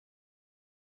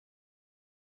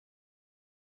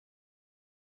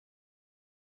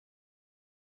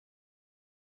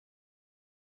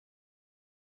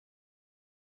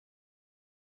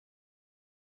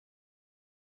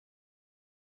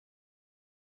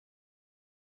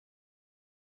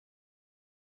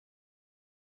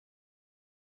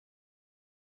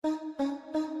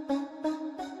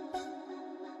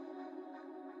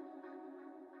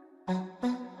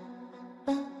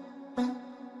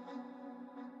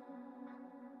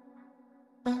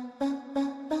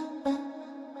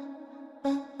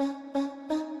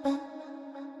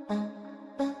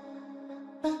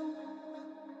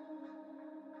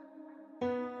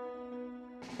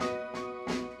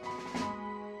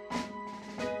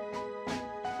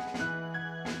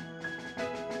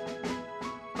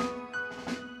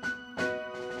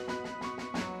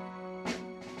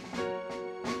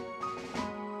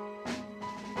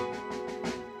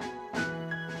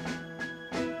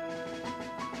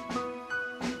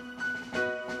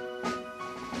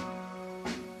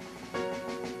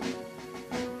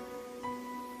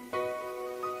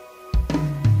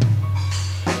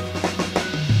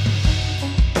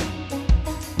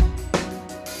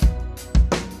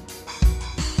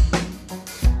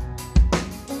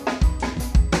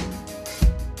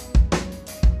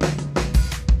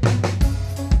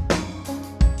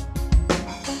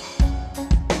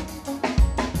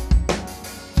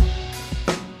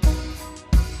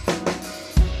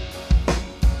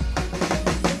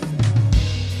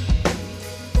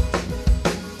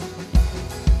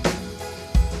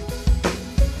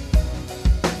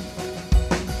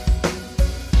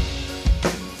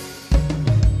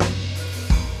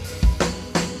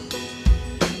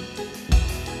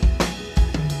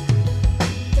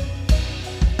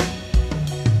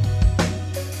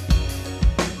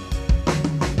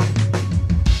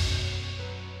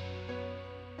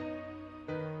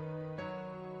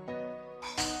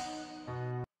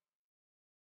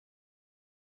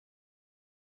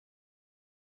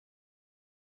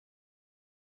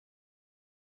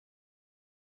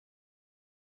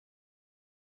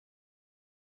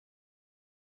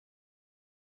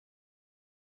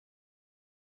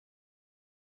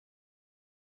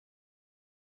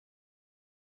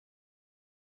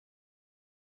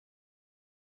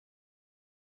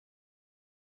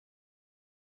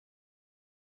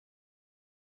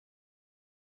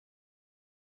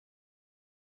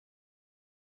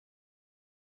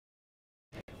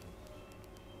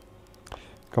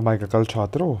kamai ka culture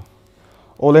tro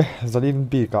ole zanin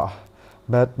bi ka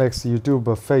Mad Max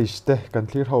YouTuber face te kan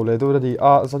clear ho le do ni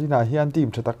a zanina hian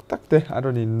team chatak tak te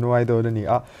aroni nuai do ni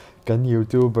a kan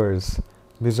YouTubers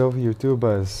Mizo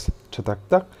YouTubers chatak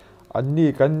tak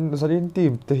anni kan zanin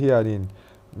team te hianin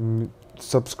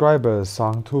subscribers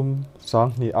sang thum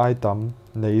sang ni item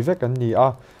nei ve kan ni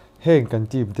a heng kan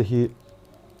team te hi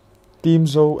Team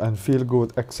ZOE&FEELGOOD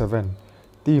X7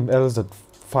 Team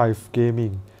LZ5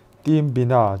 Gaming Team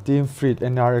BINA Team Freed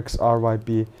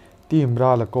NRxRIP Team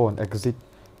RALAKONE Exit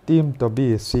Team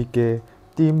TOBI CK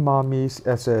Team MAMI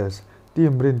SS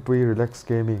Team RINPUII Relax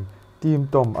Gaming Team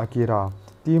Tom AKIRA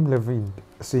Team LAVINE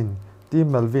Sin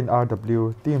Team MELVIN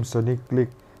RW Team Sonic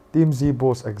CLIQUE Team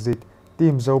ZEEBOSS Exit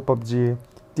Team PUBG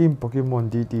Team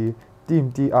Pokemon DT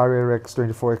Team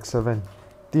TRxRIP24x7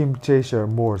 Team Chaser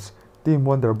Morse Team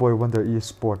Wonderboy Wonder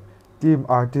ESPORTS Team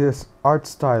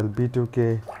ARTSTYLE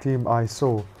B2K Team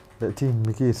Mizo Team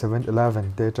MICKY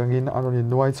 711 te changin anonin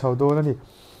nuai chawdo na ni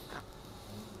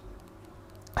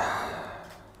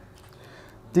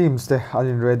teams te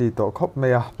anin ready to khop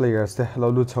meya players te lo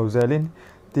lu chaw zelin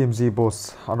team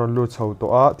ZEEBOSS anon lu chaw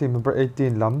to a team number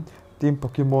 18 lam team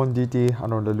Pokemon DT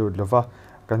anon lu lova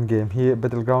kan game hi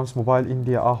Battlegrounds Mobile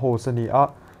India a host ani a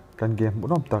kan game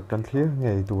munom tak kan clear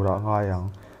ngei tura ngayang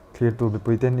clear tu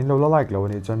bipuiten in lo like lo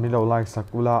ni chan min lo like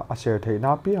sakula a share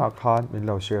theina pi ha khan min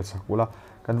lo share sakula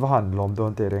kan vahan lom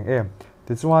don te reng em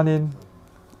ti chuanin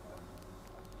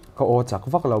ka o chak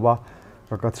vak lawa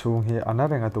ka chung hi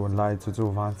anarenga tun lai chu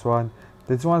chu van chuan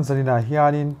ti chuan zanina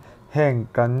hianin heng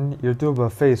kan YouTuber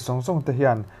face song song te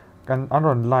hian kan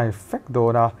anon live fek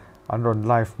do na anon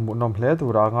live mu nom hle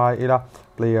tura ngai ila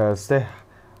players te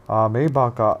mei ba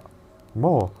ka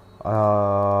mo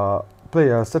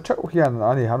players te chau hian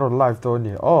ani anon live do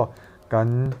ni o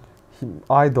kan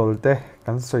idol te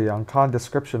kan soyang khan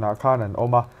description a khan an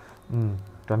oma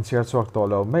kan share chuak to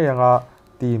lo meyanga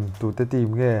team tu te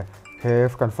team nge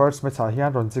have kan first match a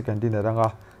hian ron chi kan din ranga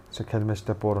second match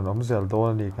te poron omzel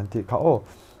do ni kan ti kha o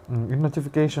in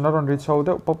notification aron reach out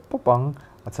de pop pang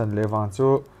achan lewang chu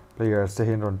players te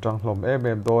hin ron tang hlom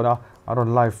em do na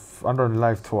aron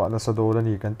live thua na sa do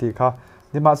ni kan ti kha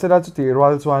ni ma sera chu ti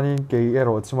royal chuanin ke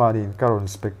ero chuanin karon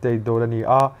spectate do ni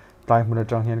a time mun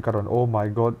atang hian karon oh my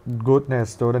god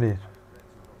goodness do ni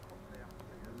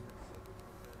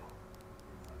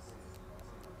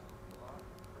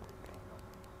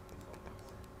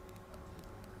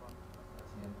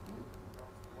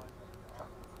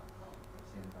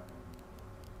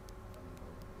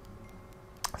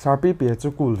sarpi pe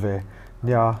chu cool ve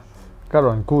nia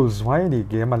karon cool zwai ni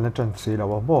game an chan si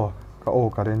lawa mo ka o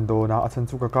karendo na achan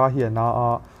chu ka hian na a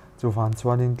chu van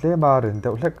chuanin tlema ren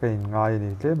deuh hlek kain ngai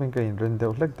ni tlemen kain ren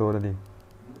deuh hlek do ni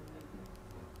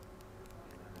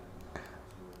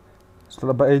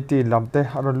slaba 18 lamte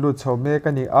anon lut chho me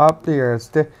kani a players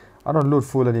te anon lut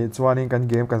full ani chuanin kan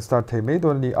game kan start thei me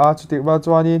do ni a chuti wa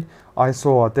chuanin I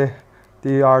saw te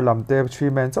TR lamte 3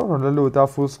 men chaw ron lu ta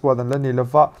full squad an la ni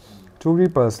lova 2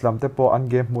 reapers lamte po an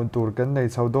game mun tur kan nei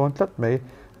chho don tlat me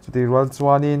chuti wal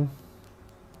chuanin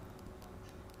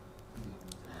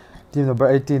team number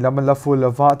 18 lam la full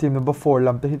lova team number 4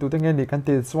 lam te hi tu te nge ni kan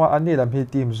te chwa ani lam hi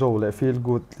team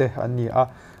ZOE&FEELGOOD le ani a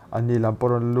ani lam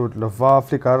poron lut lova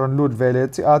flikaron lut vele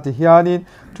chi a ti hianin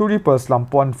 2 reapers lam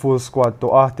pon full squad to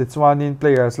a ti chuanin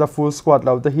players la full squad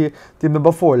lo te hi team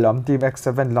number 4 lam team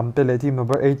X7 lam te le team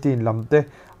number 18 lam te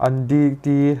an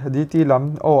DT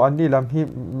lam ani lam hi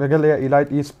Megalea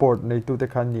Elite Esport nei tu te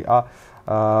khan ni a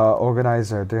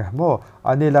organizer te mo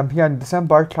ani lam hian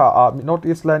December tha North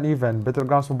Eastland event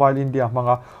Battlegrounds Mobile India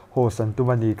manga host an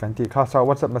tumani kan ti kha sa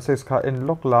WhatsApp message kha en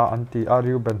lokla anti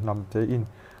Ruben nam te in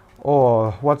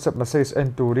WhatsApp message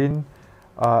en turin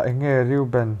enge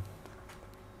Ruben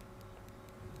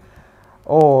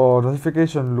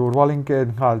notification lu rolling ke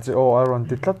ngal che aron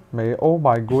titlat me oh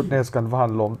my goodness kan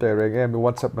van lom te reng em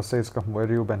WhatsApp message ka mo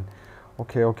Ruben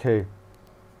okay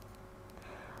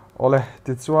ole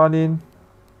ti chuanin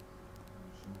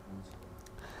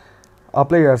a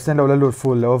players sen lo la lut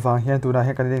full lo wang hian tuna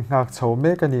he kan ring ngak chho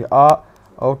me kani a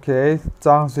okay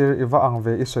changsir iwa ang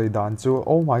ve isoi dan chu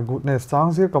oh my goodness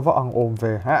changsir ka wa ang om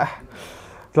ve ha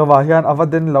so wa hian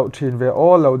avaden lo thin ve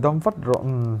lo dam vat ro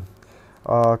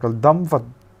kal dam vat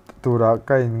tura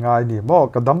kai ngai ni mo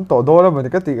ka dam to do la mani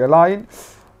ka ti line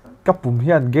ka pum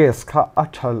hian gas kha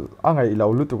athal angai lo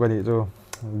lu tu kani chu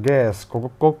gas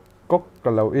kok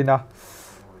ka lo ina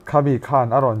khami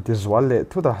khan aron ti zwal le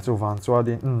thu da chu wang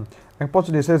chuadin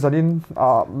unfortunately se zanin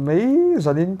mei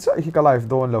zanin cha hi ka live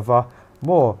don lova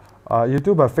mo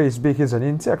YouTuber Facebook hi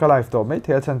zanin cha ka live to mei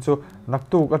the chan chu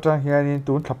naktu ka tang hianin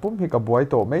tun thapum hi ka buai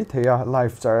to mei thea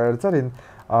live charin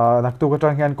nak tu ka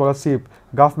tang hian scholarship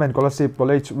government scholarship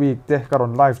college week te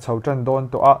karon live chhotan don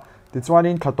to a ti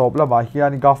chuanin khatop lama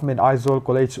hian government Aizawl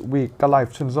college week ka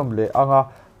live chun zom le anga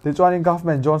ti chuanin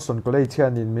government Johnson college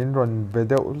hian in min ron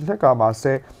bedeu leka ma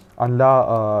se an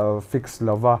la fix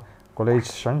lova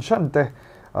college shan te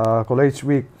college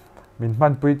week min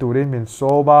man pui turin min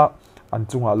soba an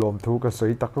chunga lom thu ka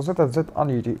soi tak zet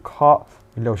ani ti kha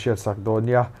min lo share sak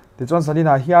donia ti chuan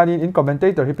sanina hianin in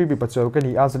commentator hi pi pacheu ka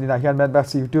ni a sanina hian man back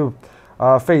YouTube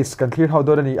face kan clear how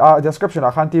do ni a description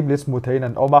a khan team list mu thein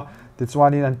an oma ti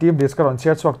chuanin an team list karon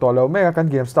share chuak to lo me kan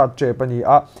game start che pani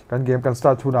a kan game kan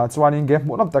start thuna chuanin game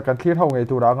mu nam ta kan clear how ngai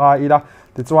tura nga ila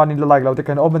ti chuanin la like lo te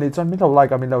kan omani chan min lo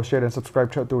like a min lo share and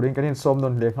subscribe cho turin kan in som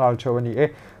non le ngal chawani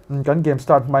e kan game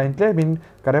start mind le min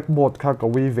karep mod kha ka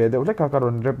wi ve de le ka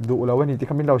karon rep du lo wani ti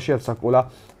khamin lo share sakula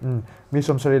mi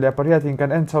som sari le paria tin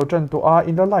kan en chau chan to a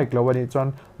in the like lo wani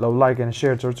chan lo like and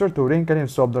share chur turin kan in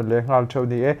som non le ngal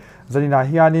chawni e zanina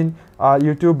hianin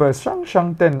YouTubers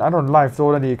shang ten anon live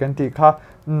to ni kan ti kha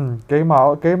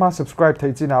keima subscribe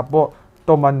thei china po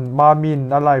toman mamin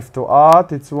na live to a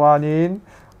ti chuanin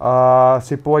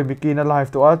Sipoi Mickey na live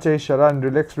to a Che Sharan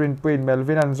Relax RINPUII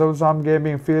Melvin and Zozam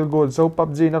Gaming Feel Good Zo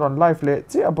PUBG na on live le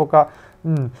chi apoka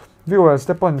viewers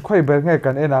te pon khoi ber ngai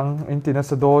kan enang intina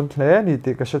sa don hle ni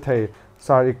ti ka sha thei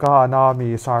sarika na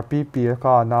mi sar pi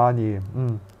ka na ni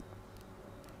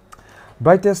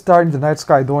brightest star in the night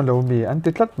sky don lo mi an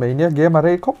ti tlat mai ne game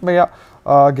array khop me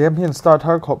game hin start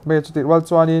har khop me chu ti wal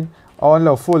chuanin on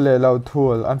lo full le lo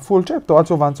thul and full trip to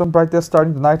achu van some brightest star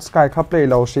in the night sky kha play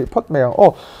lo shi phot me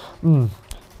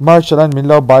Marshall and min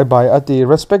lo bye bye ati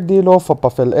respect di lo for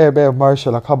pafel be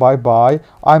Marshall kha bye bye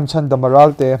I'm Chanda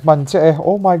Maralte man che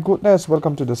oh my goodness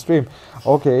welcome to the stream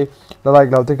okay the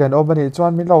like lo taken over ni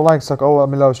chuan min lo like sak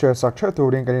min lo share sak che tu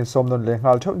ring kan som non le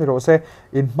ngal thop ni ro se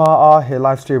in ma a he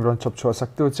live stream ron chop chho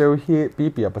sak tu cheu hi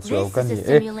pp pa cheu kan ni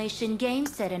simulation game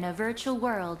set in a virtual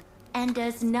world and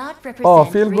does not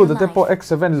represent feel good te po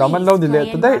x7 laman lo dile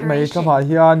today mai kama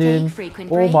hianin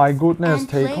oh my goodness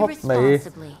take hop mai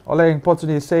oleng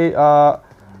potuni say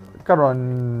karon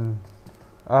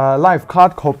live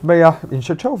card khop mai in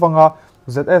show wanga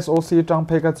ZSOC tang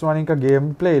pe ka chuanin ka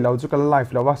game play lo chu ka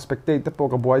live lo wa spectate te po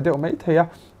ka boy de mai theya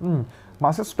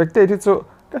ma se spectate chu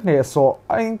ka ne so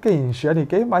ain ke in share ni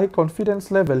ke mai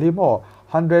confidence level hi mo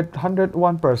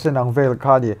 101% ang vel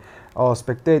ka ni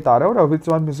spectator ro which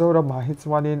one Mizo ra ma hit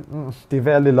one in ti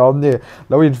valley lom ni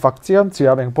lo in fact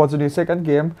chiam eng potuni second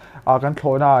game kan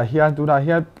thlona hian tuna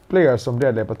hian players som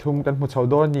le pathum kan mu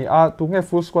chaudon ni tu nge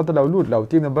full squad lo lut lo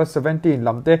team number 17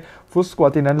 lamte full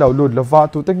squad in an lo lut lova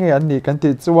tu te nge an ni kan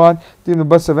ti chuan team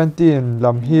number 17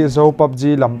 lam hi zo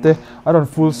PUBG lamte aron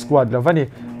full squad lovani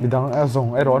midang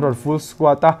azong aron full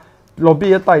squad ta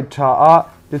lobby tai tha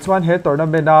ti chuan he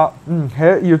tournament he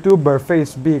YouTuber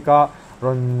face b ka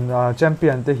ron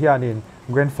champion te hianin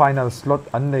grand final slot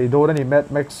an nei do ni Mad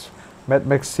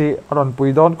Maxi ron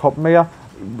puidon khop meya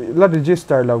la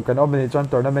register lo kan omni chan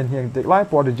tournament hiang te lai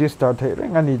po register the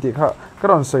reng ani ti kha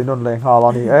karon soinon le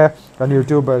hala ni kan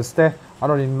YouTubers te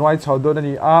aron in noi chawdo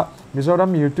ni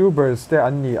Mizoram YouTubers te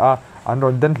an ni an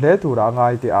ron den hle tu ra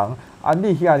ngai ti ang an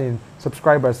ni hianin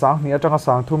subscriber sang ni atanga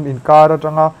sang thum in kar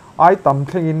atanga ai tam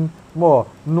thlengin mo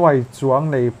noi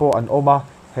chuang nei po an oma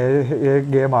he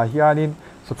game hianin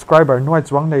subscriber noi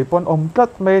chuang nei pon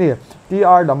tlat me ni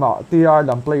TR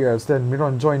lam players then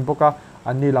miron join boka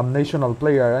ani lam national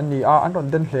player ani an ron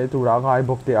den hle tu ra ngai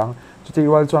bok te ang chuti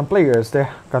wal chuan players te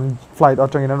kan flight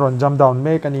atang in ron jump down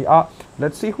make ani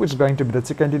let's see who is going to be the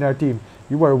chicken dinner team.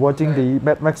 You are watching the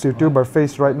Max YouTuber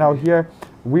face right now here.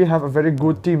 We have a very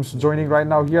good teams joining right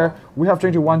now here. We have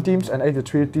 21 teams and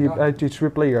 83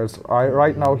 players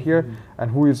right now here.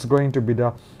 And who is going to be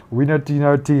the winner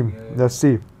dinner team? Let's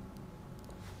see.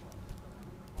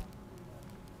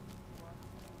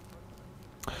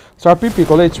 Sa PP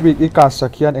College Week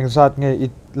ikasakian exact nge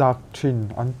itlak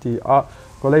thin anti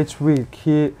College Week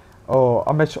hi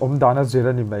a match dana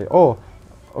zira ni mai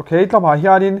okay tama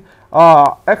hianin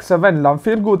x7 lam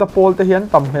feel good pol te hian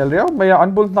tam hel reu maya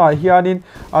anbul na hianin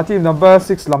team number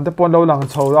 6 lam te pon lo lang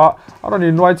chhowa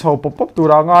aroni noi chho pop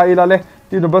tura nga ila le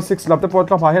team number 6 lam te pon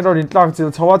tama hian ron tlak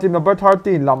chil chhowa team number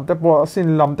 13 lam te pon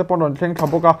sin lam te pon ron thleng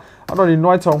thaboka aroni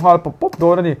noi chho hal pop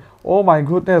do ni oh my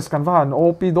goodness kan van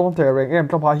op don te reng em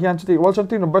tama hian chuti wal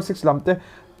team number 6 lam te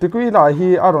tikui la hi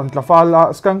aron tlafal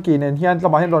skanki nen hian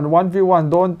tlama hin ron 1v1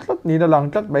 don tlat ni na lang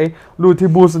tlat mai lu thi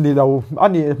bus ni lo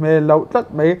ani me lo tlat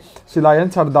mai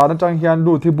silayan chardana tang hian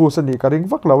lu thi bus ni karing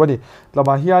vak lo ani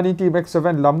tlama hian in team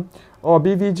x7 lam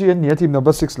BVG ni team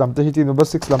number 6 lam te hi team number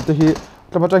 6 lam te hi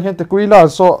tlama tang hian tikui la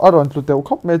so aron tlute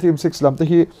khop me team 6 lam te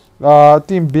hi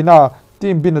team BINA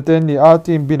team BINA ten ni a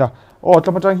team BINA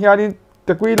tlama tang hianin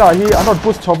takui la hi anon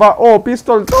push chowa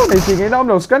pistol to nei ting enam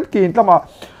lo scan kin tlama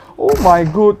oh my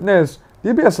goodness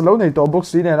DBS lo nei to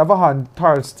box ni na bahan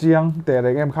thars chiang te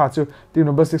reng em kha chu team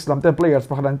number 6 lamte players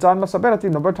pakhadan chan ma sabera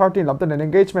team number 13 lamte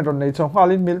engagement on nei chong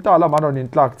halin milta la manon in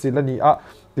tlak chilani a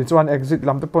ti chuan exit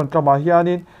lamte pon tlama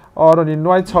hianin or in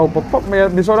noi chau pop me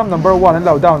Mizoram number 1 and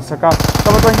low down saka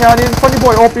tlama tang hianin funny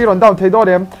boy OP ron down theido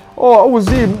dem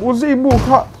uzi mu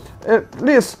kha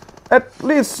at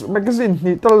least magazine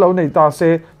ni tal lo nei ta se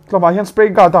tlama hian spray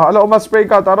gata alo ma spray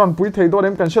gata ron pui theido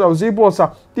dem kan shelo ZEEBOSS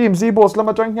team ZEEBOSS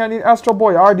lama tang hian Astro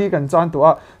Boy RD kan chan to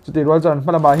a chuti roljan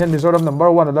malama hian Mizoram number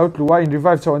 1 alo tluwa in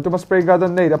revive chaw to ma spray gata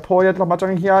nei da phoyat lama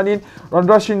tang hian ron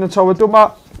rushing chaw to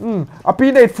ma a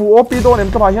pinate fu OP don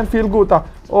em tlama hian feel good ta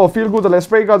feel good le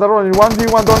spray gata ron in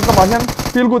 1v1 don tlama hian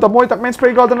feel good moi tak main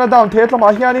spray gata na down the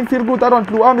tlama hian in feel good ron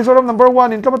tluwa Mizoram number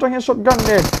 1 in tlama tang hian shotgun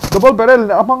ne double barrel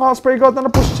amanga spray gata na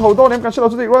push chaw don em kan shelo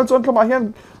chuti roljan tlama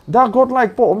hian da god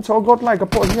like po chaw god like a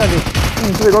po hian ni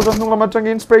chuti roljan nung lama tang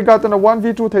in spray gata na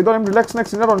 1v2 theido em relax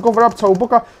next in ron cover up chaw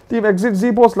boka team exit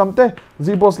ZEEBOSS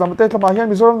lamte tlama hian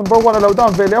Mizoram number 1 alo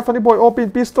down vele funny boy OP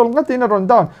pistol ngatin ron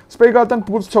down spray gata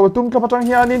push chaw tum tlama tang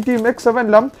hian in team X7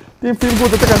 lam team feel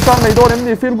good te kan sang nei do em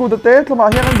ni feel good te tlama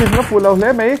hian an din na full lo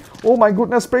hle mai oh my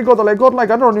goodness spray god like god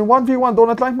like an ron in 1v1 don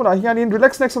at like muna hian in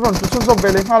relax next ron chun zo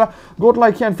vele hala god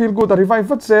like hian feel good revive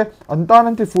fat se an tan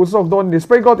an ti full zok don ni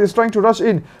spray god is trying to rush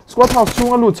in squad house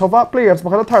chunga lu chawa players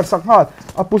makhala thar sak hat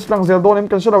a push lang zel don em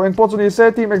kan shalo eng pot ni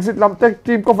se team exit lam te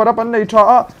team cover up an nei tha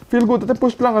a feel good te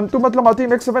push lang an tumat lama team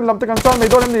X7 lam te kan sang nei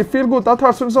don em ni feel good ta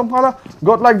thar sun som hala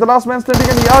god like the last man standing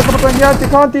in the arc of hian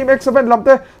ti khan team X7 lam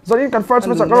te zain kan first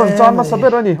match ron chan ma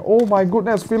saber ani oh my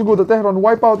goodness feel good te ron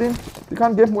wipe out in ti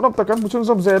khan game munap ta kan muchun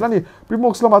som zel ani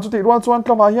primox lama chu ti ruan chuan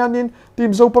tlama hian in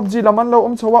team zo PUBG laman lo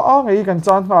chawa a ngei kan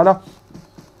chan hala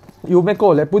you me ko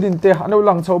le pudin te ano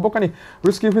lang chaw bokani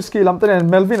risky lamte nen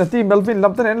melvin team melvin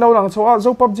lamte nen lo lang chawa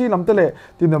zo PUBG lamte le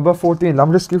team number 14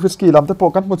 lam risky lamte po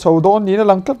kan mu chaw don ni na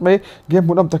lang tat mai game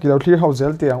munam takilo clear house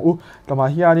zel te ang tlama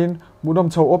hianin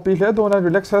munam chaw OP hle do na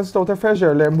relax health to te fresh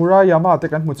le muraya ma te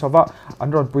kan mu chawa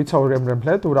anron pui chaw rem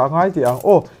hle tu ra ngai ti ang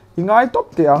ingai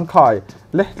top te ang khai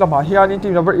le tlama hian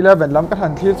team number 11 lam ka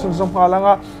han thil chun som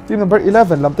halanga team number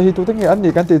 11 lam te hi tu te nge an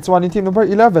ni kan te chuan team number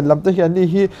 11 lam te hi an ni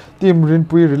hi team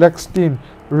RINPUII relax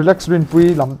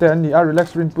RINPUII lam te an ni a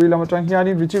relax RINPUII lam atang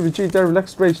hian richi te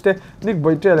relax rage te nick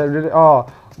boy te le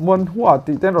mon hua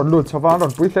ti ten ron lut chawa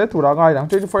ron pui hle tu ra ngai dang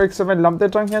 24x7 lam te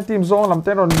tang hian team zong lam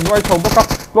te ron noi thau boka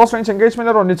close range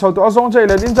engagement ron ni chau to azong jai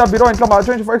le ninja biro in tlama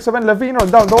 24x7 LAVINE ron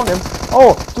down don em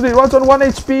today 1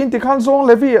 HP in ti khan zong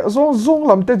levi zong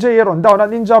lam te jai ron down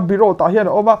ninja biro ta hian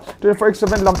oma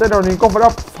 24x7 lam te ron in cover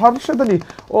up har shedani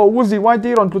uzi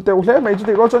YT ron tu te hle mai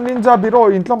today ron ninja biro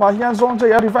in tlama hian zong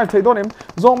jai revive thei don em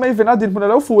zong mai vena din phuna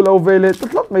lo fu lo vele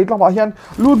tlot mai tlama hian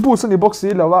loot boost ni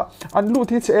boxi lawa an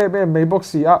loot hi che mai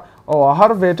boxi a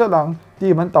har ve ta lang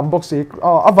ti man tam boxi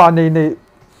awa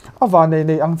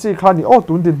nei ang chi kha ni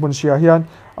tun din mun sia hian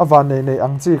awa nei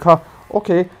ang chi kha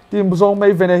okay team zong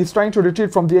mai vena is trying to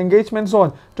retreat from the engagement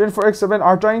zone 24x7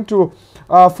 are trying to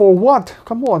forward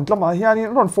come on tlama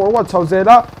hian ron forward chau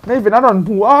zela mai vena ron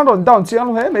hu a ron down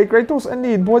chiang he mai kratos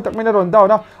ani boy tak mai ron down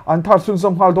na an thar sun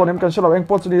som hal don em kan shalo eng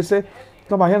pot ni se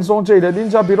tlama hian zong jai le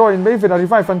ninja biro in mai vena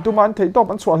revive an tu man thei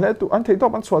top an chwa hle tu an thei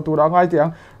top an chwa tu ra ngai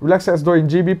tiang relax as do in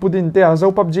GB pudin te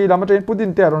zo PUBG lam train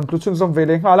pudin te ron tluchun zom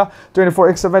vele ngala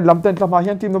 24x7 lam ten tlama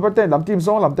hian team number 10 lam team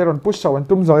zong lam te ron push chaw an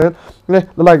tum zo le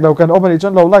like lo kan open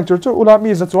chan lo like chu ula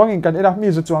mi za chuang in kan era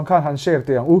mi za chuang khan han share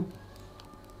te ang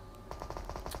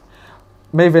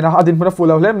mai vena adin muna full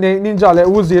lem ninja le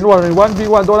uzi in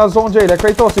 1v1 dona zong jai le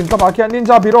kratos in tlama khian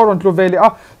ninja biro ron tlu vele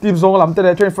team zong lam te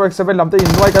le 24x7 lam te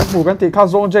in noi kan mu kan te kha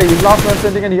zong jai last man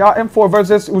standing in M4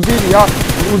 versus uzi ni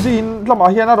uzi in tlama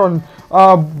hian ron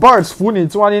birds fu ni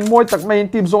chuan in moi tak mai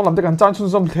team zong lam te kan chan chun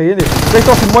zom thei ni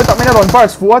kratos in moi tak mai ron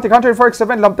birds fu te kan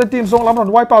 24x7 lam te team zong lam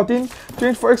ron wipe out in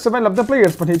 24x7 lam te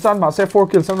players but hi chan ma se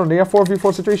 4 kills ron ne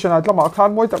 4v4 situation tlama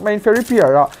khan moi tak mai ferry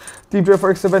pier team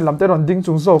 24x7 lam te ron ding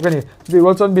chung zo kani the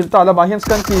Wilson bil ta la ma hian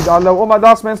scan ki da lo oma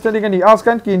last man standing ani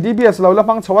scan ki DBS lo la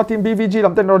phang chawa team BVG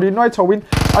lam te ron noi chawin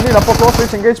ani la po close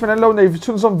range engagement lo nei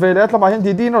chun som vele tlama hian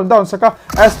DD ron down saka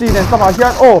SD nen tlama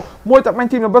hian moi tak mai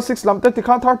team number 6 lam te ti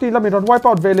khan 30 lam ron wipe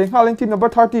out vele halin team number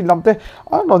 13 lam te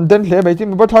non den hle bai team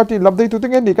number 13 lam te tu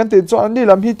ting ni kan te cho ani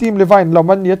lam hi team LAVINE lam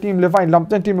an ni team LAVINE lam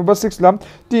te team number 6 lam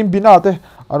team BINA te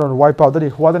aron wipe out the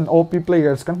what an OP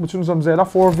players kan muchun som zela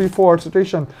 4v4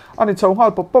 situation ani chau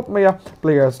hal pop maya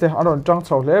players te aron chang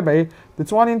chau le bai ti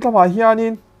chuan in tlama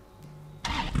hianin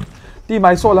ti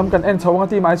mai so lam kan en chawanga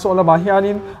ti mai so lama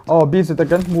hianin bi se ta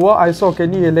kan mua ai so ke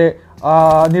ni le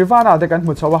Nirvana te kan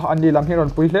muchawa ani lam hiron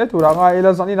puile turanga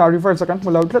ila zanina reverse kan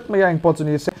mulau tlet me yang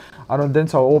potuni se aron den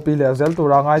chaw op le zel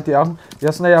turanga ti ang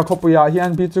yasna ya khopuya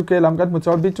hian b2k lam kan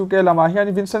muchawa b2k lam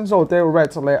hian Vincenzo te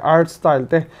red le art style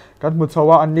te kan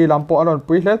muchawa ani lam po aron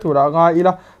puile turanga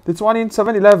ila ti chuanin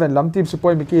 711 lam team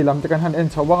supoi miki lam te kan han en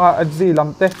chawanga adzi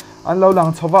lam te an lo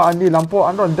lang chawa ani lam po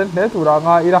aron den le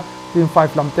turanga ila team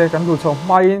 5 lam te kan lu chaw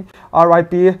main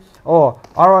RIP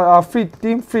free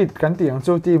team free kan tiang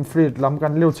chu team free lam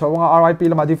kan liu chawanga RIP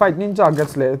lama divide ninja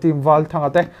gets le team val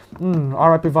thangate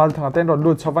RIP val thangate ron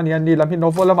lu chawani ani lam hi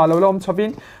novel lama lo lom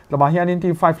chawin lama hian in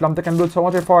team 5 lam te kan lu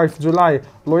chawanga 5 July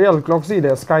loyal clocksy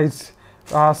le skies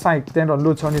psych ten ron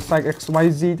lu chawni psych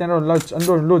xyz ten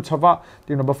ron lu chawa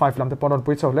team number 5 lam te poron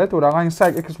pui chaw le tura ngang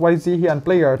psych xyz hi an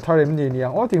player tharem ni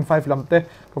niang o team 5 lam te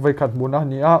ko vai khat muna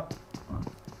ni a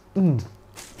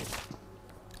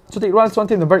so the Royal Swan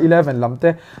team number 11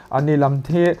 lamte ani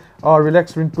lamte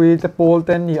relax RINPUII te pol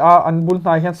ten ni an bul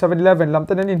nai hian 711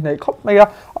 lamte nen in nei khop mai a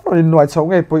aron noi chau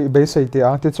ngai pui be sei te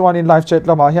ang te chuan in live chat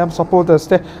lama hiam supporters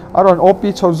te aron op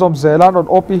chau zom zelan on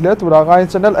op le tura ngai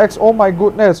channel x oh my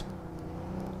goodness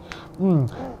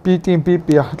p team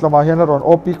pp lama hian aron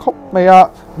op khop mai a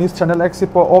this channel x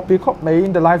po op khop mai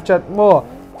in the live chat mo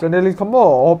channel come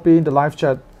op in the live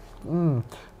chat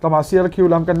tama CLQ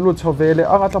lam kan lut chovele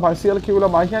anga tama CLQ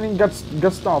lam a hian in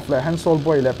gat staff le handsol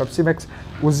boy le Pepsi Max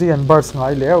Uzi and Birds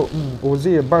ngai le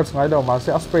Uzi Birds ngai lo ma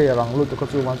se spray rang lut ko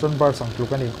chu wan chon Birds ang tu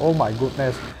kan oh my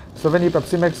goodness 70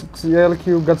 Pepsi Max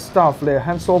CLQ gat staff le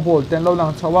handsol boy ten lo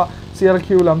lang chawa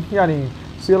CLQ lam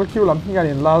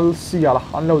hian lal siala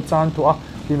an lo chan to a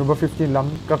team number 15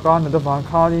 lam ka kan da van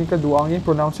khani ka duang in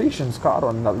pronunciations ka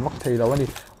ron nal mak thei lo ani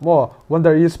mo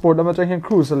Wonder eSport lama chang hian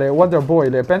Cruise le Wonderboy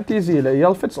le Pentz le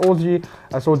Yelfits OG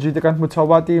as OG te kan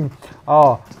muchawa team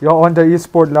yo Wonder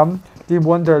eSport lam team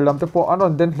Wonder lam te po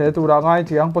anon den hle tura ngai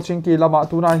tiang pochinki lama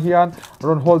tuna hian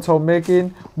ron hol chau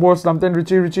making boss lam ten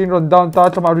Richie ron down ta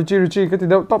tama Richie ka ti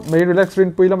top may relax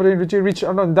RINPUII lam ten Richie rich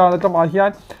anon down tama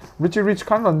hian Richie Rich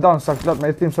kan ron down saklat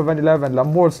may team 711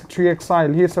 lam Morse 3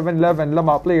 Exile here 711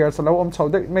 lama players sa law chau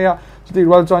dek maya the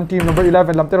Royal Swan team number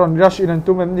 11 lam te ron rush in and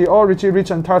 2 memni Richie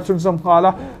Rich and Tarchun som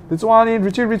khala this one in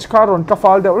Richie Rich ka ron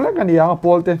kafal de ulag ani ang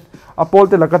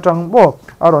apolte la katang mo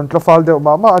aron kafal de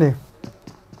mama ani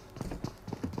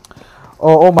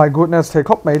oh my goodness take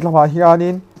up mate lama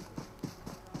hianin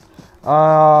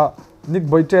Nick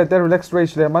Boyte te relax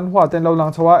race le man hwa ten lo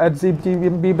lang chawa at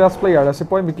ZBB best player la si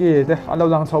point Mickey te alo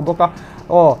lang chaw boka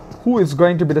who is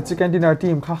going to be the chicken dinner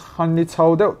team kha han ni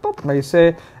chaw de top mai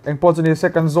se eng potni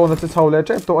second zone te chaw le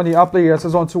trap to ani a player se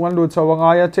zone 2 lu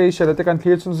chawanga ya chaser te kan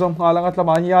clear chun zom hala ngat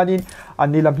lama hianin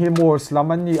ani lam hi Morse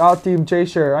lam ani a team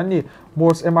chaser ani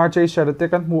Morse MR chaser te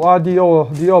kan mu a dio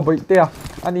boite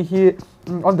ani hi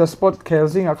on the spot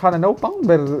kelzing a khana no pang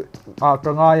bel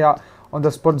kanga ya on the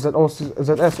spot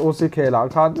ZSOCK la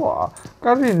khan wa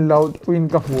karin lo win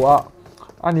ka huwa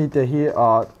ani te hi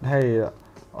hey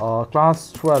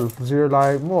class 12 zero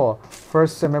lai mo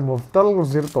first sem of tal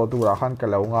zero to tura khan ka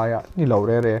lo nga ya ni lo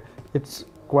re it's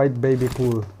quite baby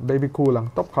cool ang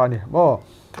top khani mo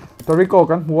Toriko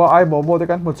kan huwa ai mo te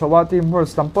kan mu chawa team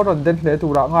first tampor on den le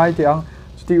tura ngai te ang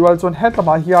ti wal chon het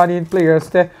lama hianin players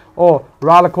te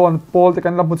RALAKONE pol te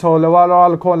kan lam chaw lewa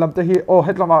RALAKONE lam te hi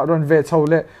het lama ron ve chaw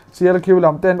le CLQ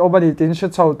lam ten obani tin she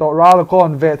chaw to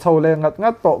RALAKONE ve chaw le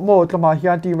ngat to mo lama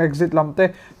hian team exit lam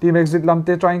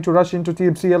te trying to rush into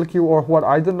team CLQ or what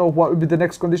I don't know what will be the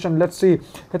next condition let's see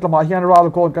het lama hian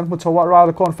RALAKONE kan chawa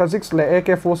RALAKONE physics le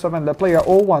AK47 le player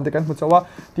 01 te kan chawa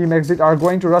team exit are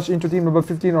going to rush into team number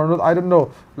 15 or not I don't know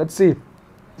let's see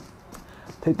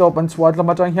thấy to pan swat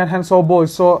lama chang hian handsol boy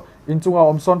so in chunga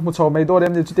omson mu chaw mai do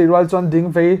dem ni chuti Royal Chuan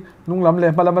ding ve nung lam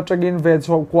le malama chagin ve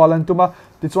chaw kwalan tuma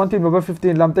ti chuan team number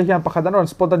 15 lam te hian pakhat an on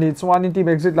spot ani chuan in team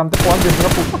exit lam te pon din ra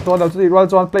pu to dal chuti Royal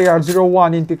Chuan player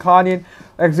 01 in ti khanin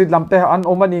exit lam te an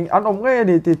om nge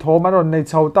ni ti thom an nei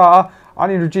chaw ta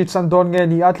ani Richie Sandon nge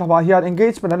ni a thlama hian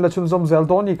engagement an la chun zom zel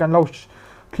don ni kan lo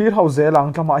clear house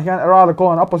zelang thlama hian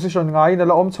RALAKONE opposition ngai na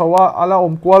la om chawa ala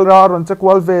om kwal ra ron che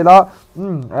kwal vela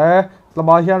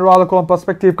lama hian RALAKONE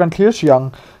perspective kan clear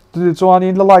siang tu chuan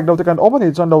in la like lo te kan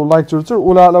omani chan lo like chur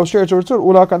ula lo share chur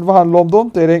ula kan van lom dom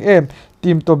te reng em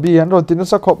team TOBI an ron tin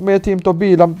sa khop me team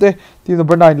TOBI lamte team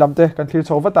number 9 lamte kan clear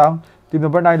chaw watang team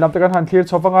number 9 lamte kan han clear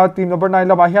chawanga team number 9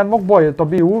 lama hian mok boy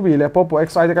TOBI ubi le po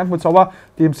xi te kan hu chawa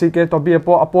team CK TOBI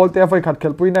po apol te voi khat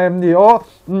khel puina em ni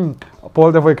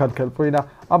apol te voi khat khel puina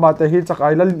ama te hi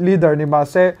chakai la leader ni ma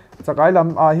se chakai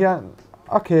lam a hian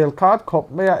a khel khat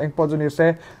khop me a engpo juni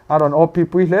se aron op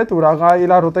pui hle tura nga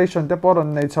ila rotation te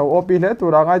poron nei chau op hle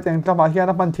tura nga teng tlama hian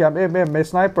a man thiam me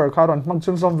sniper kharon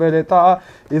mangchun som vele ta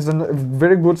is a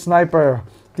very good sniper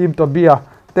team Tobia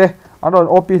te aron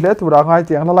op hle tura nga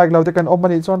tiang la like lo te kan op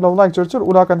mani chon lo like chur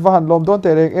ula kan van lom don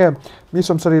te reng mi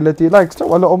som sari leti like so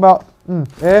wala oma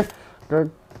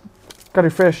ka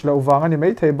refresh lo wang ani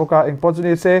mai thei boka engpo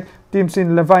juni se team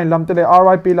sin LAVINE lamte le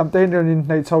RIP lamte hin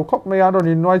nei chau khop me aro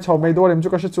ni noi chau me do lem chu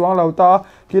ka chuang lo ta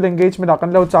kill engagement a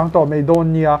kan lo chang to me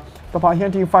don nia ta pa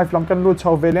hian team 5 lam kan lu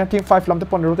chau velen team 5 lam te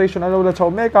pon rotation alo la chau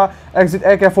me ka exit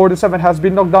AK47 has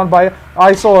been knocked down by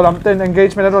ISO lamte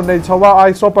engagement aro nei chawa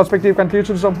ISO perspective kan clear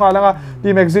chun som hala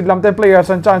team exit lamte players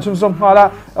an chan chun som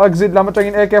hala exit lam atang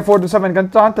in AK47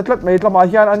 kan chan tatlat me tlama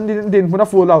hian an din huna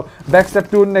full lo backstep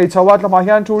tun nei chawa tlama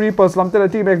hian two reapers lamte le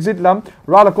team exit lam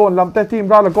RALAKONE lamte team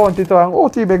RALAKONE tang o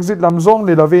team exit lam zong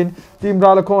le LAVINE team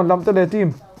RALAKONE lam te le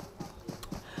team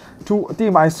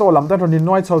team ISO lam te ron in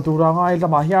noi chau tu ra ngai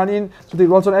lama hian in chuti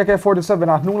rolson AK47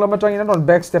 a hnung lama tang in ron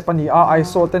back step ani a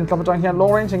ISO ten lama tang hian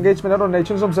long range engagement ron nei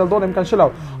chun som sel don em kan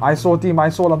shilo ISO team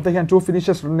ISO lam te hian two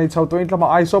finishes ron nei chau to in lama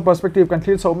ISO perspective kan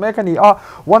clear chau me kan ni a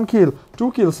one kill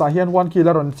two kills a hian one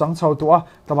kill ron chang chau to a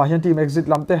lama hian team exit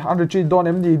lam te under retreat don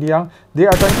em di diang they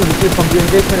are trying to retreat from the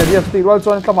engagement area chuti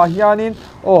rolson lama hian in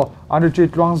under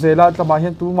retreat long zela lama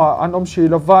hian tu ma an om shi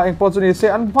lova eng pozuni se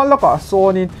an malaka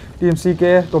sonin team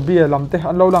CK Tobi lamte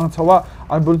an lo lang chawa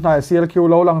an bul na CLQ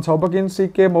lo lang chaw bakin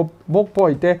CK mok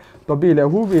poite Tobi le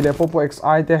hu vi le popo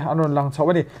xi te anon lang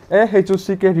chawani he chu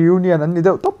CK reunion an ni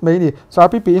deuh top mai ni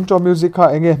sarpi pi intro music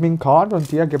kha enge ming kha ron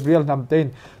tia Gabriel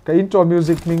namten ka intro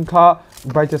music ming kha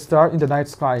brightest star in the night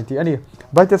sky ti ani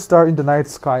brightest star in the night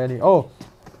sky ani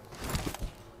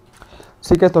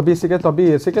CK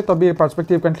Tobi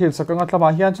perspective kan clear sakanga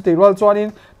tlama hian chuti rol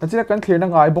chuanin nachina kan clear na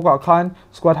ngai boka khan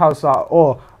squad house a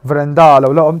veranda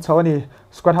lo la om chawani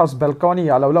squad house balcony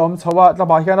a lo la om chawa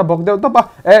tlama hian a bok deuh topa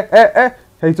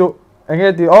hei chu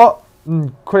enge ti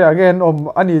khoi again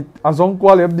ani azong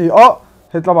kwal em ni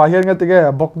he tlama hian nga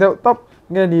tige bok deuh top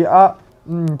nge ni a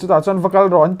chuta chon vocal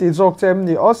ron ti jok chem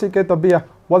ni CK Tobi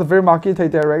what very market thei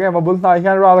te rege mabul na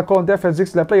hian RALAKONE te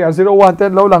physics le player 01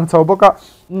 ten lo lang chaw boka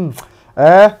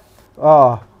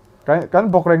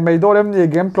kan bok reng mai do lem ni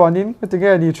game clonin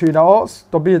tige ni thina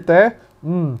Tobi te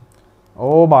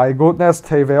oh my goodness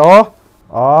thei ve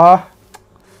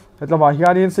hetlama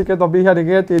hianin CK Tobi hian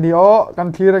ge ti ni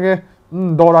kan clear ge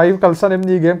dorai kalsan em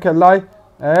ni game khelai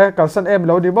kalsan em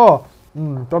lo di bo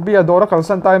Tobi a dora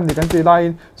kalsan time ni kan ti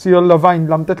line CL LAVINE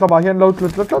lam te tlama hian lo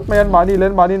tlut man mani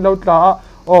len manin lo tla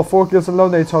 4 kills lo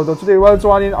nei chau do chuti well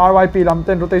chuanin RYP lam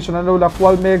ten rotation an lo la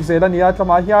kwal mek zela ni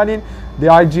atlama hianin the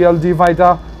IGL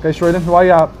divider kai shroiden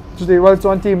huaya chuti well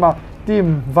chuan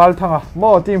team val thanga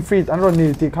mo team feet an ron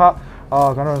ni ti kha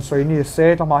kan ron soi ni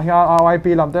se tlama hian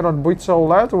RYP lam ten ron buit so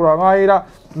la tura ngai ra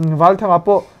val thanga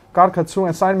po kar khat chung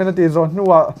assignment ti zon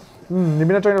nuwa ni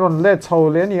mina train ron le chau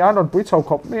le ni an ron buit chau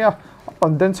khop nia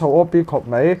on den chau op khop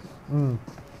mai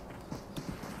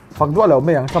fakdua lo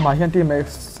me ang tlama hian team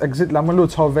exit lam lu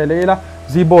chau vele la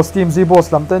ZEEBOSS team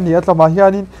ZEEBOSS lam ten ni tlama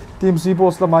hianin team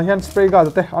ZEEBOSS lam hian spray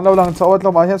guard te an lo lang chau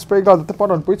tlama hian spray guard te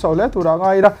pon pui chau le tura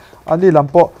ngai ra ani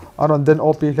lampo aron den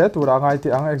op le tura ngai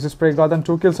ti ang exit spray guard an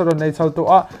 2 kills ron nei chau to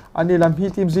ani lam hi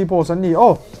team ZEEBOSS ani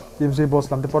team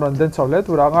ZEEBOSS lam te pon den chau le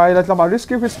tura ngai la tlama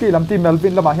risky lam team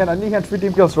MELVIN lam hian ani hian 3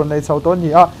 team kills ron nei chau to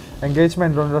ni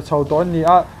engagement ron ra chau to ni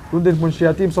Rundin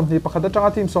Munshia team som ni pakhata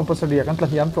changa team som pasariya kan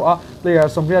tlahiam to player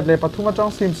som riat le pathuma chang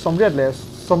team som riat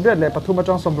le pathuma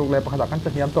chang som ruk le pakhata kan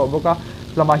tlahiam to boka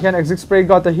lama hian exit spray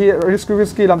guard hi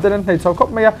risky lam ten nei chau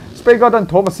khop meya spray guard an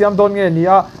thoma siam don nge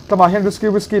nia lama hian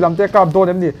risky lam te kap don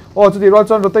em ni chuti roll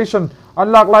chon rotation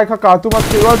unlock like ka tu ma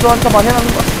roll chon lama hian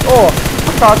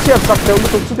ka chiat sak te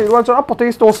chuti roll chon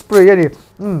potato spray ani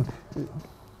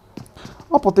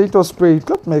potato spray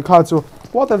klap me kha chu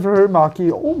whatever marky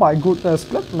oh my goodness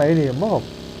klap me ni mo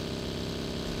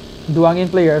duangin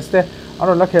players te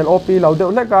aron la khel op lo de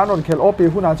le ka aron khel op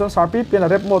huna chon sarpi pian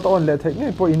rep mo to on le thek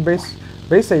ngai po in base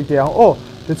ai te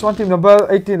this one team number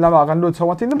 18 lama kan lu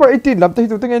chawan team number 18 lam te hi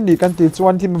tu teng ni kan ti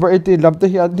chuan team number 18 lam te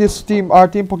hi this team are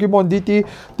team Pokemon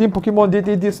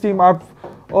DT this team are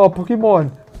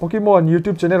Pokemon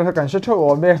YouTube channel ka kan sha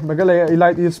tho me Megalaya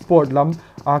Elite Esports lam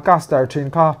caster train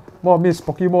kha mo miss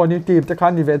Pokemon ni team te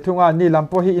khan ni ve thunga ni lam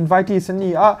po hi invitees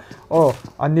ni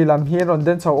ani lam here on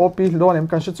den so op don em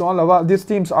kan sha chuan lawa these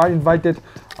teams are invited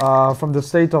from the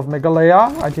state of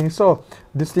Meghalaya I think so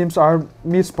these teams are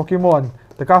Miss Pokemon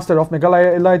the caster of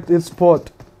Meghalaya Elite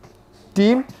Esports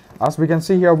team. As we can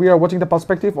see here, we are watching the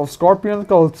perspective of Scorpion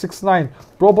Cult 69.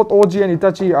 Robot OG and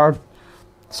Itachi are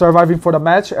surviving for the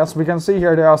match. As we can see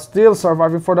here, they are still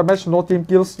surviving for the match. No team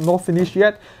kills, no finish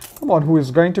yet. Come on, who is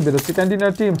going to be the second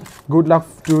dinner team? Good luck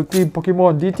to Team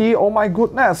Pokemon DT. Oh my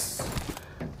goodness.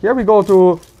 Here we go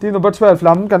to team number 12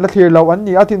 lam kan la clear law an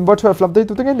ni a team number 12 lam te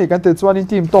tu tengen ni kan te chuan in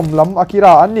team tom lam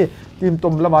Akira an ni team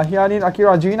tom lama hianin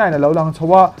Akira G9 lo lang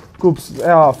chawa Coops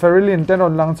Ferilin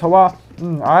tenon lang chawa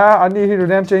an ni hi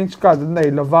rename change ka nei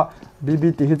lova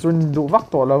BBT hi chun du vak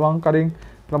to lawang karing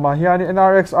lama hianin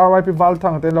NRxRIP val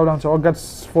thang ten lo lang chawa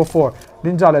guts 44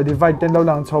 ninja le divide ten lo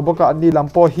lang chaw boka an ni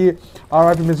lampo hi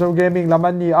RIP Mizo gaming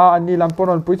laman ni a an ni lampo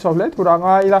non pui chaw le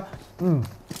turanga ila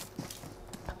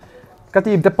các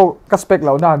team tiếp tục các spec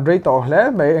lão nàn rate to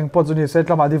le mấy anh opportunity set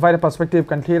lama divide perspective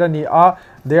kan clear ni a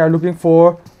they are looking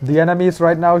for the enemies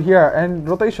right now here and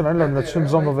rotation an lan chun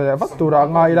zone over there vat tura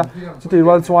nga ila chuti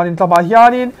wal chuan in lama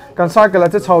hianin kan circle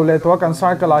che chho le to kan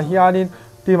circle a hianin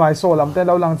team Mizo lam te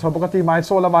lo lang chho ka team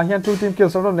Mizo lama hian two team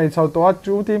kills ron nei chho to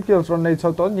two team kills ron nei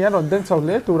chho to nia ron den chho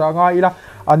le tura nga ila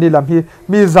ani lam hi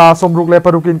miza somruk le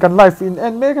parukin kan live in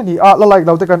and me kan hi a la like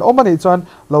lo te kan omani chan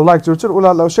lo like chur chur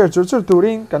ula lo share chur chur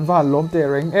turing kan van lom te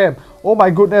reng em. Oh my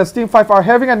goodness, team 5 are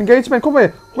having an engagement. Come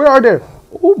here, where are they?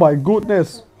 Oh my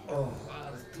goodness,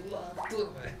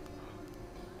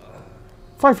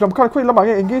 5 lam kar khoi lam ang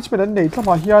engagement an nei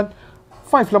tlama hian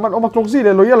 5 lam an omak lokzi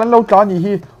le loyal an lo tla ni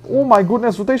hi. Oh my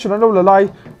goodness, rotation an lo la lai.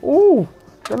 Oh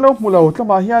kan lo mulo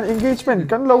tlama hian engagement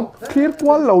kan lo clear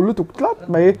kwal lo lutuk tlat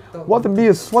mai what a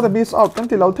miss out kan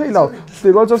ti lo thei lo ti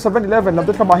roll 7-11 lam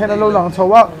te tlama hian lo lang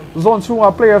chawa zone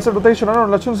 2 players rotation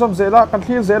an la chun som zela kan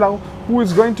clear zela who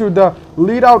is going to the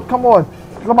lead out. Come on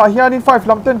tlama hian in 5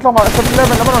 lam 10 tlama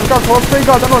 7-11 lam an ka chawa spray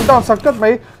guard an down sakat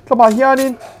mai tlama hian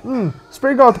in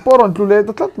spray guard poron tlule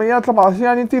tlat mai tlama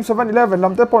hian in team 7-11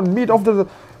 lam te pon mid of the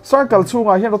circle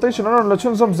chunga hian rotation an la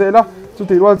chun som zela chu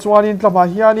ti roll chuan in tlama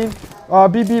hian in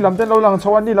BB lam ten lo lang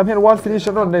chaw ani lam hian one finish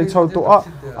ron nei chaw to a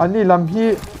ani lam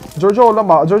hi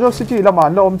Jojo City lama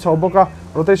lo om chaw boka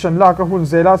rotation la ka hun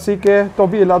zela CK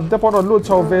TOBI lam te pon lu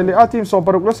chaw vele a team so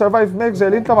paruk la survive make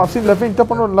zelin tama sim LAVINE te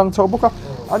pon lang chaw boka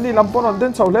ani lam pon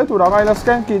den chaw le tura ngai la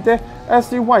scan ki te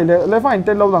SDY le LAVINE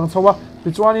ten lo lang chawa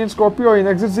pichuanin Scorpio in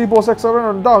exit ZEEBOSS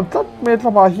XRN down tat me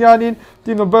tlama hianin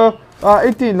team number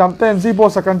 18 lam 10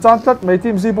 ZEEBOSS akan chan tlat mai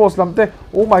team ZEEBOSS lam te.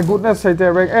 Oh my goodness, sai te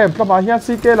rank em tlama hian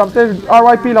CK lam te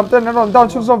RIP lam te non down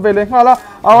chun som vele ngala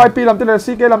RIP lam te le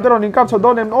CK lam te ron in kap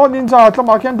chodon em o ninja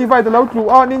tlama hian divide lo tlu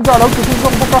a ninja lo tu chun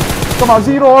som boka tlama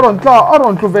 0 ron tla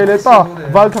aron tlu vele ta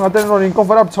val thanga ten ron in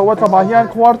cover up chawa tlama hian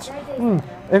quartz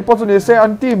eng potuni se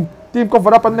an team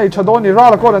cover up an nei chadoni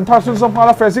RALAKONE an thar chun som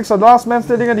hala Physics the last man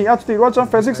standing ani at ro chan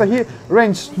Physics a hi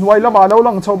range nuai lama lo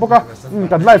lang chaw boka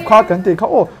kan live kha kan ti kha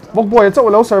o bok boy chaw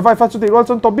lo survive fa chuti ro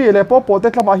chan TOBI le po te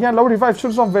tlama hian lo revive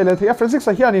chun som vele thia Physics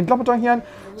a hian in tlama tang hian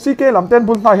CK lam ten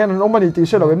bul na hian an omani ti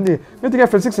shelo emni mi ti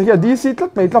Physics a hian DC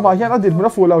tlat mai tlama hian adin muna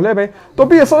fu lo le mai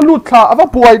TOBI so lut kha ava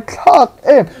boy thak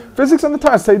Physics an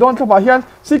thar sai don tlama hian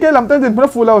CK lam ten din muna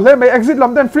fu lo le mai exit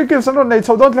lam ten free kills an nei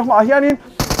chaw don tlama hian in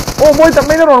oh boy tak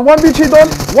main ron 1v3 don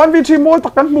 1v3 mo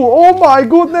takan mu. Oh my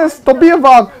goodness, TOBI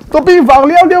wang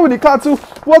liao ni ka chu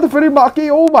what a very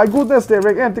marky. Oh my goodness, they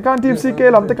rank em tekan team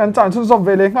CK lam te kan chan chun som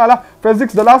vele ngala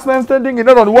Physics the last man standing in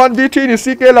ron 1v3 ni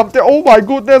CK lam te. Oh my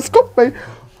goodness, kop mai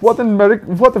what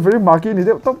a very marky ni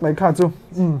de tok mai ka chu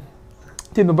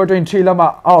team number 23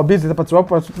 lama busy the patrol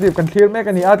positive kan clear me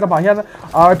kan ni at lama hian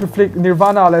RIP flick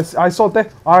Nirvana les I saw te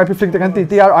RIP flick te kan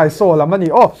TR I saw lama ni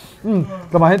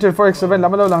lama hian 24x7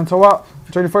 lama lo lang chawa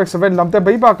 24x7 lam te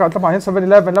baiba ka lama hian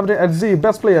 7-11 lam te LZ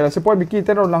best player si point Mickey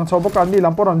ten lang chaw boka ni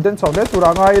lam poron den chaw le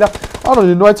tura ngai la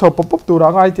ni noi chaw pop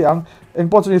tura ngai ti ang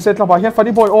important set lama hian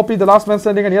funny boy OP the last man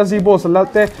standing and ZEEBOSS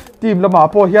latte team lama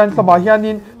po hian lama hian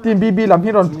in team BB lam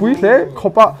hian ron pui le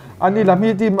khopa ani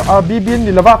lami team BB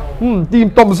ni lava team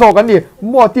tom zo kan ni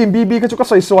mo team BB ka chu ka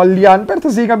soi swal lian per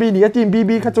thazi ka mi ni team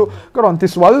BB ka chu ka ron ti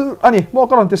swal ani mo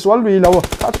ka ron ti swal wi law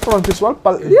ka chu ron ti swal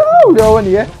pal yo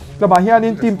ani lama hian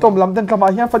in team tom lam den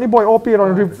lama hian funny boy OP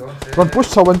ron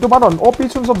push chawan tu maron OP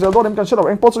chun som zel do dem kan shelo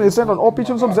eng pot ni sen ron OP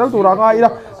chun som zel tu ra nga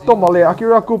ila tom le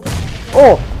AKIRA kup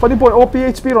funny boy OP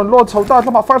HP ron load chauta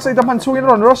lama first aid man chungin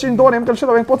ron rush in do nem kan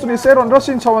shelo eng pot ni sen ron rush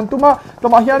in chawan tu ma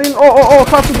lama hian in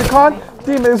kha chu dikhan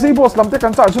team ZEEBOSS lam te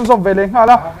kan cha chun som vele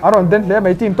ngala aron den le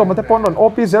mai team tom te pon ron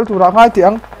OP zel tu ra ngai ti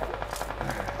ang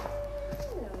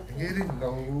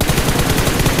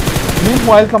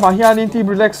meanwhile lama hian in team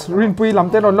relax RINPUII lam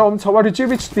te ron lom chawa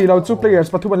retrieve ti lo two players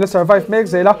pathuban le survive make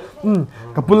zela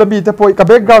kapula mi te poi ka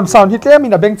background sound hit em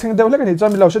in a beng cheng de le kan hi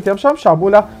cham lo she tiam sham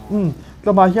shabula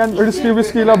lama hian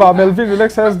risky la ba MELVIN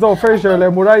relax has do Fraser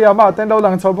le Muraya ma ten lo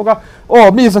lang chaw boka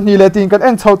mi zan ni le tin kan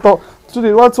en chaw to chu di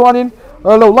ro chuan in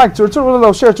lo like chu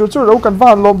lo share chu lo kan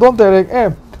van lom dom te reng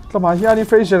em tlama hian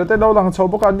Fraser te lo lang chho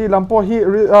boka ni lampo hi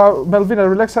Melvin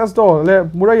relax has do le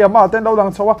Murayama ten lo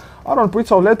lang chowa aron pui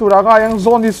chho le turaga yang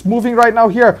zone is moving right now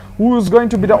here. Who is going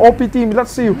to be the OP team?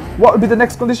 Let's see what will be the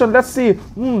next condition. Let's see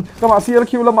kama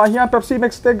CLQ lama hian Pepsi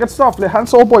Max te get stuff le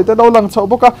Hanso boy te lo lang chho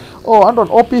boka oh aron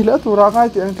OP le turaga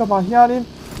te tlama hian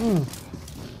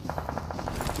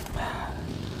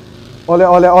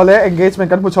ole engagement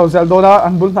kan pu chho Zeldona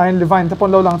an bul nine Levine te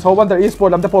pon lo lang chho Wonder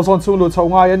eSport lam te pon zone chung lu chho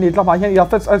nga yan ni tlama hian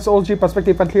FS SOG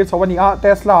perspective kan clear chho ni a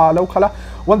Tesla lo khala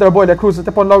Wonderboy le Cruise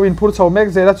te pon lo in pur chho Meg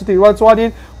zela chuti wal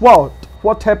chuanin wow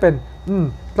what happened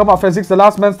tlama physics the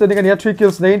last man standing and he had 3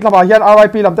 kills nei tlama hian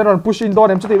RIP lam te ron push in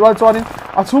don em chuti wal chuanin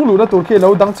a chung lu na tur khi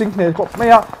lo dang ching ne ko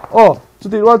meya oh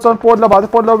chuti wal chuan pon la ba te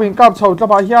pon lo in kap chho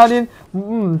tlama hianin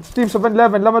team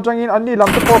 711 lama tangin ani lam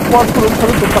te pon pon kurun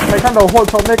thuru tu tak mai kan ro hol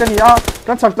chho me kan ia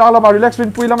kan chak tla lama relax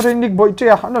RINPUII lama tangin Nick Boy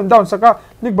Tia hanon down saka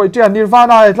Nick Boy Tia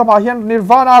Nirvana tlama hian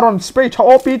Nirvana ron spray cha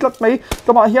OP tlat mai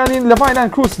tlama hianin Levine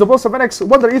and Cruise double 7x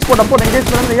Wonder eSport am pon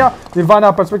engagement ni ia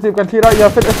Nirvana perspective kan clear ia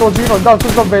fit SOG ron down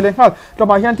chung vele hal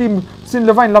tlama hian team sin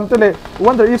Levine lam tele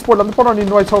Wonder eSport lam pon ni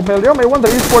noi chho mel yo mai Wonder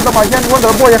eSport tlama hian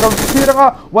Wonderboy kan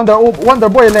thiranga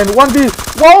Wonderboy lane 1v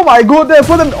oh my goodness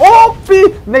what an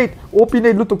OP Nate OP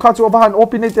Nate lutu khachu abahan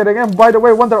OP Nate tereng by the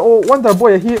way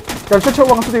Wonderboy hi kan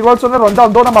chawang chuti wal chon ron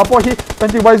down dona ma po hi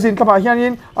 20 wizin kama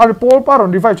hianin ar pol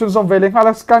paron revive chun zom veleng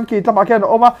halas kan ki tlama khian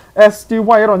oma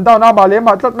STY ron down na male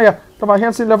ma tlat meya tlama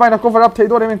hian sin Levine cover up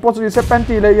theido remin pochu se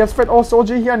penti le yes fit also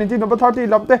g hian in number 30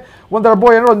 lamte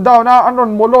Wonderboy ron down na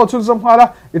anon molo chun zom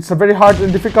hala it's very hard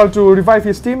and difficult to revive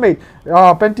his teammate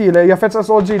penti le yafets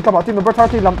SOG tlama team number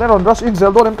 30 lamte ron rush in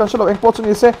Zeldo rem kan shalo eng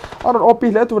pochu se anon OP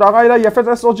le turangai la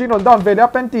yafets SOG ron down vele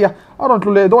penti aron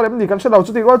tlule do rem ni kan shalo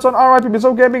chuti wal chon RIP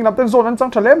Mizo gaming lamte zone an chang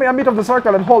thale me mid of the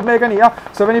circle and hold mega nia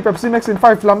 70 Pepsi Max in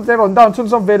 5 lamte ron down chun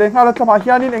zom vele hala tlama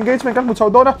hianin engagement kan mu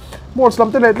chho do na more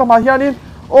lamte le tlama hianin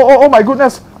oh my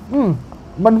goodness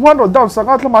man wan ron down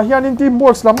sanga tlama hianin team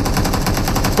more lam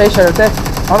te share te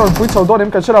aron pui chho do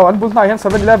nem kan shalo an bul na hian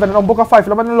 711 an boka 5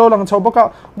 laman lo lang chho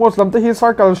boka more lam te hi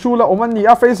circle shula oman ni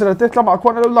a face te tlama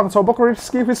khon lo lang chho boka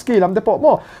risky lam te po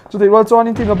mo chuti wal chon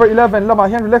in team number 11 lama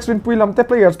hian relax RINPUII lam te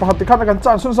players pahat ti khan kan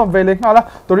chan sun som vele ngala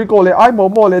toriko le ai mo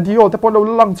le dio te pon lo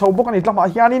lang chho boka ni tlama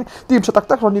hianin team chatak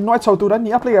tak ron ni noi chho tu ran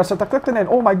ni a players chatak tak ten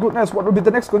oh my goodness what will be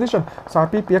the next condition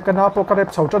sarpi pia kana po ka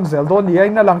rep chho chan Zeldo ni ai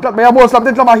na lang tlat me mo lam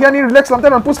te tlama hianin relax lam te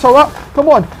ron push chowa come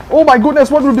on oh my goodness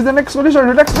what will be the next condition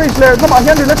relax face le tlama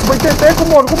hian relax boy te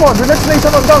come on relax face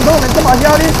on down and tlama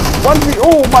hianin 1v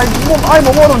oh my mom ai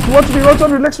mo ron towards the road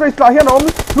on relax face la hian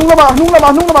nung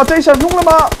lama station nung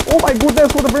lama oh my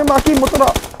goodness what the very marking motora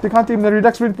tikhan team na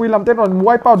relax RINPUII lam te ron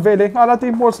wipe out vele ngala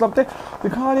team horse lam te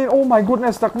tikhanin oh my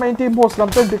goodness tak main team horse lam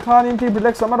te tikhanin team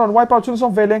relax lam ron wipe out chun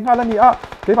som vele ngala ni a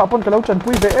ke pa pon kalau chan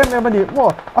pui ve em ani mo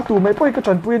atu mai poi ka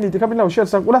chan pui ni tikhamin lo share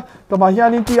sang ula tama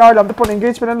hianin TR lam te pon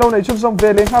engagement lo nei chun som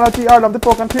vele ngala TR lam te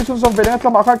pon kan chun som vele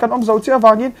tlama khan kan om zo chia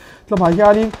wangin tlama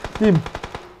hianin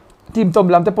team tom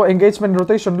lam te po engagement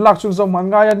rotation lak chun zong man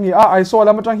nga yan ni a iso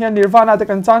lam atang hian Nirvana te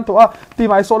kan chan to a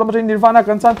team iso lam atang Nirvana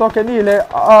kan chan to ke ni le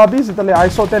busy te le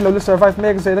iso te lo survive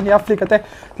meg ze ni Africa te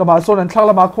lama so nan thlang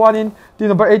lama khwanin team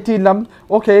number 18 lam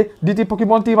okay DT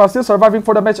Pokemon team are still surviving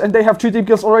for the match and they have 3 team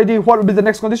kills already. What will be the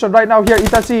next condition right now here?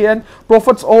 Itachi and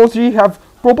Prophet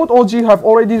OG have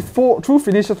already 2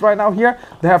 finishes right now here.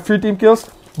 They have 3 team kills,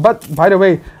 but by the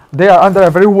way they are under a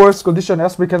very worse condition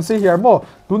as we can see here mo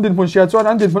tundin hun sia chuan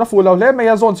an din huna full le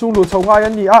meya zone chung lu chho nga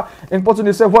yan ni a eng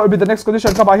opportunity say what will be the next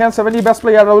condition kama hian 70 best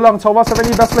player lo lang chowa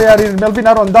 70 best player in Melvin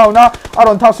aron down na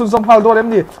aron tha sun som hal do lem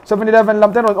ni 711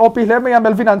 lam ten on OP le meya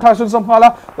Melvin an tha sun som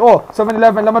hala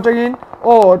 711 lam atengin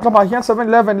kama hian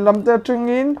 711 lam te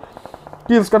tengin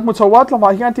kills kan mu chowa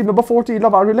kama hian team number 40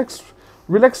 lama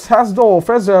relax has do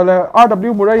Fraser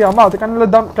RW Murayama te kan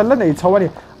la nei chawani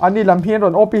ani lam hian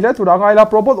ron OP le thura ngai la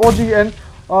Probot OG and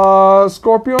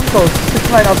Scorpion so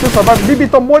 69 after sabat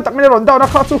BB to moi tak me ron down na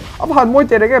khachu abhan moi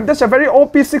te game that's a very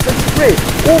OP 6x3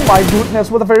 oh my goodness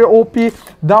what a very OP.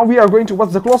 Now we are going to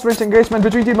watch the close range engagement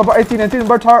between team number 18 and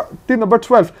team number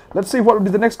 12. Let's see what will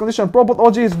be the next condition. Probot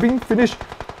OG is being finished.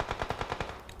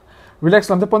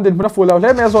 Relax lam te pon din muna full out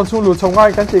le me zone chung lu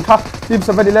chongai kan ti kha team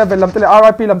 711 lam te le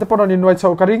RIP lam te pon on in noi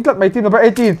chau ka ring klat mai team number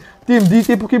 18 team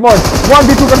DT Pokemon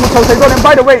 1v2 kan mu chau thai don and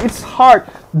by the way it's hard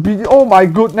oh my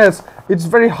goodness it's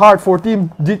very hard for team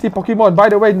DT Pokemon. By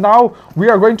the way now we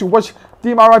are going to watch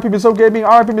team RIP Mizo gaming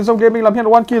lam hian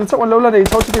 1 kill chau an lo la nei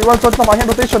chau chi one shot ma hian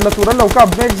rotation la turan lo ka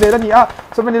make ze la ni a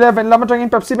 711 lam atang in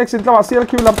Pepsi Max in tlama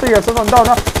CLQ lam te ya son down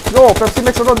na Pepsi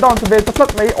Max on down to be the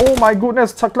flat mai oh my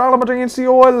goodness chakla lam atang in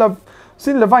COL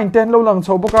sin Levine ten lo lang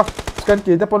chau boka scan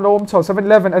ki te pon lom chho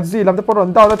 711 at z lam te pon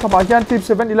ron down thama hian team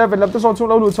 711 lam te zon chung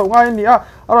lo lu chho ngai ni a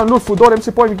aron lut fu dor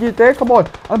MC point ki te come on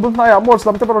an bun haya mors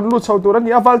lam te pon lu chho tur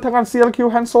ni a val thangan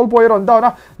CLQ hand soul boy ron down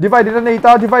na divide na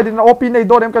neita divide na OP nei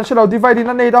dor em kan shelo divide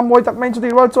na neita moi tak main chu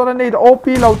ti wal chona neita OP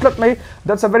lo tlat mai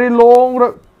that's a very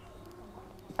long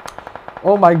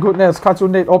oh my goodness khachu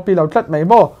net OP lo tlat mai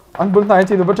mo an bun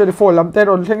 19/24 lam te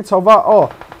ron thleng chhowa oh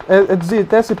ZZ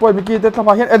te si point Mickey te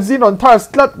thama hian ZZ non thar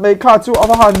slat mai khachu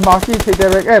amahan maki the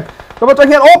direct app to ba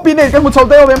hian OP nei kan mu chho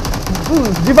te em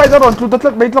divide on tlu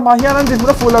tlat mai tlama hian an din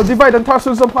mu full lo divide an thar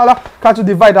sun som phala khachu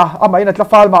divide amai na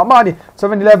tlafal ma ni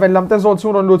 711 lam te zone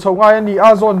chung ron lu chho ngai ni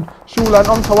a zone shulan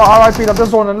om chawa RIP lam te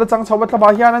zone an la chang chawa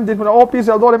tlama hian an din mu OP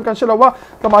sel do lem kan shelawa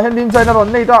tlama hian din jaina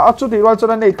ron nei ta achu ti wal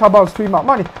chona nei kha bounce stream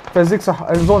ma ni physics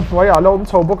zone wai a lo om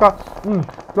chho boka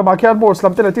tlama khian boards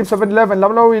lam te la team 711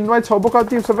 lam lo in wai chho boka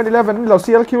team 711 lo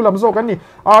CLQ lam zo kan ni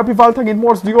RP val thangin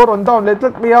morse dior on down let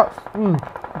me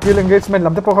kill engagement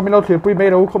lam te po kami lo clear pui me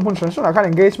ro khom hun shan shan kan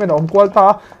engagement om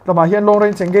kwalta tlama hian long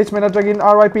range engagement atagin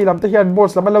RIP lam te hian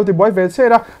morse lam lo ti boy ve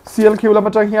chera CLQ lam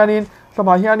atang hianin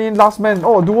tlama hianin last man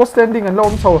duo standing and lo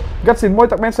om chho gatsin moi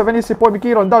tak men 70 point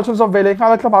Mickey ron down chun som vele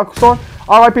khala tlama son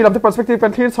RIP lam te perspective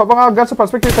kan clear chawanga gat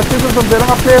perspective kan chun som vele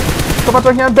nga play tlama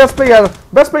tang hian best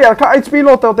player ka HP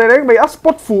lo te reng mai a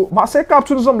spot fu ma se kap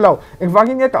chun som lo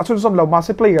engwangin nge ka chun som lo ma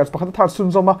se players pakhat thar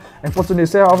chun som ma unfortunately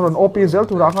se avron OP zel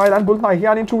tu ra ngai lan bul nai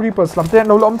hianin two reapers lam te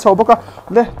no lo om chho boka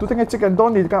le tu te nge chicken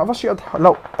don ni ka avashiat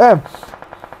lo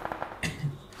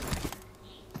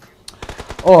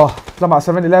lama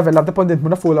 711 lam te pon din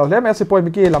muna full lo le me si point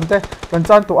Mickey lam te kan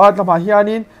chan to at lama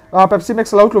hianin Pepsi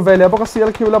Max lo tlu vele boka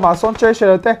CLQ lama son che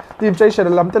share te team che share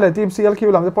lam te le team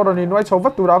CLQ lam te pon ni noi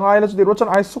chovat tu ra ngai la chu di ro chan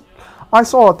I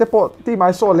saw te po team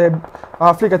I saw le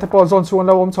flick te po zone chung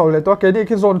lo om chho le to ke ni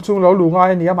ki zone chung lo lu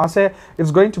ngai ni ma se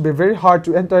it's going to be very hard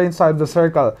to enter inside the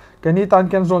circle ke ni tan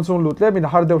ken zone chung lut le min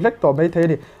har de hlek to mai the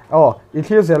ni it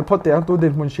here zel phot te ang tu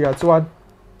din mun shia chuan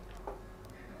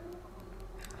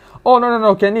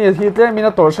no Kenny hit le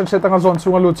mina tor shan setanga zone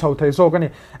chunga lu chho thei so kani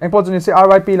engpo chuni se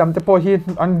RIP lam te po hi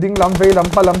an ding lam ve lam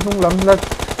pa lam hnung lam la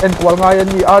en kwal nga yan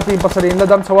ni a team pasarin la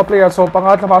dam chawa player so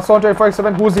panga thama son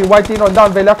 47 huzi white on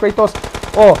down vela kratos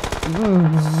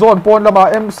zone pon lama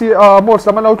MC morse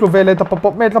lam lo tlu vele ta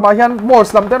pop met lama hian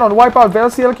morse lam ten on wipe out vel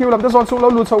CLQ lam te zone chung lo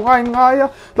lu chho ngai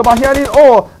lama hian in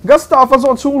Gustav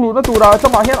zone chung lu na tura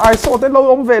lama hian I saw ten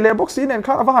lo om vele boxin en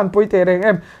kha awahan poi te reng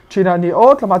em china ni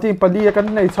lama team pali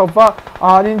kan nei chhowa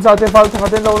ninja te fal thanga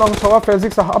ten lo long chhowa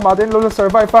physics ama ten lo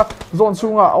survive zone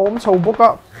chunga om chho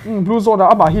boka blue zone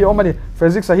ama hi omani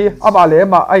physics hi ama le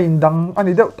ma ain dang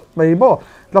ani de mai bo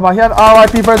lama hian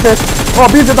RIP versus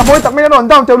BZ ta boy tak mai ron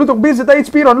down te lutuk BZ ta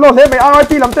HP ron lo le mai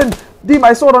RIP lam ten di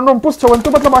mai so ron push chawan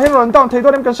tu bat lama hian ron down thei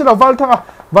don em kan shila val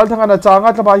thanga na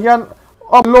changa lama hian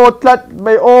upload lat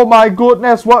mai oh my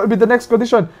goodness what will be the next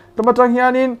condition tama tang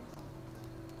hianin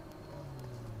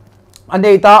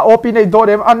aneta OP nei do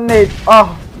dem anet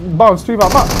bounce stream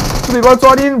ma tui wal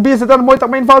chuanin BZ ta moi tak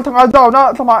main val thanga down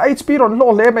na lama HP ron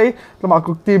lo le mai lama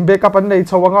ku team backup an nei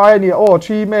chawanga ni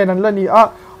 3 men an la ni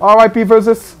RIP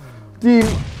versus team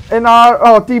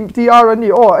team TR ani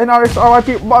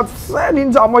NRxRIP but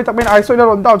ninja moi tak main I saw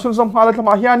ron down chun som hala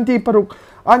lama hian ti paruk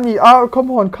ani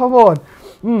come on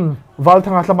val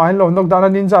thanga lama hin lo nok dana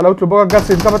ninja lo tluboka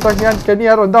gasin ka batang hian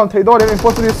kenia ron down thei do dem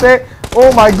impossible say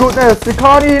oh my goodness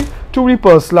Sikhanin two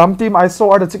reapers lam team I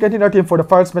saw are the chicken dinner team for the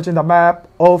first match in the map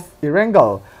of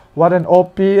Erangel what an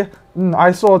OP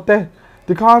I saw te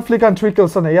the car flick and 3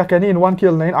 kills and Kenny in 1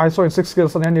 kill I saw in 6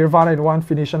 kills and Nirvana in 1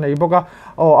 finish and boka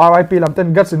RIP lam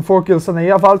 10 guts in 4 kills and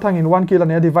Valtang in 1 kill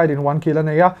and divide in 1 kill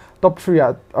and top 3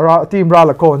 team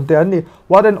Ralakone te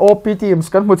what an OP teams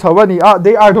kan mu chawani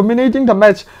they are dominating the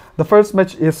match the first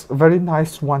match is very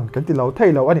nice one kan ti lo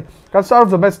thei lo ani kan start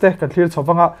of the match te kan clear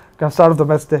chawanga kan start of the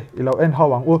match te ilo en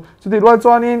hawang chuti roi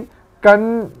chuanin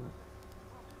kan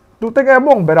tu te ge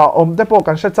mong bera om te po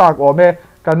kan she chak ome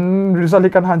kan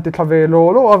result kan han ti thave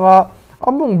lo anga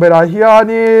among bera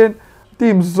hianin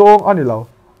team zong ani lo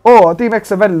team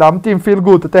X7 lam team feel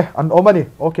good te an omani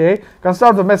okay kan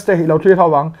start the match te ilo clear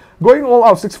hawang going all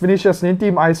out 6 finishes nin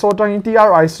team I saw tang in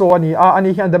TR I saw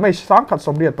ani hian the match sang khat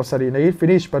somriat pasari nei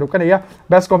finish paru kan ya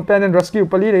best companion rescue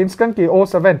pali in skan ki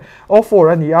 07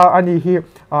 04 ani hi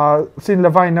sin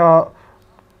lavine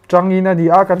Changin ani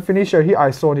kan finisher hi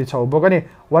I saw ni chau bokani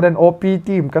what an OP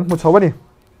team kan mu chawani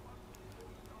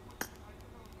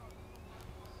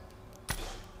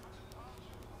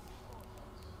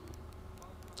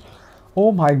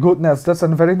oh my goodness that's a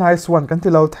very nice one kan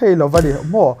tilo thei lo vadi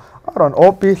mo aron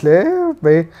OP le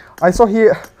be I saw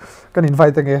here kan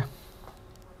invite nge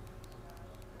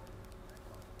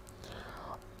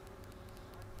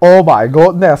Oh my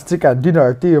goodness, chicken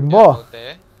dinner team mo.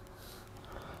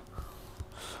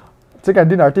 Chicken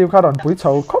dinner team khá đòn búi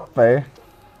chầu khóc về.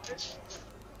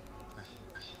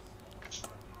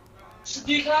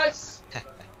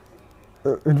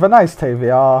 Vẫn nice thế vậy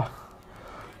à.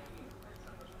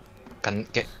 Cần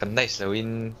nice là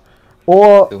win.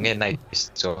 Ô, từ nghe này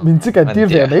mình chicken team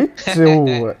về đấy, chiều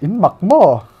in mặc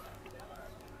mo.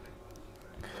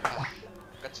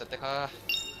 Cắt sạch ka.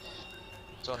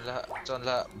 Chọn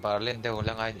là bà lên đều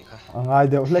là ngay nhỉ ka. Ngay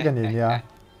đều lấy cái gì nha.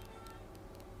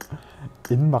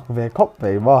 In mặc về khóc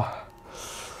về mo.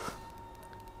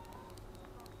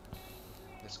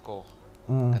 Let's go.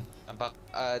 Anh bác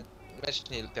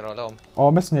match này tero lâu.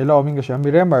 Oh, match này lâu mình cái xem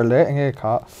Miramar lệ nghe khá.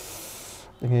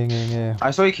 Nghe.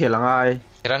 Ai soi khỉ là ai?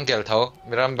 Mirangal thâu,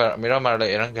 Miramar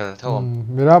lệ Mirangal thâu.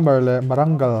 Miramar lệ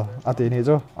Marangal, ati ni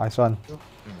jo, ai son.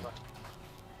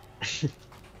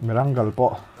 Mirangal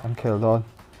po, anh khel don.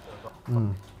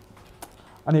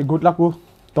 Ani good luck u.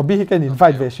 Tobi hi can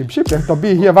invite về ship yang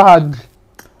Tobi hi van.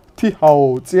 Thi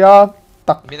hậu chia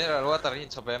tak. Mineral water in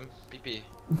chop em PP.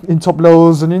 In chop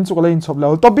low, zonin chuk in chop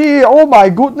low. Tobi, oh my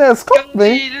goodness, khóc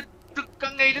vậy.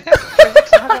 Căng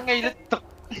ngay lít.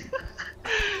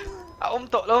 Ông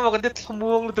tội lắm mà còn tiếp thầm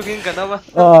muông luôn tụi kinh cả đâu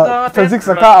mà. Physics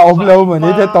sa ka om low mà ni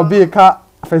thế Tobi ka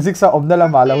physics sa om na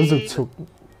mà lâu rụt chuk.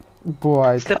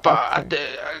 Boy. Thế bà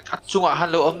chung à hắn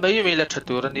lâu ông mấy mình là thật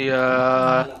tụi anh đi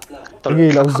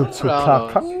Nghĩ lâu rụt chuk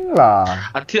khăng là.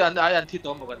 Anh thi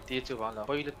đó mà còn thi chứ vào là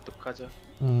hơi lít tục cả chứ.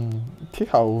 Thi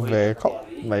hậu về khóc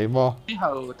mấy mò. Thi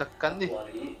hậu tất cắn đi.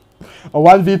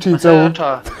 1v3 châu.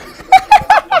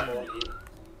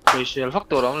 Vì sẽ phát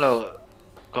đồ đó là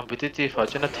competitive phải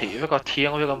cho nó thị với có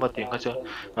thiên với có một tiếng chứ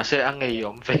mà sẽ ăn ngày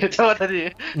yểm về cho nó đi.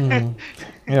 Ngày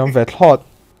yểm về thọt.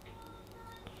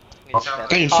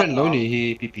 Cái sân đó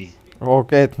này PP.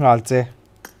 Ok, ngal che.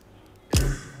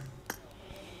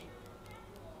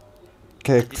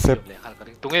 Okay, accept.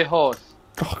 Tung ấy ho.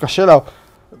 Cái xe nào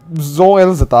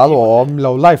ZOE sẽ ta lo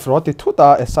lâu live rồi thì thu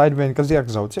ta assignment cái gì cái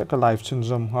dấu chứ cái live chân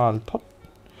zoom hal thọt.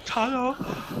 Chả đâu.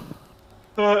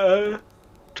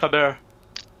 Chả đâu.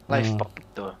 Live pop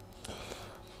to.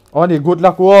 Oni good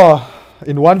luck wo.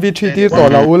 In 1v3 ti to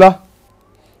la ula.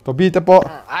 To bi te po.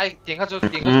 Ai tiếng cái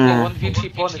tiếng 1v3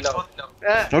 po này là.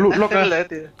 Nó lụt lóc á.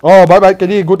 Oh, bye bye cái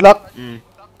đi good luck.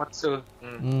 Bắt sư.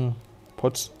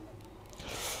 Pots.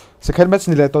 Second match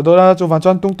ni le to do na chu van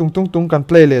chan tung kan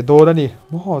play le do na ni.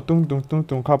 Mo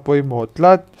tung kha poi mo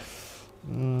tlat.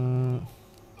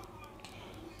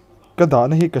 Cái đó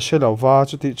này cái xe lão va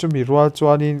chú thì chú mi rua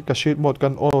cho nên cái sheet một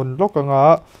cần on lúc cái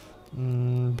ngã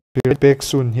be right back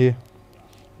soon hi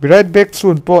be right back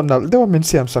soon po nal dewa min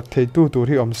siam sak thei tu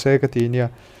hi om se ka ti nia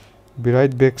be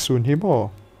right back soon hi mo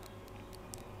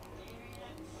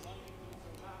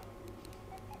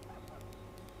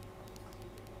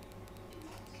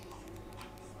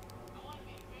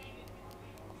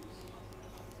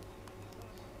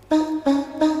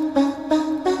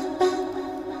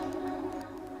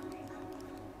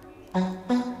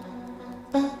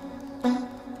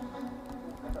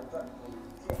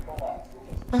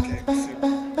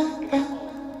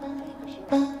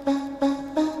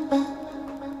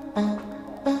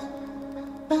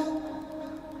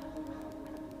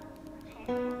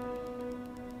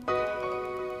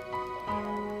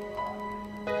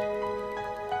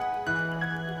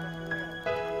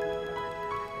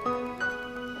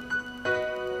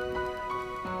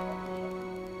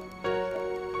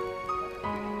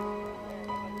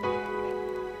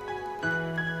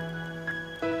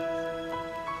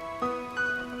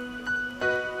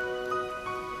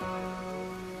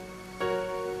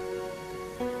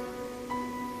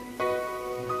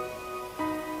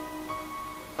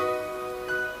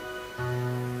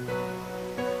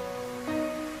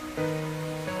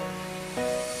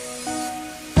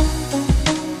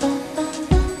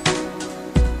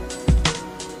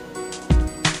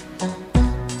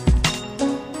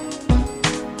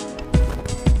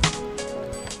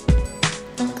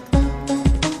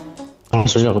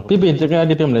So you PP integra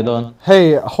di tim le don.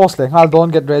 Hey host le ngal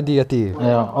don't get ready ati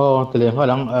Tele ho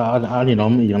lang ani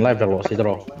nom yang live lo si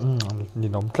dro. ni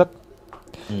nom tlat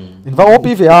in va op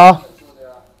vi a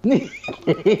Ni.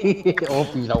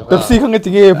 OP lo ka. Pepsi khang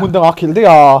ti nge mun dang akhil de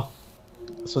a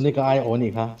Sonika ai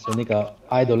oni kha. Sonika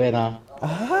idol le na.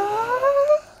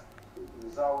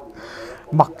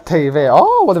 mặc thei ve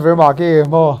oh whatever ma ke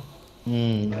mo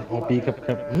OP kap.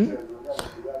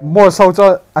 mo sau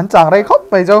cho anh chàng đây khóc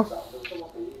vậy chứ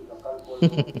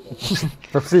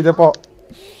Pepsi de po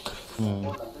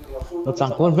Nó chẳng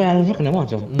con ve rất nếu mà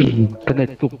chồng. Cái này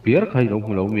tục biết hay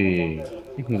không lâu mì.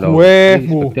 Quê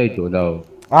mù chơi chỗ đâu.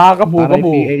 à có mù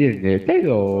Để thấy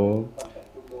rồi.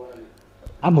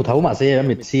 một thấu mà xe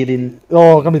mệt xì din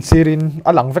cái mình sirin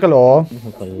lẳng với cái lỗ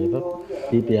phải bác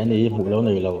đi tiền này một lâu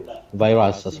này là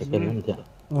virus sẽ cái nó như thế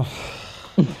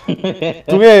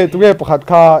tụi nghe bọc hạt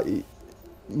kha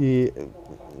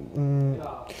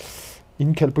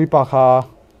in khel pui pa kha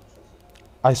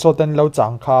ai so ten lâu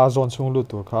chẳng kha zone sung lu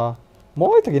tu kha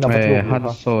mỗi cái nào Mày vật hát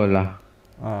luôn sôi là.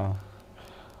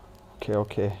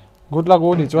 ok good luck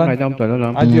ôn đi chuan Mày đang tuần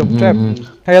lắm. ai điểm trap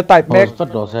hay type back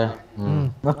phát đồ xe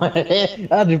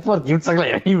report kiếm sang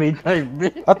lại anh mình thấy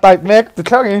type back từ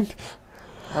khác in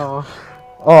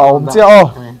ông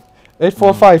chưa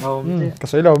 845 cái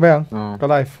sấy đầu mấy anh cái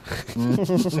live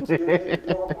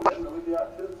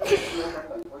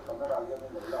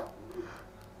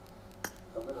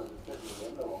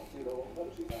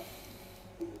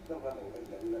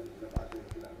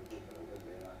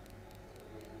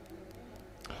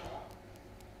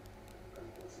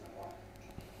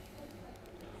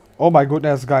oh my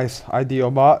goodness guys ID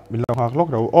oma mình làm hạc lốc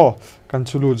đầu kan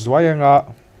chulu zuai nga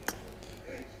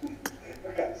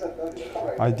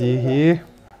ID hi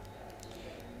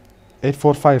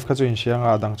 845 ka chuin siang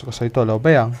a dang chu ka sei to lo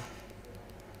beang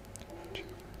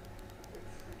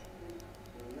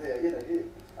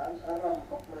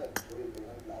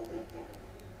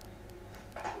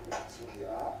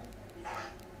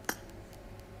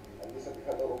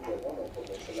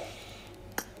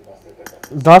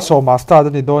đó số master đó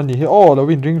thì đồn nhỉ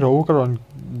LAVINE ring row cái rồi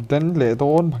đến lệ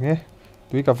đồn bằng nghe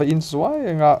tuy cả phải in suai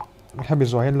nga hay bị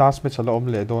rồi last match là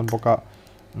lệ đồn bốc cả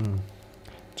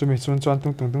chúng mình chọn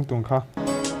tung kha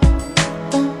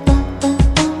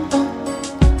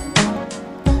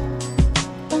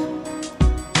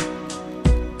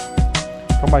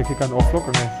có mai khi cần offload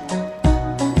cái này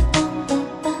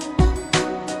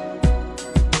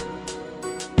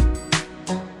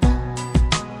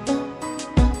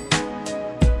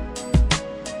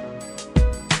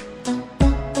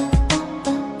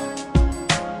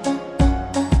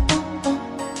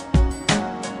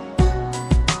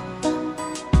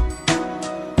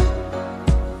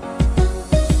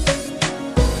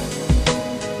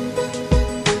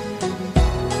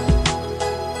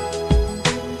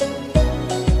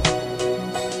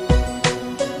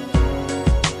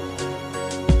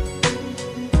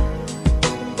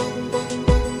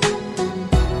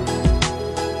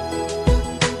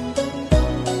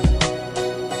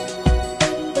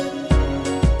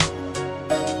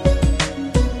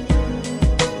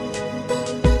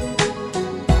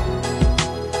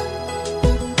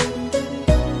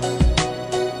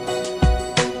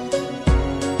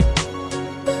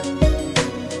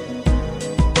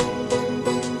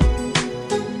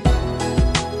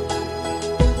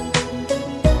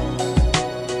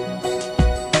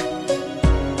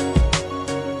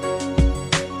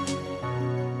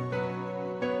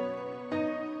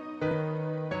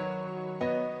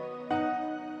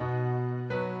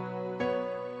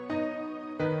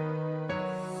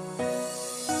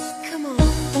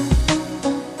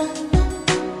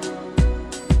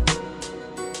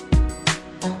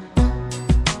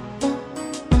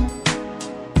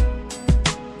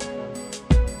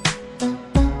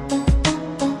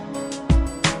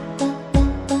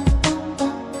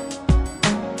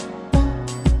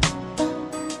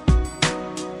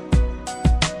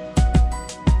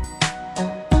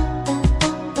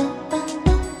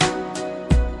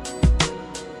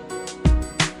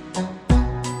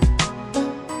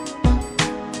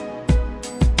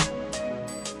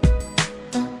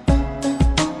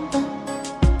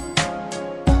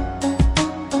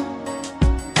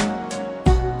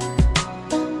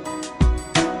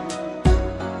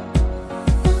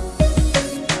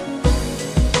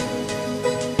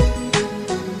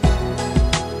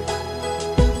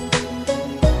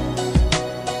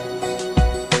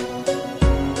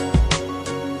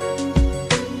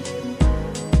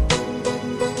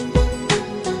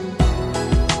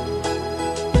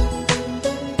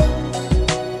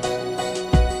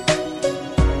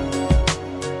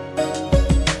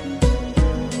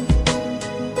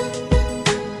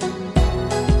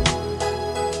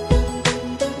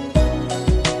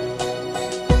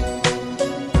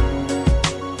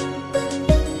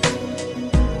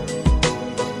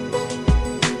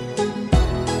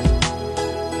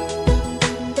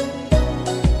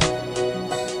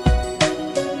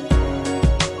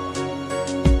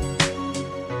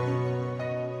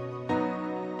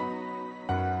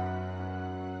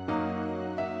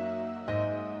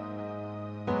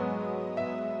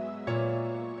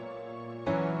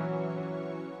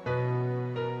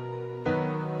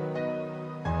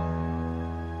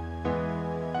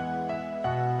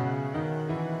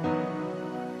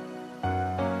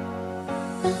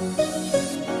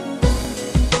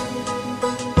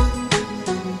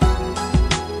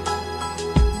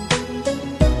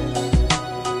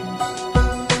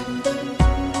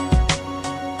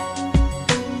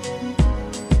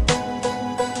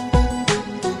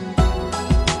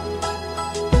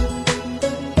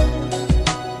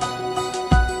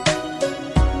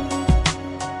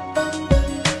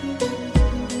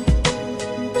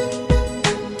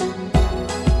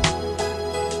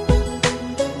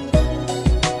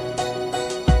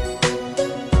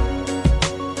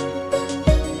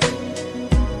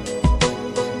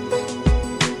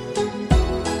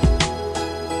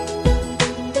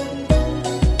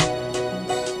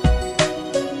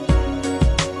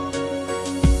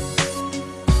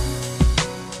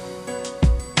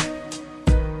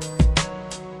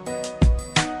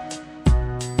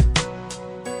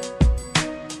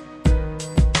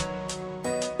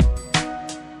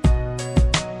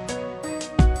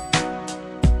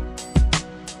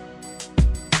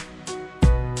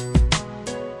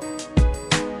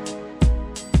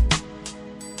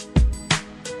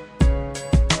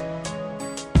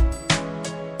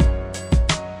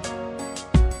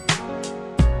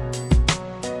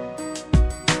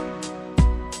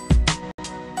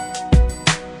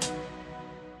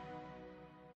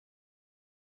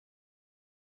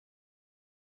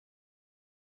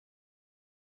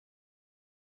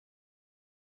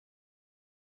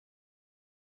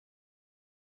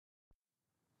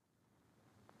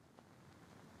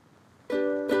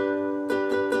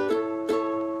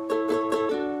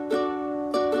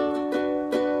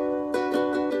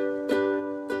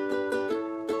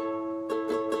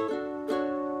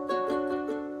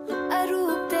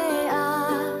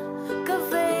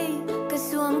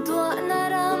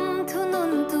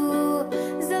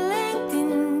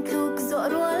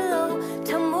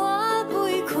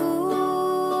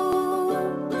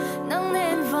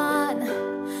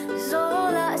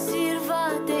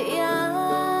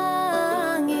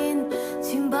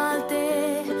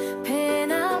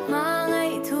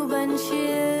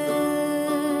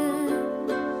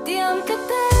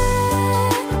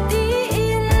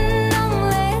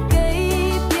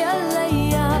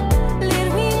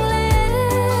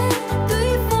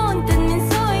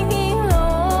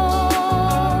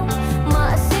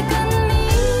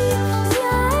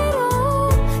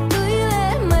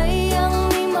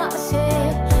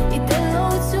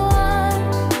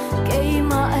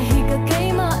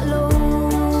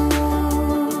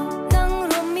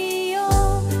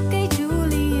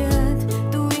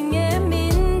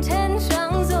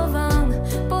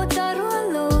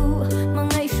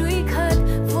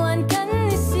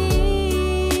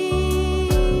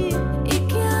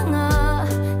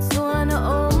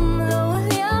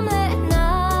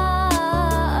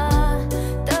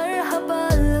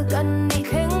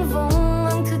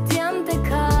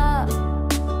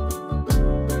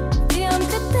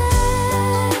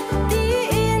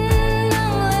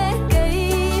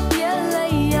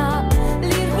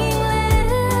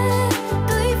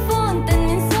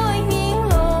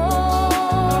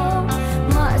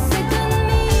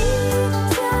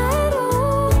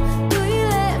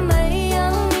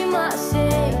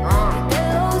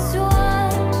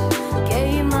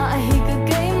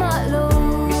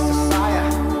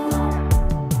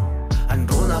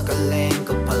ka leng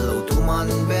ka palo tu man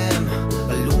bem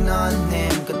alung nan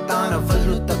nem ka ta na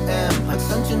valu ta em hat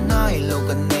san chun nai lo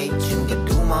ka nei chun ka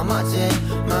tu ma ma che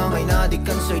ma mai na di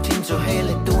kan soi chin cho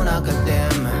hele tu na ka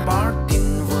dem partin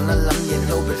vol na lam yen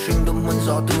lo be shing dum mun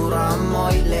zo tu ra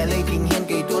moi le le king hen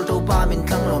ke tu to pa min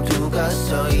thang lom tu ka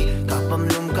soi ka pam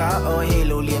lum ka oi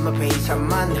lo le ma pe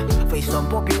chaman fe som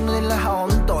po ping le la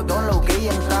hom to don lo ke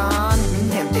yang tan min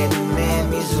hem ten me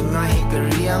mi zu ngai ka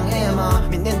riang ema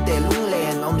min nen te lung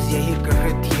len om zia hi ka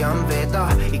thiam ve ta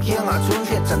ikhiang a chung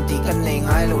he chan ti kan nei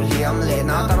ngai lo liam le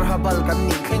na tar habal kan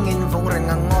ni kheng in vong reng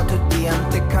ang ngo thu tiam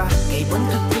te ka ke bun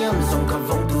thu tiam song ka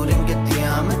vong tu len ke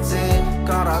tiam ma che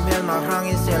karabel ma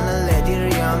rang in sel le di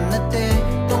riam na te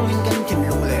tong in kan tim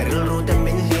lung le ril ru te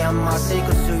min liam ma se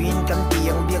ko su in kan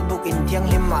tiang biak buk in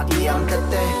tiang lim ma liam te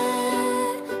te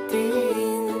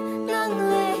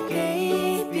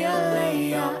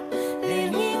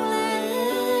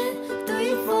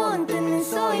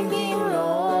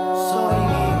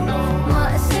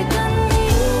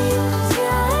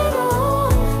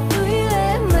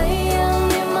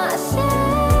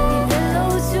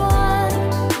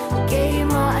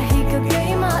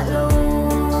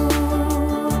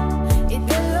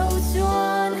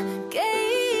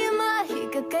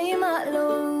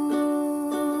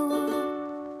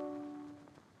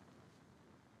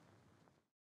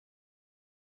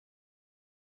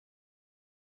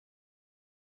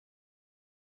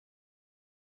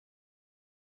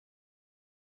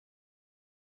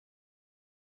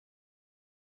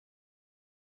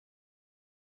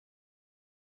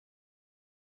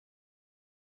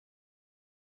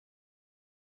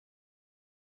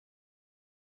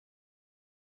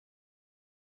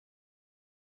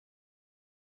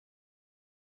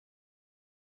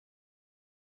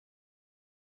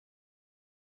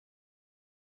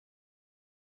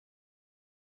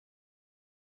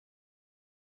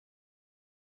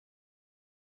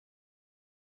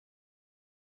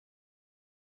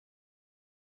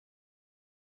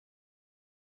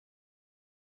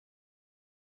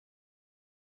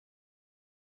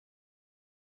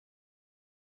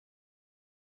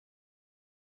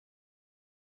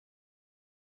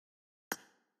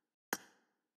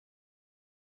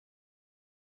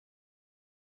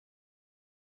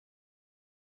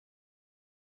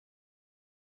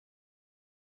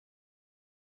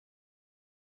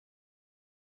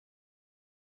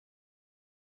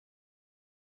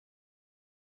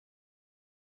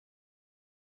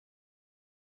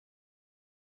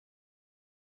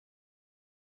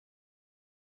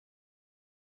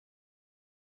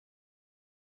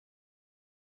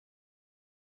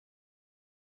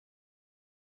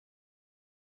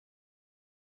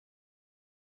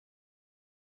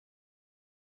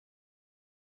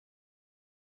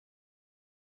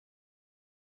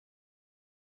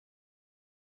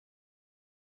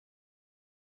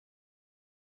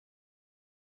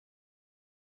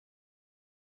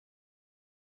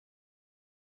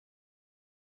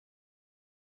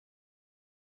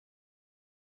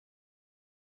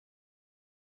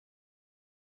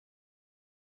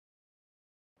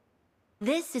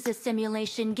This is a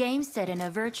simulation game set in a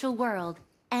virtual world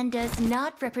and does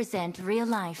not represent real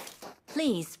life.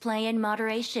 Please play in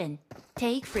moderation,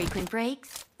 take frequent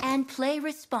breaks, and play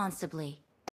responsibly.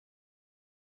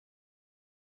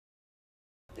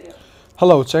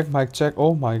 Hello, check, mic check.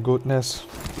 Oh my goodness.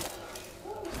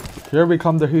 Here we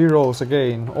come the heroes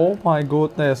again. Oh my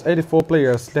goodness. 84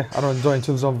 players. De, aron join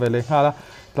chun zom vele. Hala,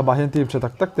 tabahin team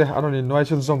chatak tak de, aron in noi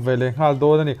chun zom vele. Hal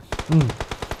do na ni.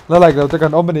 La like lo te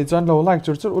kan omani chan lo like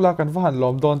chur chur ula kan vahan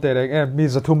lom don te reng em mi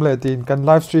zathum le tin kan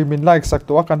live stream in like sak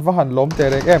to kan vahan lom te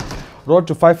reng em road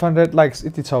to 500 likes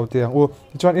iti chau tiang u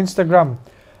chuan Instagram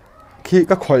khi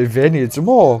ka khoi ve ni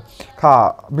chumo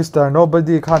kha Mr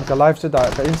Nobody khan ka live chata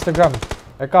ka Instagram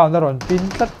account aron pin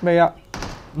tlat me ya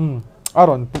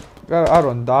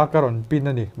aron da karon pin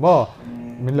ani mo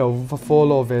min lo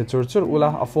follow ve chur chur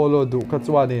ula a follow du ka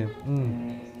chuani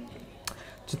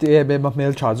chuti e be ma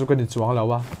mail charge ka ni chuang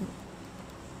lawa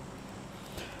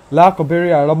la ko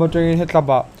beria la mo teng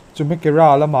hetlaba chumi kera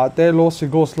la ma te lo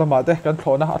sigos la ma te kan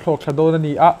thlona a thlok thado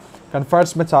ni a kan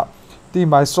first match ti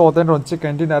mai so ten ron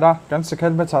chicken dinner a kan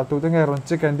second match tu te nge ron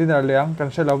chicken dinner leang kan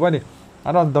shelawa ni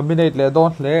anon dominate le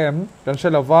don lem kan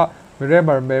shelawa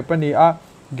remember me pani a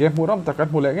game muram takan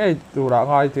mule ngai tura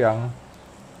ngai tiang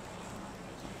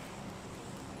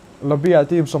lobia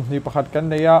team somni pakhat kan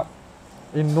neya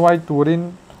invite turin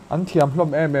an thiam hlom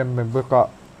member ka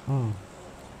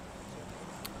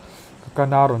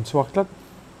kanaron chuaklat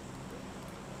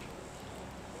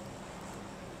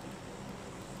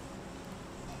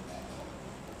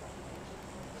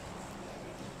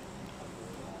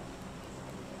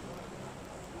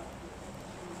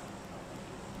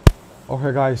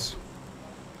Okay guys.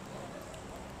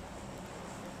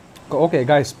 Okay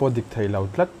guys, po dik thei lo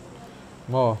tlat.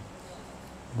 Mo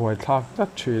boy thak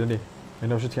tlat thui ni.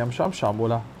 Mino shi thiam sham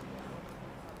bola.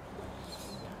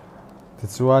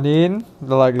 Chuanin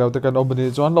like lo te kan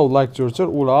obani chuan lo like chur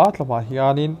ula tlama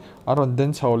hianin aron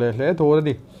den chhole hle to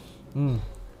ni.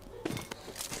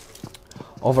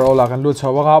 Overall la kan lu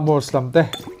chawa more slam te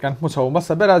kan mu chaw ma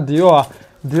sabera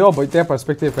dio boite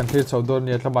perspective kan thir chaw don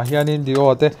ni tlama hianin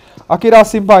dio te Akira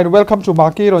Simba, welcome to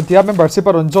Maki ron tia membership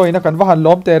ron join kan wahan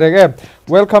lom te rege.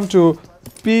 Welcome to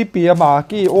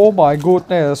Maki. Oh my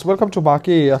goodness, welcome to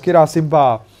Maki Akira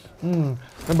Simba.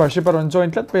 Membership ron join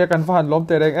tlat pe kan wahan lom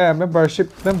te rege.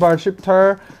 Membership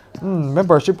thar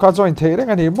membership ka join the rege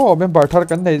ani mo member thar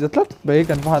kan nei tlat pe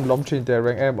kan wahan lom thin te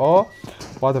rege oh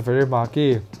what a very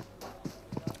Maki.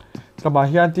 Tama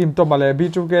hian team to male bi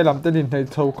chu ke lam te din nei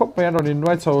tho khop me ron in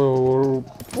wai tho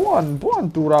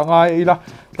buan tura ngai ila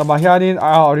tama hianin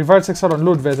reverse section ron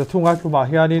lut ve za thunga tuma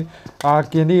hianin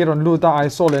kini ron lut ta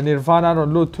isole nirvana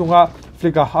ron lut thunga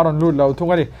flika haron lut lo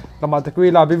thunga ni tama te kui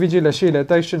la bvg le shi le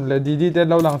station le dd te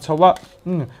lo lang chawa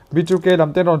bi chu ke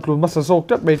lam te ron tlun ma sa sok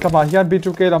tat be tama hian bi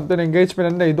chu ke lam te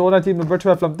engagement nei do na team number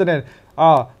 12 lam te nen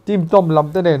team tom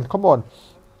lam te nen come on.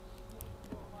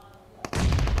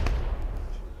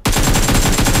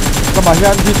 Tama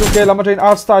hian B2K lama train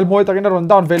ARTSTYLE moi takin ron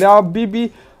down velia BB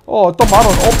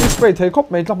tomaron office spray thei khop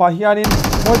mai tama hianin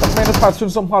moi tak mai na thar chun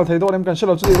som hal thei do nem kan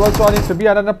shelo chu ro chuanin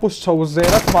febian na push chho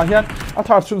zera tama hian a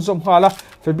thar chun som hala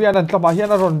febian an tama hian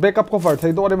ron backup cover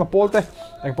thei do nem polte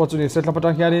eng opportunity set la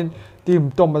patang hianin team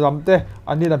tom lam te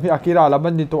ani lam hi Akira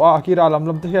lam ni to Akira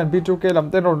lam te hian B2K lam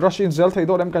te ron rush in zel thei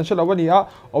do nem kan shelo wani a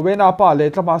owena pa le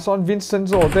tama son Vincent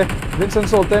zo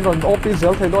te ron office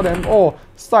zel thei do nem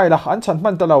style an chan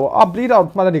man talo bleed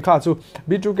out malani kha chu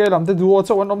B2K lam te duo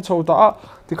chaw an om chho ta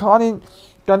ti khani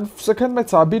kan second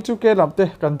match B2K lam te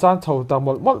kan chan chho ta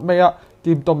mol meya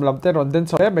team tom lam te ron den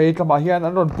chaw me tama hian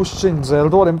an ron push in zel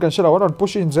do dem kan shelo ron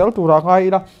push in zel tura ngai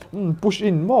ila push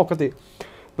in mo kati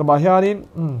tama hianin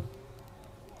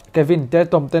Kevin te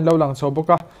tom ten lo lang chaw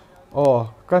boka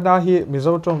kana hi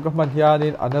Mizo tong ka man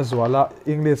hianin ana zwala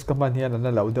English ka man hian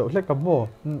ana lo de hle ka mo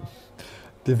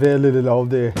ti vele le lo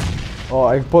de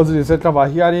ang positive set tama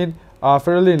hianin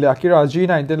Ferlin le Akira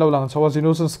G9 ten lo lang chawa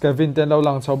Zinusens Kevin ten lo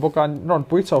lang chaw bokan non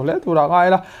pui chaw le tura ngai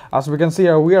la as we can see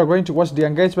here we are going to watch the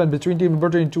engagement between team number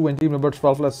 22 and team number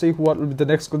 12. Let's see what will be the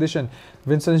next condition.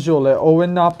 Vincent Jo le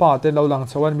Owen na pa ten lo lang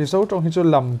chawan Mizo tong hi chu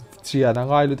lam chia na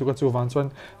ngai lu tu ka chu wang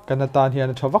chuan kanatan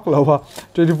hian thawak lawa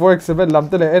 24x7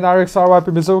 lamte le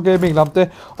NRxRIP Mizo gaming lamte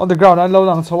on the ground an lo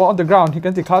lang chawa on the ground hi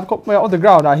kan ti khat khop me on the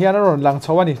ground hian ron lang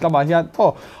chawani tama hian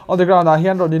on the ground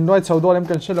hian ron in noi chaw do lem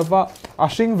kan shelova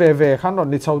ashing ve khan ron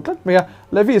ni chaw tat me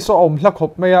levi so om hlak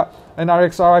khop me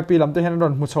NRxRIP lamte hian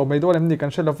ron mu chaw me do lem ni kan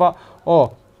shelova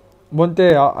monte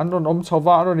an ron om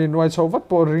chawa ron in noi chaw wat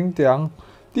po ring tiang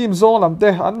team zone lamte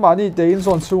an mani te in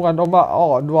zone chung an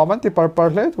oma nuaman ti par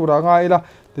hle tura ngai la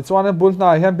ti chuan bul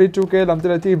na hian B2K lamte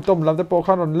le team tom lamte po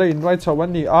khan on lein right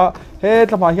chawan ni he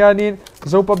tlama hianin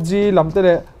zo PUBG lamte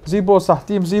le ZEEBOSS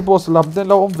team ZEEBOSS lamte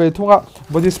lo om ve thunga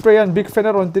body spray and big fan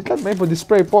ron ti tlat mai body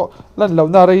spray po lan lo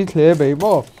na rei thle be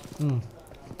mo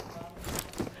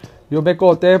yo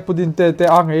beko te pudin te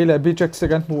angei le B check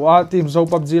second mu team zo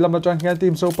PUBG lama chang hian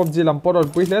team zo PUBG lam por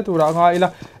pui hle tura nga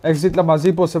ila exit lama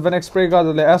ZEEBOSS 7x spray ga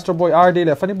le Astro Boy RD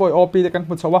le Funny Boy OP te kan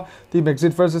mu chawa team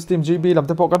exit versus team GB lam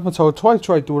te po kan mu chaw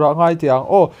choi tura ngai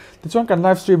tiang ti chuan kan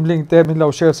live stream link te min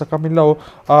lo share sa kamin lo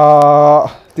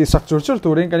ti sakchur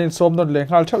turin kanin som non leng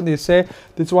hal thau ni se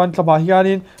ti chuan tlama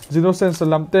hianin Zinusens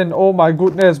lam ten oh my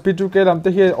goodness B2K lam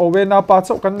te hi owena pa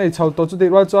chaw kan nei chaw to chu ti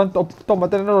ra chuan to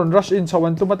maten ron rush in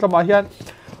chawan tu matlama hian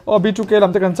B2K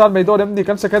lam te kan chan me do dem ni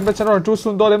kan second match ron tu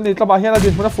sun do dem ni tlama hian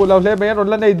adin huna full hle me ron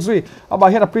la nei zui aba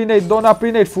hian a pre-nate do na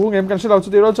pre-nate fu ngem kan shilo chu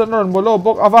ti ro chuan ron molo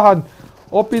bok avahan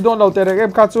OP don lo tere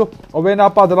game kachu owena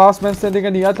pa the last man standing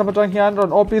ani atlama tang hian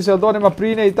ron OP sel do nem a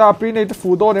pre-nate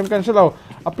fu do nem kan shilo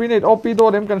a pre-nate OP do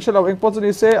nem kan shilo eng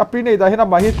pozuni se a pre-nate da hina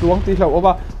ma hit luang ti hlo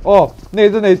oba nei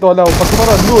do nei to lo pakha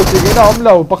ron lu ti ge na om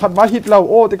lo pakhat ma hit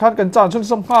lo ti khan kan chan chun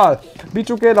som hal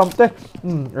B2K lam te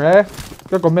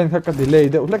ka comment kha ka delay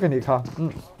de ulak ani kha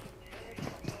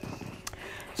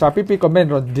sa pp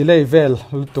comment ron delay vel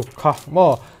lutuk kha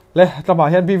mo le tama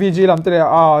hian BVG lam te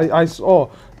ISO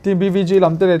team BVG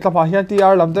lamte le tama hian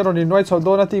TR lamte ron invite chaw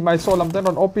do na team ISO lamte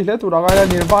ron OP hle tura ga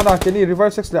Nirvana keni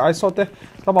reverse x le ISO te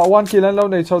tama 1 kill an lo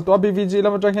nei chaw to BVG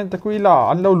lam atang hian takuila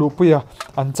an lo lupuya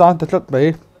an chan ta tlat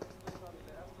bei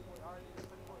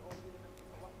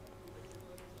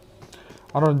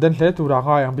aron den hle tura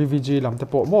ga yang BVG lamte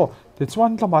po mo ti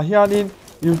chuan tama hian in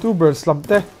YouTubers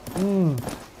lamte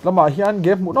lama hian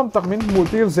game munom takmin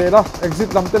mutir zela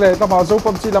exit lam tele lama zo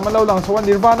PUBG lam lo lang chawan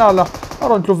nirvana la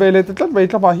aron tlovele te tlat bei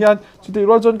lama hian chuti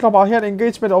rojon lama hian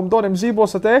engagement om don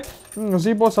ZEEBOSS ate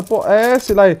ZEEBOSS apo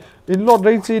silai in lot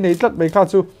range nei tlat bei kha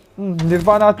chu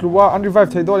nirvana tluwa unrevive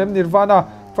theidon nirvana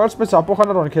first match apo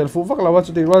khana ron khel fu vak lawa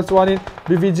chuti rol chuanin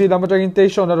BVG lam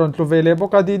orientation aron tlovele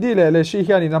boka didi le shi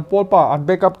hian in polpa an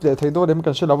backup le theidon dem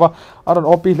kan shelawa aron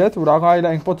op le tura ngai la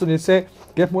engpot chuni se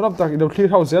get munam tak idol clear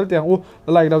house zel tiang u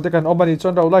like daw te kan omani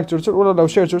chon daw like chur u daw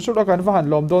share chur kan van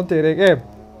lom don te rek e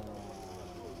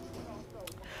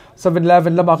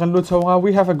 7-11 lama kan lut chonga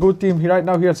we have a good team here right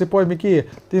now here Sipoi Mickey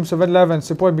team 7-11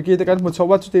 Sipoi Mickey te kan mu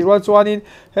chowa chuti rol chuanin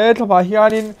he thlama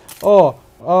hianin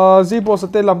ZEEBOSS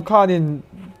ate lam khanin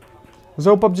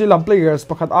zo PUBG lam players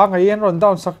pakhat ngai en run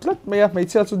down saklat meya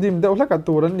meichia chu dim deuh hlaka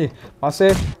turan ni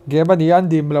mase game ani an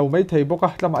dim lo mai thei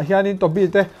boka lama hianin TOBI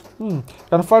te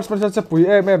kan first match che pui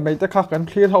mei te kha kan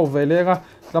clear ho velenga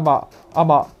lama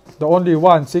ama the only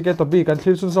one CK TOBI kan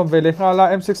clear sun som vele ngala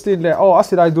M16 le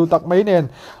asirai du tak mai nen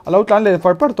alo tlan le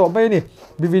par to mai ni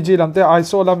BVG lam te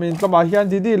ISO lam in lama hian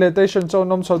didi le station chon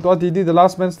nom so to didi the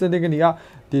last man standing ania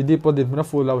didi podit muna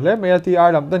full law le meya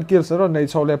TR lam dan kills ron nei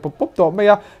chole pop to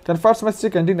meya kan first match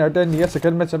second dinner ten ni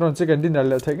second match ron second dinner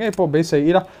le theng po be sei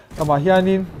ira lama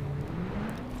hianin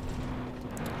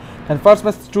and first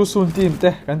match too soon team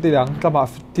te kan tilang lama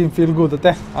team feel good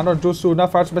te anon too soon na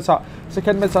first match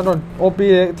second match anon OP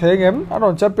thengem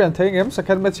anon champion thengem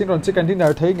second match anon second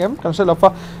dinner thengem kan se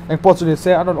lafa opportunity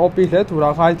se anon OP le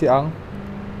tura khai ti ang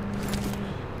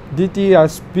DT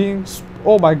as being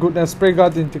oh my goodness spray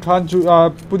guard in tikhan ju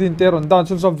pudin te ron down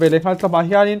som vele khan tlama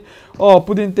hianin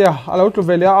pudin te alo tu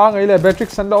vele angai le battery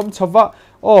san la chawa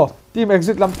team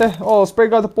exit lamte spray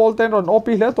guard pol ten ron OP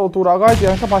le to tura ga ti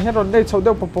tlama hian ron nei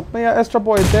chode pop me extra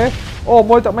point te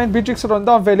moi tak main BGX ron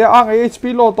down vele angai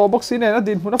HP lo to box in na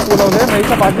din huna full le mei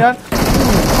tlama hian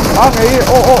angai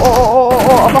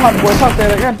abahan boy sa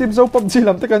te game team zo PUBG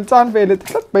lamte kan chan vele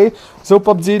tlat pe zo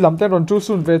PUBG lamte ron chu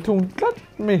sun ve thung tlat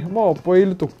me mo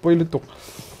poil tuk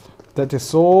that is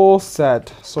so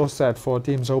sad for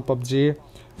team zo PUBG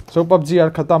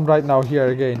are khatam right now here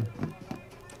again.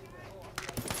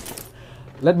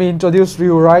 Let me introduce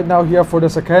you right now here for the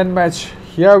second match.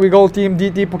 Here we go, team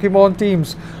DT Pokemon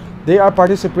teams. They are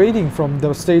participating from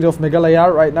the state of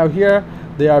Meghalaya right now here.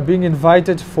 They are being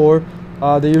invited for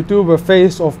the YouTuber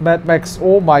face of Mad Max.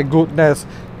 Oh my goodness,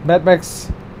 Mad Max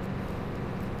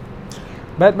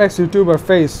YouTuber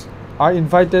face are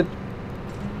invited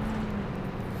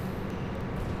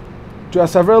to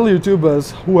several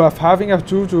YouTubers who have having a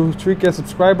 2 to 3k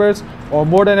subscribers or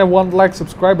more than a 1 lakh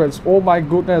subscribers. Oh my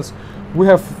goodness, we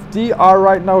have TR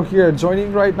right now here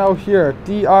joining right now here.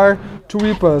 TR two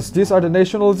Reapers, these are the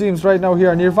national teams right now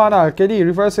here. Nirvana, Kenny,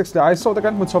 Reverse 6, I saw the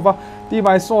gun Muchova, team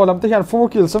I saw lam te 4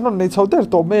 kills. Some nates out there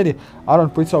to many. Aron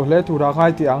puts out let to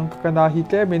Ragai Tiang, Kana he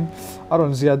came in.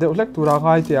 Aron Zia de lek to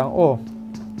Ragai Tiang.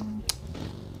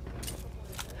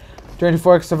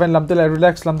 24x7 lam tele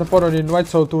relax lam te poron in white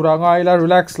so to Rangaila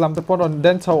relax lam te poron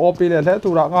then so OP le to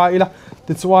Rangaila.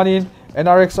 This one in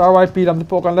NRxRIP lam te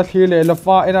pokan la clear le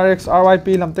lafa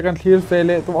NRxRIP lam te kan clear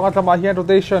fele to ang tama hian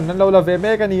rotation nan la ve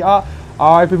mega ni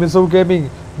RIP Mizo Gaming.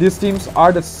 These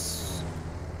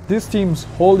teams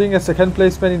holding a second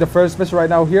placement in the first match right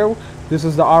now here. This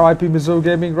is the RIP Mizo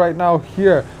Gaming right now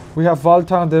here. We have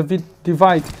Valtang, David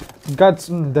Divide, Guts,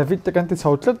 David te kan ti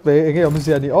chautlet be enge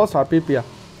omzia ni SRPP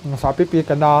SRPP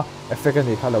kana effect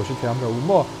ani khalo shi thiam ro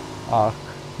mo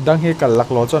dang he kalak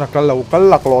lo chona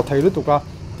kalak lo thai lu tuka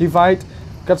Divide,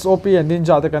 Guts OP and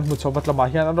Ninja te kan mu chobat lama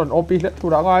hian aron OP le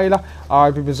tura ngai la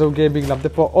RIP Mizo Gaming lam te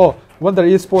po Wonder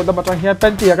eSport la matang hian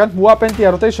pentia kan mua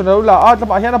pentia rotation lo la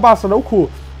lama hian bas lo khu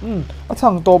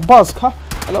achang to bus kha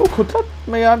lo khu tlat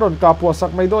me aron ka po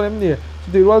sak mai don em ni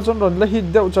di rol chon ron la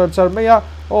hit deu char me ya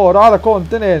RALAKONE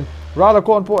tenen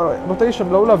RALAKONE po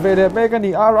rotation lo la vele mega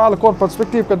ni RALAKONE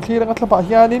perspective kan thira ngat lapa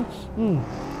hianin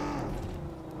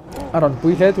aron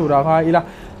pui he tura ngai la.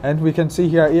 And we can see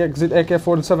here exit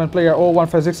AK-47 player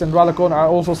 0156 and RALAKONE are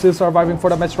also still surviving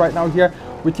for the match right now here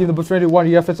with team number 21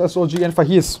 EFS SOG and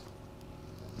Fahiz.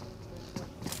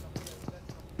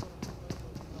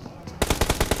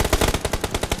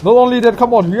 Not only that,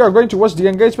 come on, we are going to watch the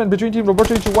engagement between team number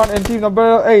 21 and team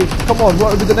number 8. Come on,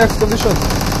 what will be the next condition?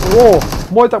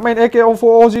 Moi tak main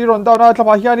AK-04 ron down na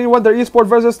tlama hian in Wonder eSport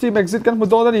versus team exit kan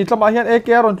mudon ni tlama hian AK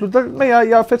ron tlutak me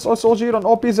ya fits SOG ron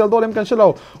OP zel dolem kan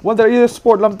shelo Wonder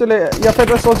eSport lam tele ya fit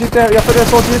SOG te ya fit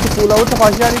SOG tu pula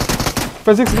tlama hian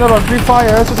physics na ron free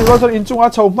fire chu ti ron in chunga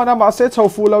chho mana ma se chho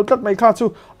fu lo tlat mai kha chu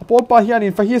apol pa hian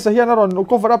in fa hi sa hian na ron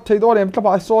cover up theidor em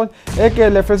tlapa son ak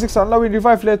le physics an lawin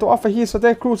revive le to a fa hi sa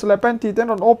te cruise le penti ten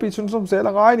ron op chun som se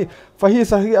langai ni fa hi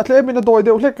sa hi atle min doi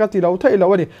de hlek ka ti lo thei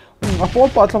lo ani apol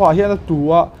pa tlapa hian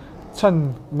tua chan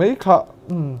mai kha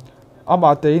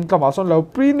ama te in kama son lo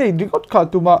pre nei record kha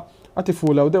tuma ati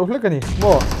fu lo de hlek ani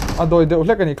mo a doi de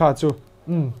hlek ani kha chu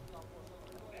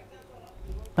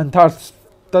and thars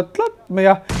tatlat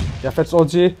meya ya fets og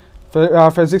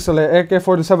physics le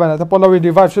AK47 at polawi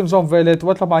revive zone vele to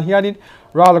watla hianin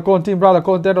RALAKONE team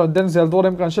RALAKONE der on denzel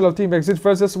dorem cancel team exit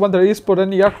versus Wonder eSport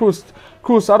and ya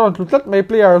cruise aron tutlat may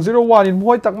player 0-1 in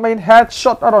moi tak main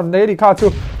headshot aron nei ka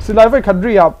chu silai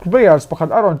kadria players pakhat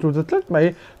aron tutlat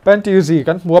may panty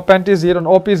kan mo panty on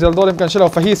OP zel dorem cancel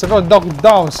of his and knock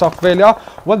down sak vele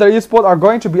Wonder eSport are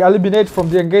going to be eliminated from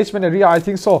the engagement area I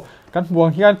think so kan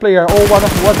buang hian player 0-1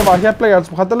 of watla hian players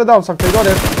pakhat le down sak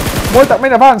dorem moi tak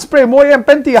main advance spray moi em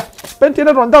penty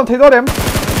na run down theidor em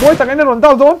moi tak na run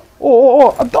down don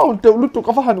a down te lutu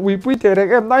ka fahan wi pui te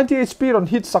rek em 90 HP on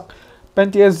hit sak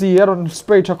penty SZ on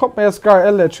spray chakop me scar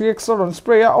L 3x on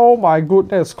spray oh my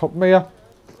goodness khop me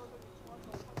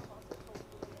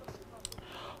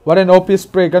what an OP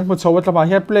spray kan mu chawat lama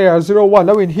hian player 0-1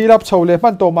 lawin heal up chawle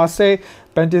man to ma se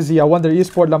penty Wonder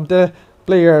eSport lamte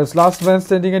players last man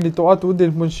standing and to atu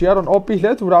din munshia on OP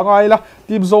le tura ngaila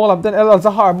team zone lamten el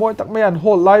zahar moi tak me an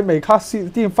hold line me kha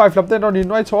team 5 lamten on in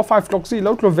noi cho 5 clock si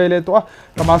lo vele to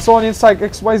kama son in psych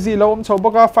xyz lo cho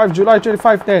boka 5 July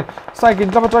 25 10 psych in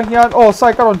tama hian oh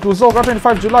psych on to zo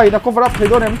 25 July na cover up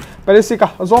hedonem perisika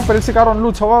zone perisika on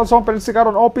lu chawa zone perisika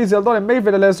on OP zel don me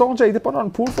vele le zone che depon on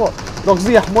pool for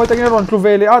roxia moi tak on to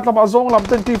vele at lama zone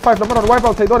lamten team 5 lamten on wipe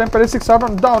out hedonem perisika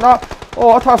on down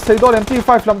oh athas hedonem team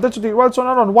 5 lamten chuti well so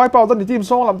on wipe out the team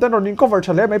song lamten on in cover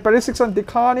chale mai perisik an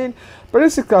dikhanin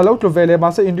perisik ka lo to vele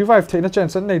ma se in revive theina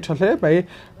chance an nei chale mai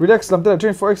relax lamten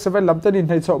 24x7 lamten in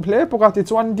nei chau play pokati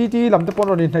chuan DT lamten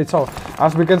pon on in nei chau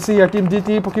as we can see here team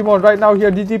DT Pokemon right now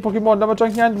here DT Pokemon number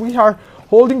 20 we are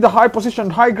holding the high position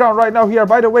high ground right now here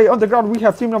by the way on the ground we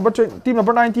have team number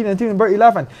 19 and team number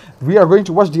 11 we are going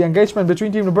to watch the engagement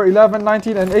between team number 11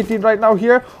 19 and 18 right now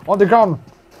here on the ground.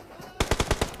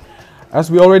 As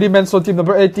we already mentioned, team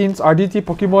number 18's are DT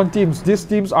Pokemon teams. These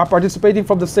teams are participating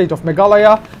from the state of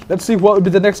Meghalaya. Let's see what will be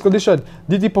the next condition.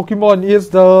 DT Pokemon is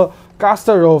the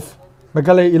caster of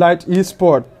Meghalaya Elite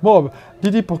Esport. More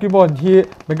DT Pokemon here,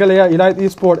 Meghalaya Elite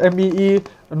Esport MEE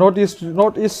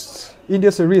Northeast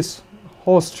India Series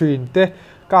host train. The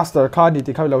caster can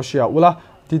DT Kailaushia Ula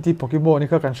DT Pokemon ni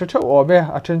kan share or me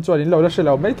attention in lo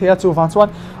shelo me thea chu fan chuan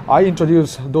I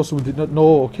introduce those who did not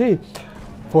know. Okay,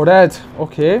 for that,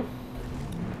 okay.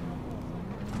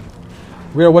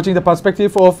 We are watching the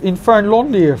perspective of Infern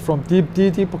Lonely from Deep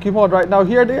DT Pokemon right now.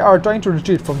 Here they are trying to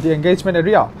retreat from the engagement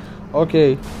area.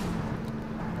 Okay.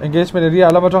 Engagement area.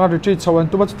 Lama trying to retreat. So when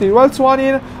too much well swan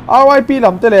in RIP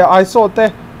lamtele I saw te.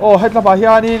 Oh head lama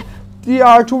hianin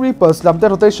TR2 Reapers lamte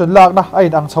rotation lag na ay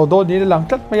ang chawdo ni lang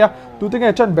tlat maya tuting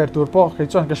e chan ber tur po kay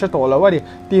chon ka to lawari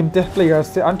team te players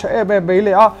te ancha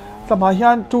bele a lama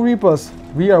hian 2 Reapers.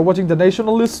 We are watching the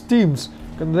nationalist teams.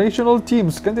 National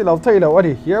teams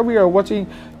here we are watching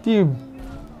team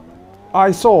I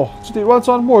saw what's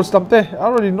on more I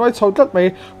already know how that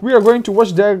may we are going to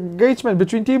watch the engagement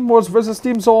between team Morse versus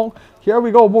team Zong. Here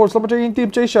we go Morse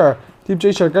team Chaser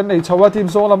kan nei chawa team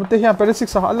Zong lamte hian perisik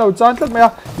sa allo chan tlat maya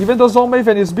even though Zong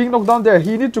Maven is being knocked down there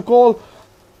he need to call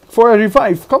for a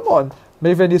revive. Come on,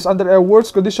 Maven is under a worse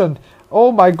condition.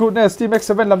 Oh my goodness, team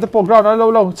X7 lamte po ground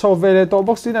allo long so vele to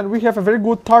box in and we have a very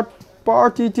good third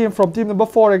party team from team number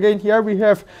 4 again. Here we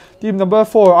have team number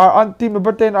 4 team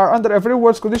number 10 are under a very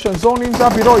worse condition. Zong Ninja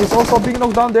Biro is also being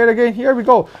knocked down there again. Here we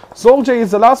go. Zong J is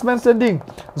the last man standing.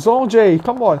 Zong J,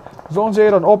 come on. Zong J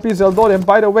on OP Zeldor. And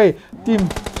by the way, team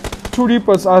 2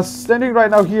 Reapers are standing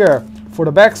right now here for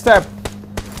the backstab.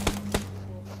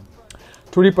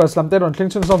 2 Reapers lamte ron tling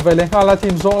chun som vele hala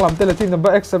team Zong lamte le team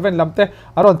number X7 lamte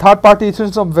aron third party chun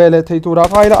som vele thei tura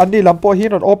ngai la anni lampo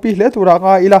hin on OP le tura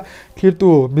ngai ila thir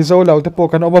tu Mizo lau te po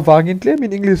kan oma wangin tlem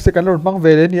in English se kan ron mang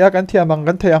vele nia kan thiamang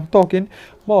kan theyang tokin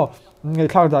mo ngai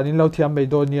thlang dan in lo thiam mei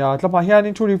do nia tlama hian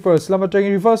in 2 Reapers lama tang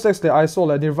reverse X le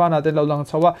Isol and Nirvana ten lo lang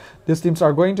chawa. These teams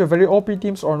are going to very OP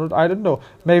teams or not I don't know.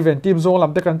 Maven team Zong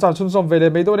lamte kan chan chun som vele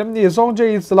mei do dem ni Zong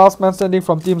J is the last man standing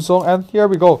from team Zong and here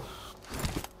we go.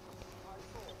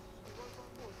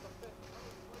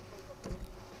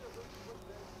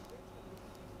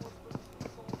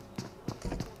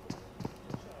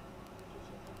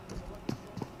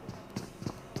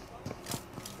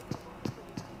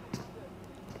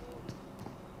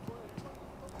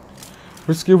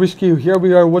 Risky. Here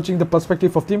we are watching the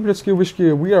perspective of Team Risky.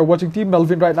 We are watching Team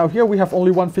Melvin right now. Here we have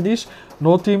only one finish.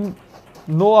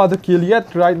 No other kill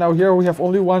yet. Right now here we have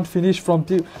only one finish from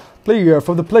the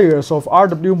players of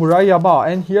RW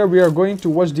Murayama. And here we are going to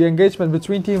watch the engagement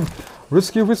between Team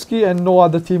Risky and no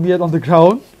other team yet on the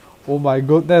ground. Oh my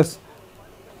goodness.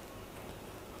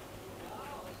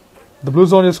 The blue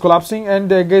zone is collapsing and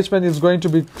the engagement is going to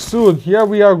be soon. Here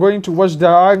we are going to watch the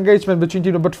engagement between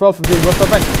team number 12 and team number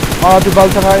 7. In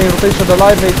rotation, the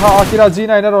line mate AKIRA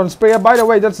Z9 on spray. By the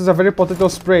way, this is a very potato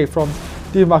spray from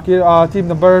team AKIRA, team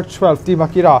number 12, team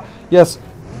AKIRA. Yes,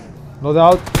 no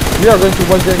doubt. We are going to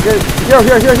watch the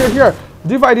engagement. Here.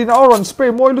 Divide in our on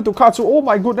spray more to Katsu. Oh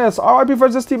my goodness. RIP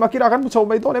versus Team AKIRA.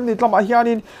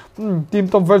 Team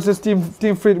Tom versus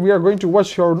Team Frit. We are going to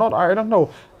watch or not. I don't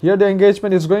know. Here the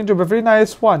engagement is going to be a very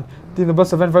nice one. Team number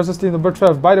 7 versus team number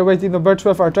 12. By the way, team number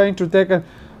 12 are trying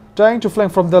to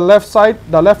flank from the left side,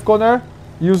 the left corner,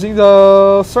 using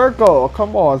the circle.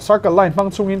 Come on, circle line.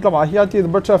 Mang Chung in Kama. Here team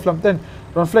number 12 lam 10.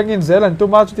 Run flank in Zealand. Too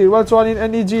much. Well, so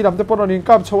in NEG lam te pon on in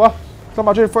Cup. Chowa.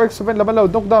 Kama 4x7 lam low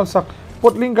knockdown sak.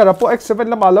 Potling gara po x7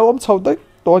 lam alo chau dai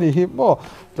to ni hi mo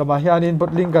lama hianin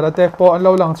potling gara te po an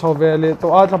lo lang chau vele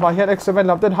to at lama hian x7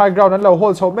 lam ten high ground an lo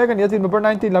hold chau mega ni team number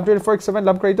 19 lam 4x7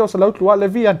 lam Kratos lo tlua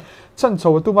LAVINE chan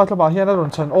chau tu ma lama hian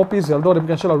aron chan OP zel do dem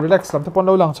kan shalo relax lam te pon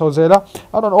lo lang chau zela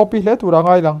aron OP le tu ra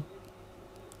ngai lang.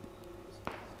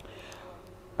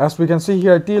 As we can see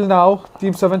here, till now,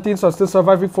 Team 17 are still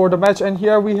surviving for the match, and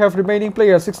here we have remaining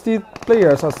players. 60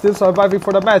 players are still surviving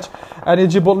for the match.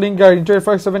 NEG Botlinger in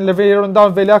 4x7 Levia run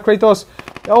down Velia Kratos.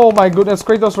 Oh my goodness,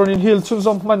 Kratos running heal.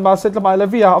 Chunzom man maset lama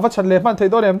Levia. Avachan leman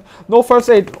them. No first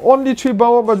aid. Only 3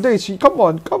 bomber days. Come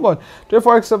on.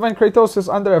 4x7 Kratos is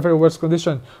under a very worse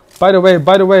condition. By the way.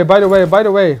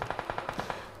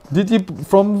 DT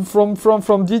from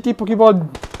DT Pokemon,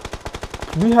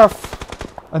 we have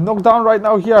a knockdown right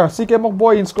now here. CK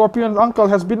Mokboy in Scorpion Uncle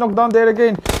has been knocked down there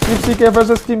again. Team CK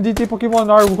versus Team DT Pokemon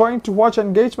are going to watch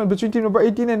engagement between team number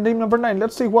 18 and team number 9.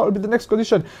 Let's see what will be the next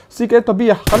condition. CK Tobi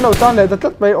kanlo chan le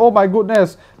tatlat bay. Oh my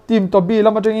goodness. Team Tobi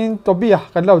lamajing in Tobi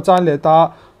kanlo chan le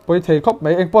ta poi thei khop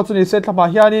mai engpot chuni set lama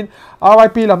hianin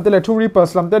RIP lam tele 2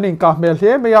 reapers lam ten in ka mel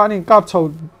he me ya nin kap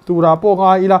chho tura po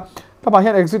nga ila lama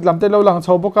hian exit lam te lo lang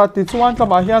chho boka ti chuan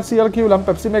lama hian CLQ lam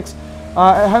Pepsi Max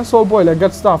Hansol boy le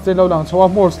get staff ten lo lang chawa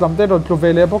Morse lam te ron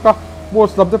tlovele boka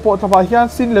Morse lam te po thama hian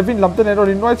sin LAVINE lam te ron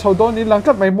in right chho don in lang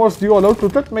tat mai Morse dio lo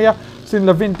tlat mai sin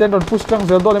LAVINE ten ron push tlang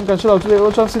zel do lem kan shalo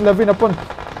tu chan sin LAVINe upon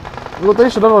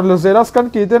rotation ron le zeras kan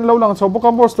ki ten lo lang chho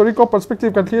boka Morse story ko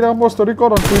perspective kan clear Morse story ko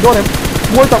ron tu do lem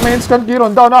moi tak main kan ki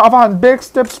ron down na avan back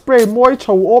step spray moi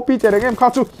chho OP te game kha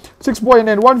chu 6 boy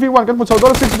and 1v1 kan mu chho do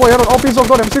 6 boy ron OP zong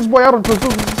do lem 6 boy ron tu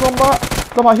zoma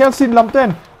tama hian sin lam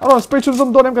ten aron spray chun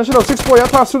zom do lem kan shalo 6 boy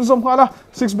atha sun zom hala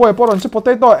 6 boy poron chi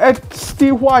potato at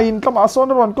Steve in tama son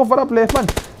ron cover up lefman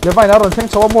LAVINE aron theng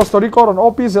chawa mo story ko ron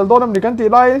OP zel do lem ni kan ti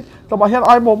lai tama hian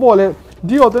ai mo le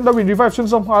dio ten da win revive chun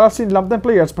zom hala sin lam ten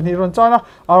players pani ron chana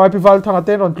RIP val thanga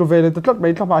ten ron tlovele tatlat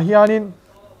mai tama hianin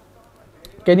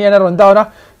Kenya ron down na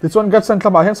tichuan gatsan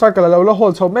tlama hian circle lo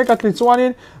hold chho meka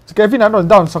tichuanin Kevin ron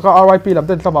down saka RIP lam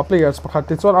ten tlama players pakhat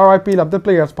tichuan RIP lam ten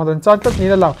players patan chan tat ni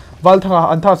na lang wal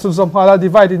thanga antha suzom hala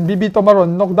divide in BB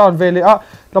tomaron knockdown vele a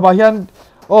tlama hian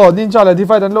oh ninja la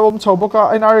divide an lo chho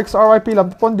boka NRxRIP lam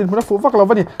pon din muna fu vak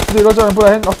lovani di roger pura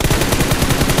hen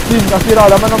team AKIRA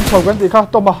lam an chho kan ti kha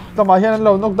toma hian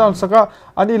lo knockdown saka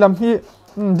ani lam hi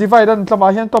divide an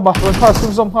tlama hian toma ron kha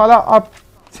suzom hala up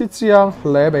chiang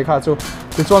le be kha chu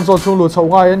ti chuan zon chung lu chho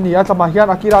ngai an ni a tlama hian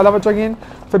AKIRA lama changin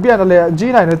fabian le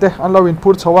G9 te an lo in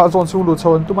phur chowa zon chung lu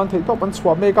chho an tuman thei top an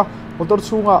chwa meka motor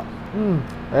chunga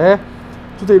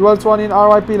chu ti wal chuan in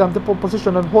RIP lam te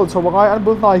position an hold chowa ngai an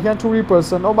bul nai hian 2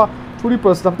 reapers an oma 2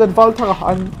 reapers lam ten val thanga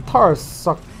an thar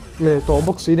sak le to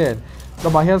box inen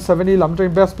lama hian 70 lam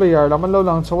train best player lam an lo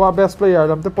lang chowa best player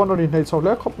lam te pon on in hei chho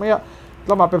le khop me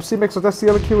lama Pepsi Max te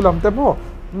CLQ lam te mo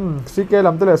CK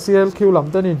lam te le CLQ lam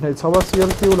te nin hei chawa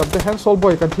CLQ lam te Hansol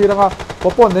boy kan thiranga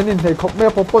popon nen in hei khop me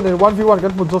popon en 1v1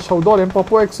 kan mu jo chho do lem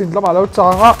popo exin lama lo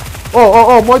changa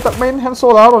moi tak main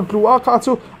Hansol a ron tlua kha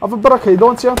chu ava bara khei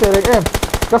don chiang te rek em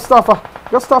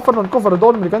Gastafa ron cover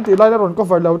don mi kan ti lai ron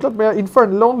cover lo tlat me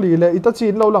infern lonely le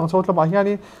itachi lo lang chho tlama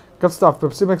hiani Gastaf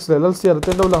Pepsi Max le lal sia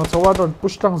ten lo lang chawa ron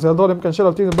push tang zel do lem kan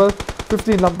shelo tin bal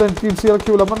 15 lam ten team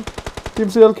CLQ lam Team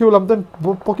CLQ lam ten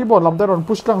Pokemon lam ten on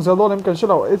push lang Zelda lem kan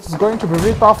shalo. It's going to be a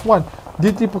very tough one.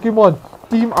 DT Pokemon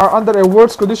team are under a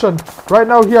worse condition right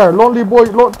now here. Lonely boy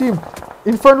team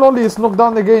Infern Lonely is knocked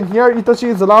down again. Here Itachi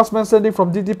is the last man standing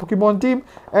from DT Pokemon team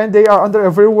and they are under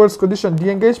a very worse condition. The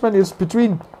engagement is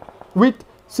between with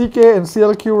CK and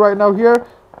CLQ right now here.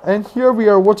 And here we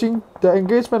are watching the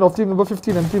engagement of team number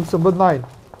 15 and team number 9.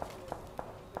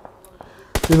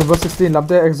 Team number 16 lam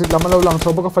te exit lam lo lang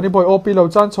chho baka funny boy OP lo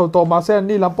chan chho to ma se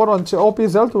ni lam poron che OP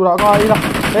zel tura nga ila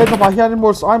e thama hian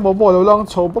mors ai mo lo lang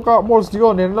chho baka mors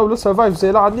dio nen lo survive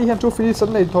zela ani hian two finish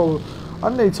an nei tho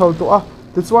an nei chho to a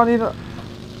this one in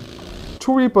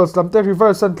two reapers lam te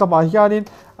reverse an thama hian in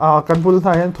kan bul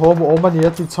na hian thom o mani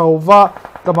chi chhowa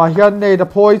thama hian nei da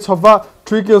phoi chhowa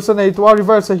 3 kills an nei to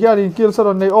reverse hian in kills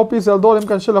an nei OP zel dolem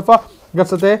kan shelafa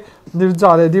gatsate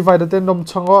nirjale divide ten nom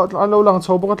chango an lo lang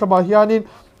chho baka thama hian in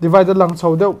divide lang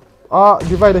chho deu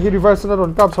divide hi reverse na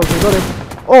ron kap chho do le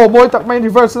oh boy tak main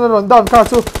reverse na ron down ka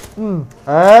chu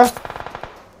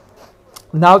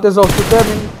now te zo tu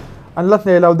ten an lat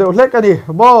ne lo deu lek ani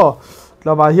mo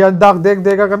lama hian dak dek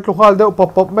dek kan tlukhal deu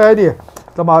pop pop me ni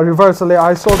lama reverse le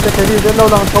I saw te keni den lo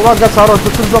lang chowa ga saro tu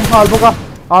chun zom hal boka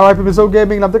RIP Mizo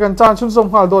gaming lam te kan chan chun zom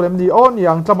hal do lem ni on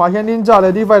yang lama hian ninja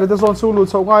le divide te zon su lu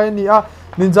chho ngai ni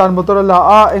ninja motor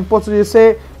la engpot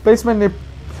se placement ni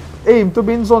aim to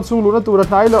bin zone sulu na tura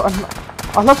nai lo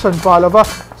alashan palava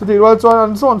so the roll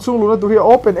zone zone sulu na tu hi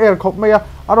open air khop me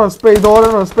aron spray door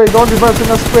reverse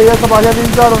na spray ya kama ya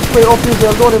ninja aron spray off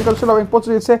the door em kalsela eng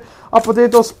potri se a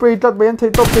potato spray tat ben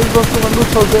thei top thei zone sulu lu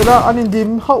chho zela anin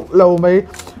dim hau lo mai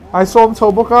I som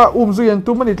chho boka zui en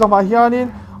tu mani tlama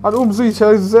hianin an zui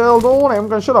chel zel do em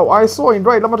kalsela I saw in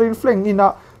right lama rin flank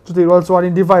ina so the roll zone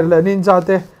in divide le ninja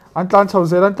te an tlan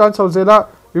chho zela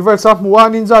reverse up muwa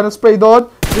ninja na spray door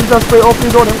ninja spray off the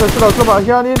door em kalsela tlama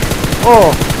hianin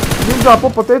ninja po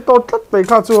potato tlat pe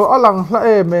kha chu alang hla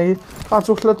e mai kha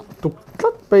chu hlat tuk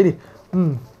tlat pe di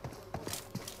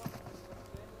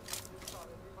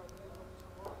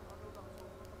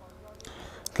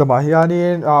tlama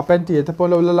hianin penti te pon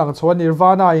lo lang chho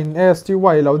nirvana in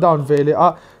ARTSTYLE lo down vele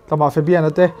tlama Fabian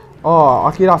ate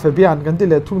AKIRA Fabian kan ti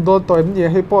le thung do to em ni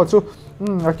he po chu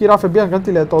AKIRA Fabian kan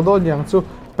ti le to do nyang chu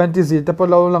penti zi te pon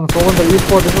lo lang chho on the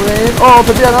eSports rain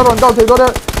Fabian aron down te do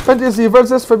Fantasy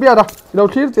versus Fabian. Lo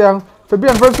clear tiang.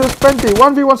 Fabian versus Penti.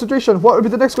 1v1 situation. What will be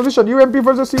the next position? UMP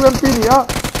versus UMP ni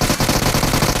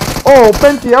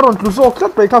Penti aron kluso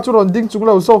klat pe kha chu ron ding chung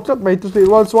lo so klat mai tu ti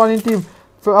wal swan in team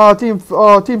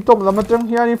top lamatang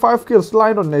hian 5 kills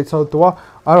line on nei chho tua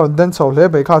aron den chho le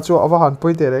be kha chu awahan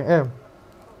pui te reng em.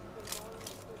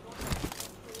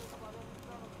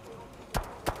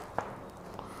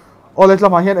 Let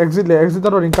lama hian exit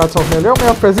aron in ka chho ne le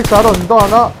me physics aron do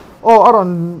na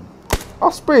aron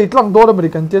spray tlang do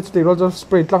American tia chu roll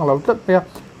spray tlang lo tlat pe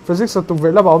physics tu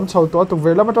vela ba chho to tu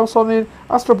vela ma tang sonin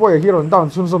astroboy hi ron down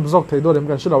chun som zok thei do dem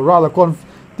kan shilo RALAKONE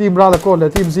team RALAKONE le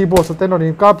team ZEEBOSS ten on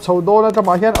in kap chho do na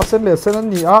tama hian asen le sen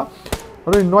ni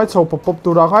rin noi chho pop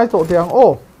tu ra khai to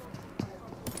tiang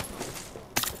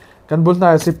kan bul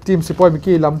na sip team sipoi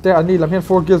MICKY lamte ani lam hian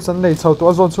 4 kills an nei chho to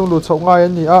azon chung lu chho ngai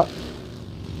an ni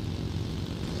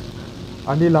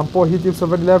ani lampo hi team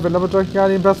 7-11 lamatang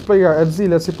hian in brass player at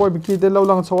zile sipoi MICKY ten lo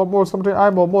lang chawa more something I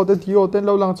mo ten tio ten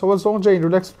lo lang chawa song jane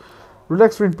relax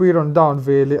RINPUII on down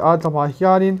vele tama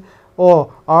hian in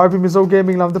RP Mizo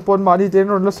gaming lam te pon mani ten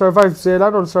ron la survive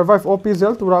zela ron survive OP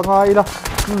zel tura nga ila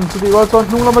chudi wal chon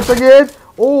nung lamatang gen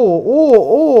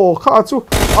kha chu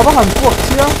abahan puak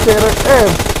chiang tere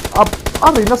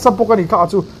ari na sapokani kha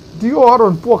chu dio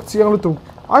aron puak chiang lu tu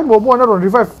I mo na ron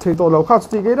revive thei to lo kha chu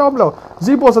ti dom lo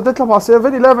ZEEBOSS ate tlama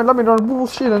 7-11 lamin ron bu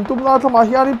shin an tumla tlama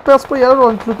hian pass player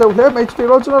ron tlute hle mai chu ti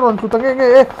ron chuna ron tlutang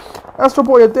nge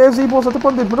astroboy ate ZEEBOSS ate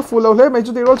pon dit mun full lo hle mai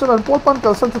chu ti ron chuna pot pan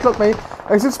kal san tlat mai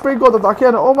exit spray go ta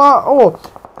kian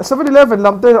 7-11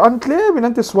 lamte an claim in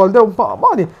anti swal de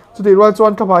mani chu ti ron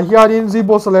chuan tlama hian in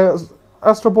ZEEBOSS le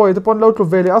astroboy ate pon lo tlu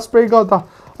vele spray go ta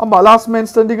last man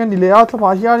standing and delay out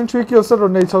ma hian in 3 kills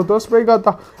ron nei chho to spray ga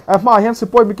ta ma hian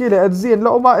sipoi MICKY le adzi en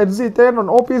lo ma adzi ten on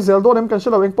OP zel do nem kan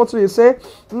shelo eng potri se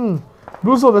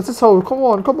blue zone se chho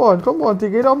come on ti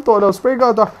ge dom to lo spray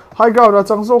ga ta high ground ra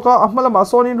changzo ka amala ma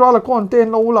sonin RALAKONE ten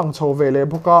lo lang chho vele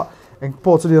boka eng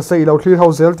potri se lo clear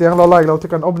house zel tiang lo like lo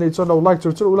tekan omni chon lo like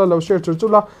chu la lo share chu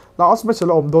la asme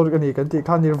chelo om dor gani kan ti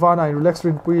khan nirvana in relax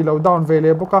RINPUII lo down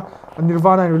vele boka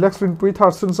nirvana in relax RINPUII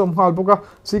thar sun som hal boka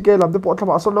CK lam de pot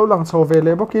thama so lo lang chho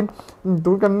vele bokin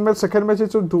tu kan match second match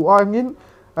chu tu angin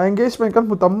engagement kan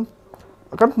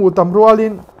mutam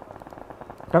rualin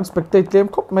kan spectate game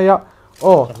khop maya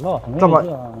tama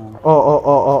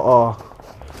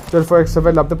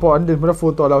 12x7 lam de po an din mura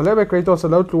fu to lo le be Kratos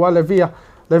lo tlua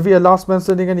levia last man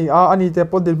standing ani te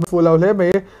po din fu lo le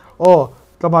me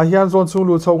tama hian zon chung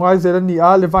lu chho ngai zel ni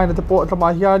LAVINE te po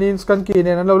tama hian in scan ki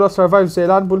ne lo survive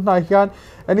zelan bul na hian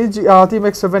ani team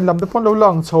x7 lam te pon lo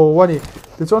lang chho wani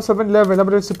ti chon 7-11 lam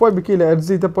re sipoi MICKY le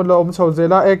FZ te pon lo om chho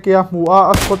zela AKIRA mu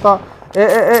askota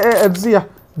FZ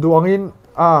duangin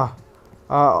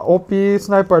OP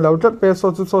sniper lo tlat pe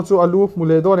so chu alu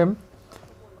mule do nem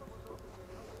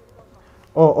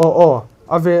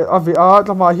ave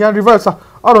tlama hian reverse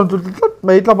aron tu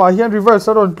mate lama hian reverse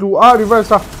aron tu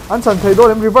reverse an chan thei do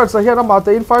dem reverse hian ama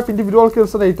te in 5 individual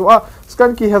kills nei tu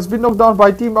Skanky has been knocked down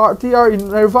by team TR in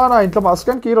Nirvana in tlama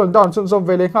Skanky ron down chun som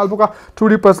vele ngal buka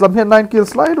 2 lam hian 9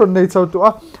 kills lai ron nei chau tu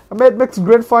mate max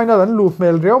grand final an lu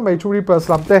mel reu mai 2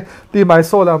 lam te team ai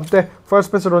so lam te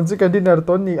first match ron chicken dinner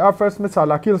ton ni first match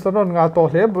ala kills ron nga to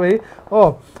hle boi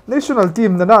national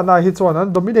team na hi chuan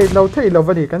an dominate lo thei lo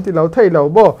vani kan ti lo thei lo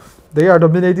bo they are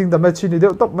dominating the match in the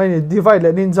top main divide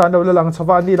le ninja no la lang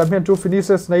chawa ni lam hian two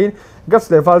finishes nei gas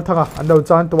level thanga an lo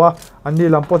chan to ani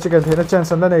lam po chicken thena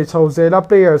chance an nei chho zela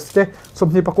players te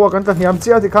somni pakwa kan hiam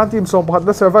chia ti khan team som pakhat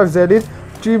la survive zelin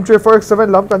team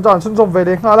 347 lam kan jan sun som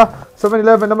vele ngala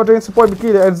 711 number 20 support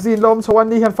Mickey le Zin lom chawan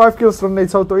ni hian 5 kills ron nei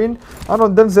chho to in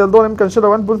anon denzel don em kan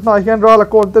shelo an bun na hian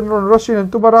RALAKONE ten ron rush in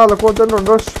tumara RALAKONE ten ron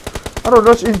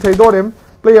rush in thei dorem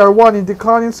player 1 in the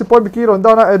Khan support Mickey ron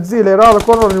down at Z le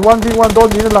RALAKONE ron 1v1 don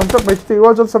ni lang tak mai ti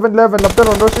Roger 711 lam ten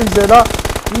ron rush in zela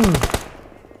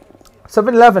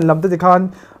 711 lam te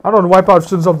Khan anon wipe out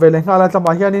shun som vele ngala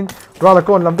tlama hianin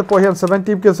RALAKONE lam te po hian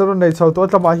 17 kills ron nei chho to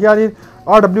tlama hianin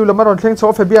RW lam ron thleng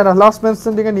chho FBN last man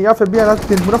standing ani FBN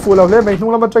tin muna full le mai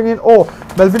hnung lam atangin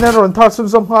Melvin ron thar shun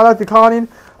som ngala ti Khanin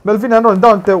Melvin ron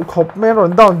down te khop men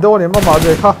ron down do ne ma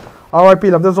de kha RIP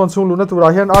lam te zone chung lu na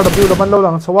tura hian RW lam lo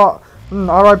lang chawa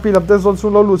RIP lam te zone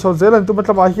chung lo lu chho zelan tu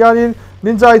matlama hianin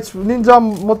ninja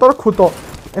motor khuto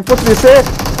en potri se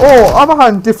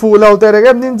amahan ti full out there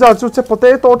game ninja chu che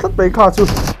potato tlat pe kha chu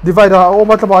divider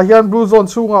matlama hian blue zone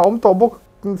chunga to bok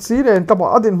si ren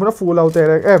tama adin huna full out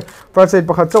there game first aid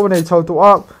pakhat chaw nei chho tu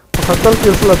pakhat tal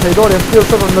kill la thei do rem kill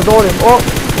sa ron la do rem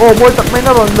moi tak men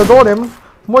ron la do rem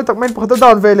moi tak men pakhat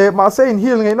down vele ma se in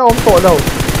heal ngai na to lo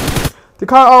ti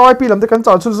kha RIP lam te kan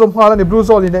chaw chu zum hala ni blue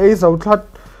zone in a zo thlat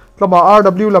lama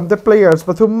RW lam te players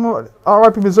pathum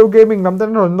RIP Mizo gaming lam te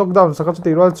ron knockdown sakha chu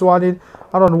ti rol chuanin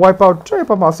anon wipe out tre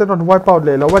pa ma se ron wipe out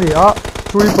le lo wani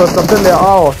 3 lam te le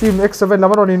team X7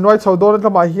 lam ron in right chho don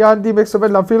lama hian team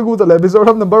X7 lam feel good le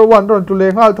Mizoram number 1 ron tu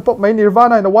le ngal tapop mai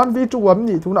Nirvana in 1v2 am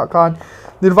ni tuna khan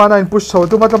Nirvana in push chho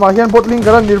tu matlama hian bottling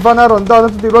garan Nirvana ron da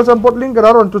tu ti rol chan bottling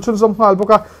garan ron tu chun som hal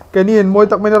boka keni in moi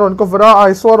tak mai ron cover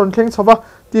ai so ron thleng chawa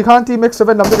ti khan team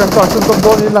X7 lam te kan cha chun som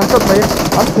don in lang chat mai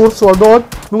an kur so don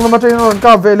nung lama train ron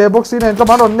ka vele box in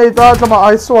tlama ron nei ta tlama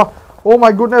ai so oh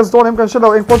my goodness don em kan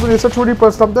shelo en potuni sa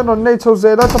 2 lam te ron nei chho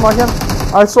zela tlama hian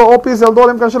I saw OP zel do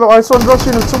lem kan shelo I saw rush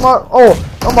in chuma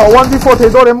ama 1v4 the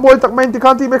do lem moi tak main ti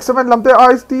khan team X7 lam te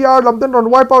ISTR lam ten ron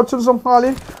wipe out chun som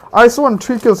halin I saw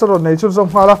 3 kills ron nei chun som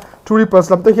hala 2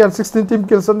 lam te hian 16 team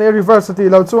kills on reversity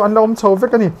lo chu an lom chho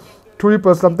vek ani 2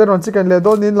 lam te ron chicken le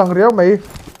do nin lang riau mai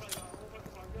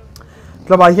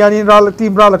tlama hian in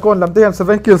team RALAKONE lam te hian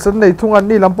 7 kills nei thung an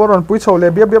ni lam poron pui chho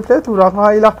le biap hle thura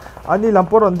ngai la ani lam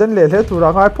poron den le hle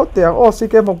thura ngai phot te ang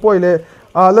CK mokpoi le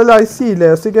lalai si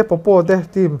le CK popo te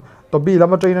team TOBI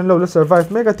lama train an lo le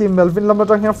survive mega team MELVIN lama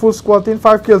tang hian full squad in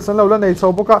 5 kills an lo la nei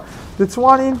chho boka the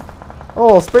chuanin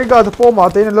spray guard the poma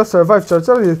te in la survive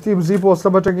churchal team ZEEBOSS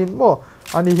lama tang in mo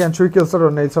ani hian 3 kills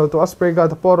ron nei chho to spray guard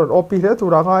the poron OP le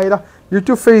thura ngai la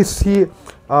YouTube face hi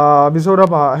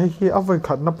Mizoram hi avoi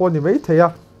khat na poni mai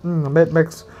theya Mad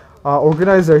Max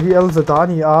organizer hi El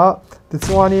Zatani the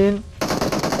chuanin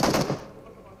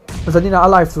Zanina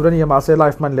alive surani ma se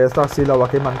live man le star sila wa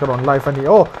ke man karon live ani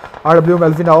RW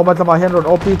Melvin matlama hian ron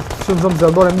OP sunzom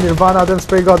zeldon Nirvana then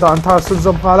spray god anthar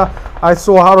sunzom hala I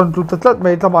saw haron tu tatlat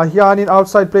mai tlama hian in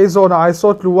outside play zone I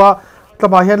saw tluwa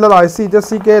tlama hian la IC te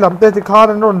CK lam te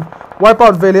khan ron wipe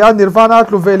out vele Nirvana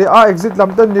tlu vele exit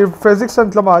lam te physics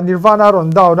tlama Nirvana ron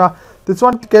down this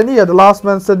one Kenny the last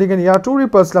man standing in 2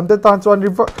 lam te tan chuan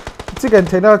chicken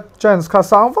thena chance kha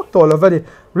sang vak to la very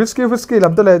risky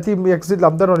lam te le team exit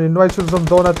lam te ron in right chun som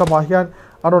dona tlama hian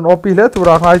aron OP le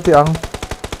tura ngai ti ang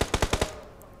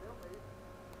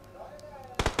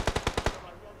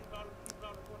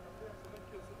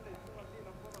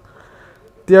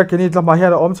tia kini tlama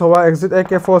hian om chawa exit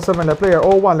AK47 le player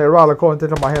 01 le RALAKONE te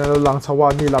tlama hian lang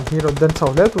chawa ni lam hi ron den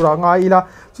chaw le tura ngai ila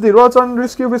chuti ro chan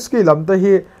risky lam te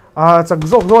hi chak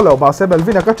zok do lo ma se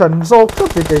Melvin ka chan zok tu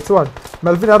ti ke chuan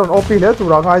Melvin aron OP le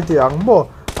tura ngai ti ang mo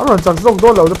aron chak zok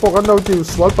do lo de pok an lo ti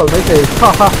swal pal mai te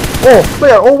ha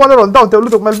player 01 ron down te lu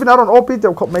tuk Melvin aron OP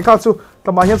te khop mai kha chu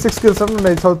tlama hian 6 kills an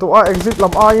nei chho to exit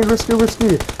lam in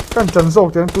risky kan chan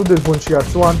zok te tu din phun chia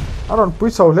chuan aron pui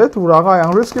chho le tura ngai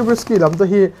ang risky lam te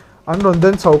hi an ron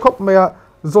den chho khop mai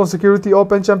zone security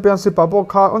open championship abo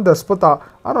kha on the spot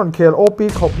aron khel OP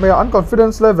khop mai an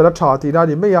confidence level a tha ti na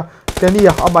ni mai Kenny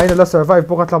amai na la survive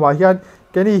boka tlama hian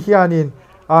Kenny hianin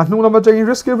nung lama chang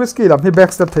risky lam hi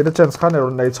backstep thei chance khan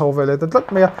ron nei chho vele ta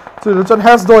tlat me chu chon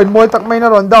has do in moi tak mai na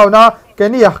ron down na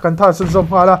kenia kan thar su zom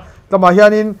hala lama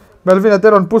hianin Melvin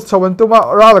ateron push chawan tuma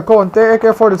RALAKONE te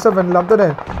AK47 lam te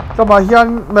nen lama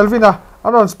hian Melvin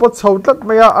anon spot chho tlat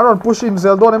me anon push in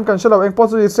zeldon em kan shalo eng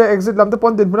possibly se exit lam te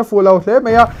pon din huna full out hle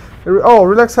me oh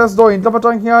relax has do in lama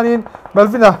chang hianin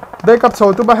Melvin backup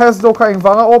chho tuma has do kha eng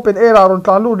wanga open air ron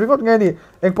tlalu ringot nge ni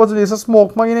eng possibly sa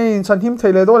smoke mangin in chan him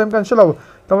theile do em kan shalo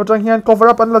tama chang hian cover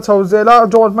up an la chho zela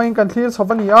John main kan clear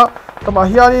chawania tama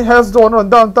hian has do ron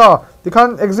down ta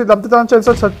tikhan exit lam te tan chen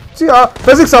sa chia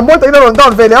physics amoi taina ron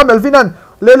down vele Melvin an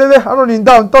le anon in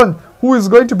down ton who is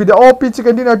going to be the OP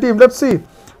chicken dinner team let's see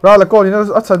RALAKONE in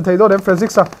a chan thei do dem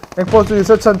physics eng possibly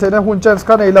sa chan thei na hun chance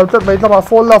kan ei lo tat mai tama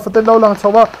fall la faten lo lang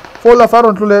chawa fall la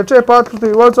faron tlule che pa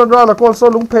tlu wal chon RALAKONE so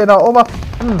lung phena oma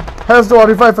has do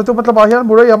revive fatu matlama hian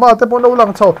murai ama te pon lo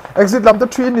lang chaw exit lam te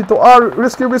 3 ni to r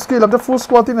risky lam te full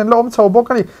squat in and lo om chaw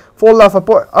bok ani fall la fa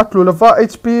po atlu lava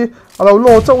HP alo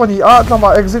lo chaw ani a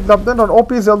tama exit lam te non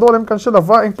OP zeldo lem kan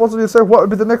shalava eng possibly say what will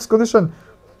be the next condition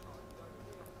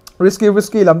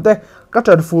risky lam te ka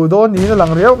chan fu do ni na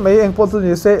lang riau mai eng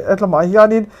possibly say atlama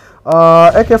hianin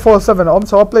AK47 om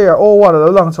chaw player o1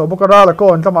 lo lang chaw bok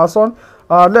RALAKONE tama son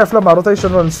left lama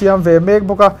rotation run siam ve make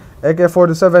boka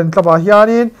AK47 tama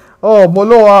hianin oh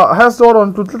molo has door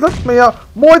on to tlat meya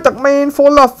moi tak main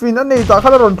fall off in ani ta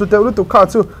khala ron to te tu kha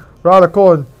chu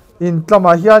RALAKONE in tama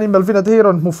hianin Melvin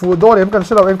atheron mu fu door em kan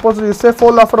shalo eng possibly say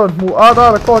fall off ron mu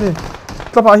RALAKONE in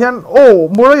tama hian oh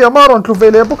murai amaron tu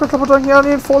vele boka tama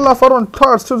hianin fall off ron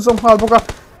third chun som hal boka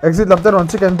exit lamte ron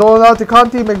chicken donut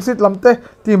tikhan team exit lamte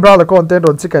team RALAKONE te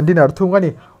ron chicken dinner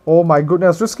thungani oh my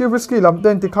goodness risky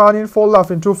lamten tikhan in fall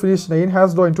off in 2 finish na in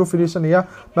has do in 2 finish na ya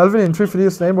Melvin in 3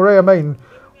 finish na murai ama in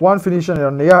 1 finish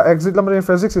na ya exit lamte in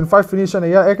physics in 5 finish na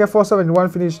ya AK47 in 1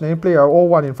 finish na player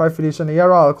O1 in 5 finish na ya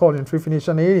RALAKONE in 3 finish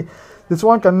na this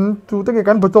one kan tu te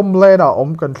kan bottom lane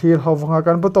om kan clear hawanga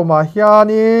kan bottom ma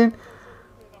hianin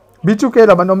B2K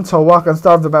la manom chawa kan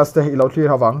start the match te ilo clear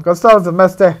hawang kan start the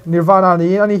match te Nirvana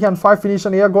ni ani hian 5 finish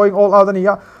na ya going all out ani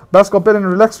ya best compare in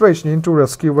relaxation into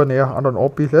rescue one ya anon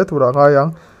OP le tura nga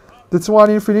yang this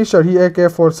one in finisher hi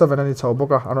AK47 ani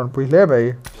chawboka anon pui le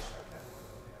bai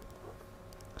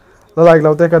la like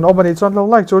lo te kan omani chon lo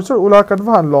like chur ula kan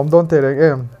van lom don te reng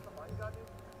em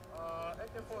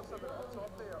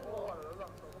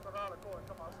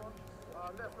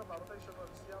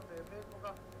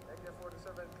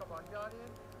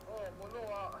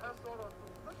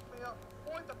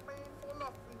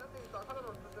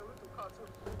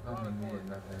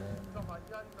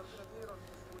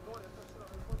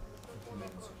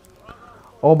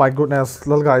oh my goodness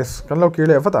lol guys kan lo kir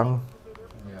le fatang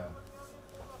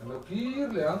lo kir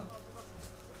le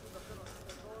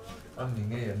ang ni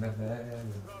nge na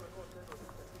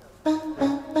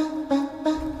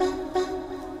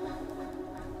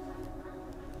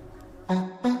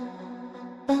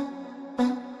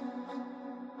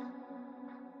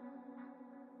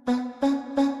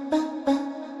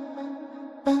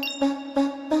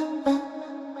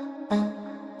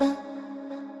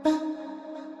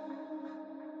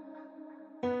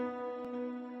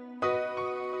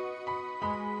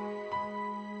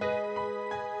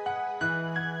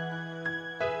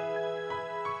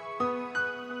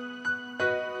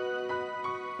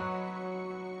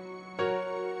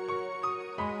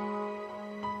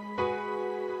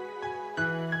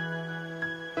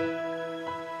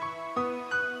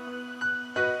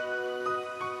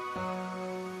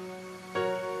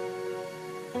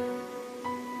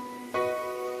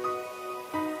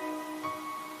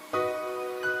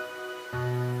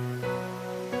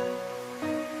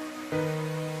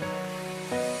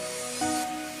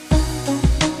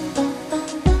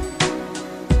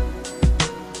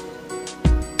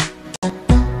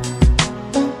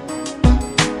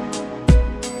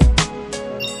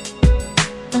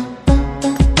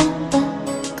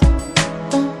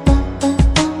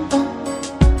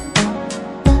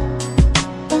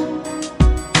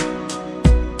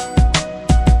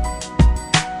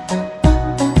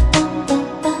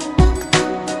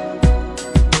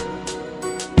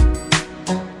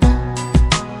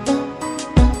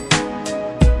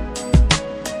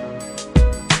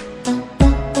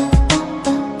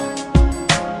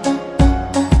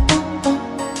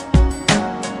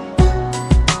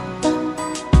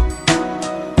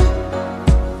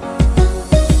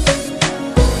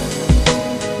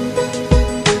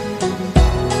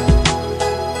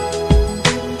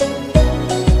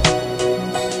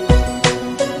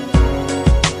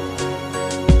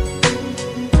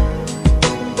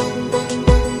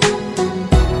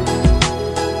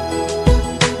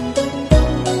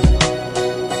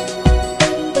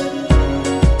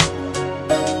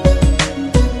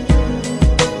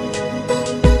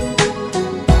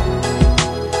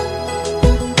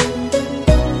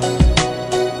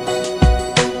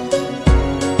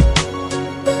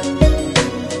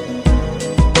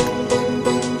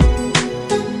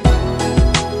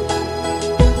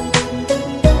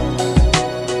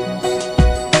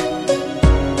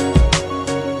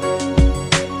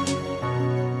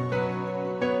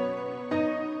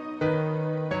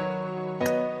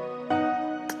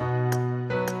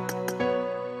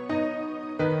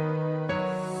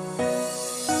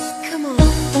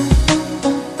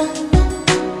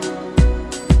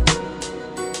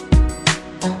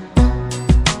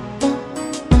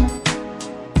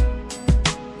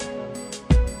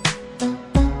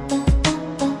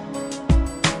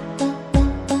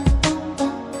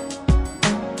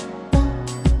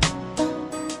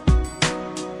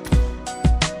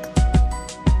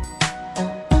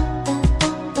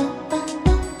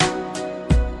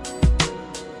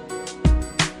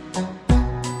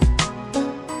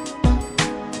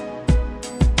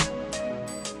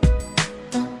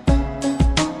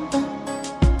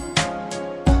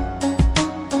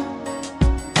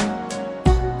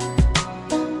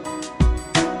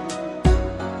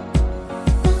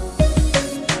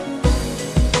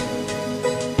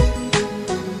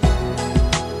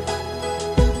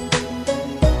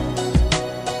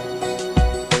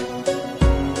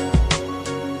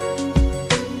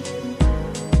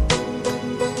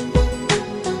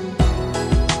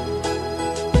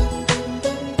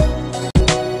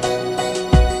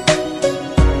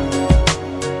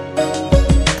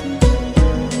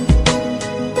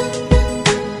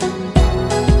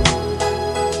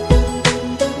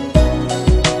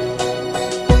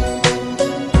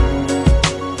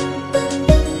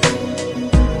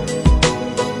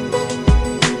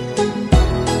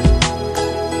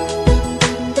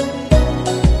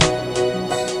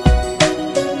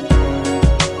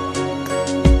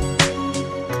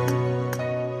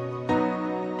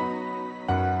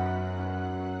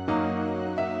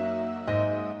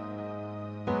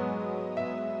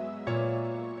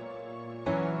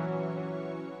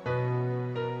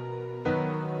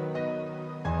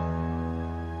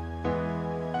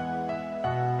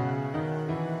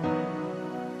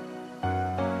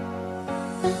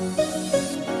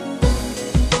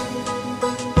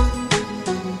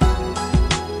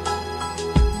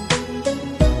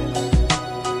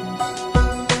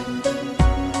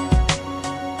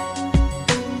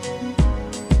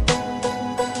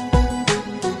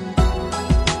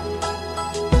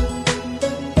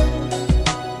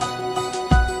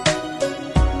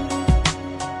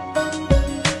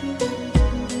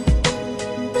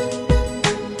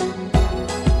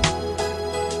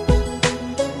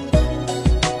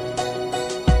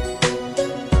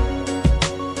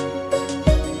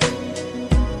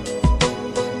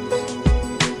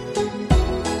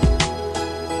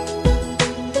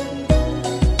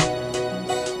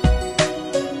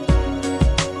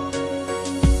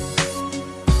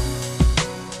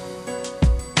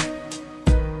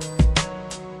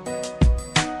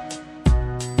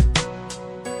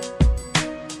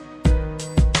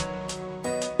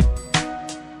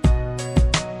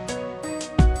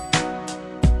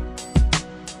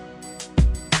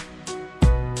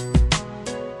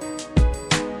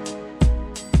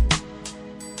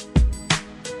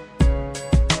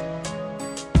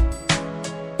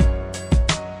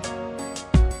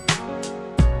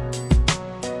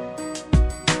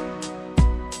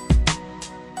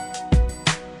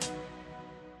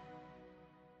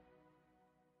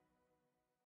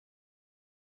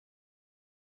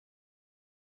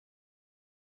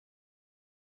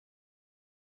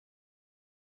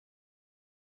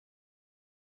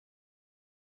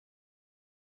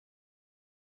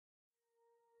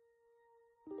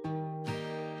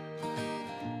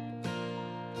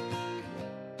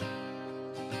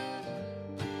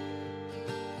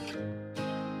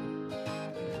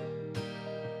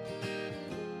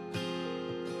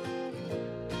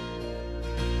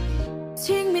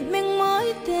Chinh mịt mình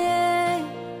mối tê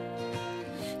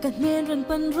cất miên rừng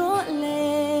bần rỗ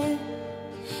lệ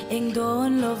anh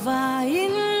đồn lo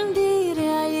vain đi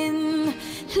ra in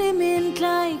limin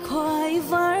lại khoai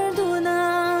var du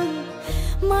nang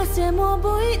mà sẽ mua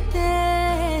bụi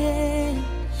tê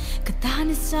cất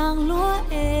tan sang lúa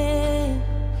e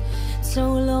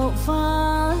sâu lâu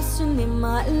pha xuân niệm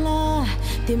mã la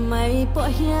tìm mày bỏ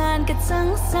hiền cất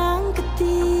sáng sáng cất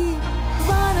ti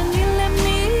và đang nhìn lem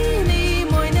ní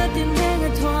tin đen ở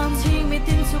thoáng chỉ mấy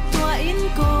tin sụp tua in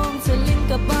con sẽ linh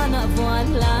cả ba nợ vòn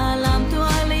là làm tua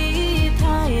lý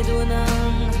thay đua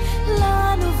nàng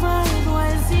là nu vai đuôi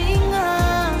dính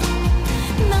à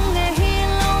nắng ngày hi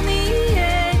lâu ní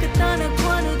cái ta nợ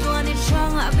qua nu tua ní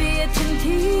trang hạ bia chân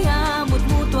thi à một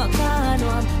mu tua ca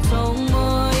đoàn sông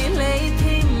môi lấy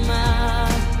thêm mà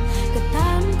cái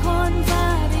tan con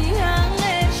va đi hàng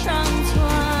lệ sang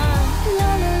choa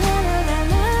la la la la la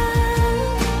la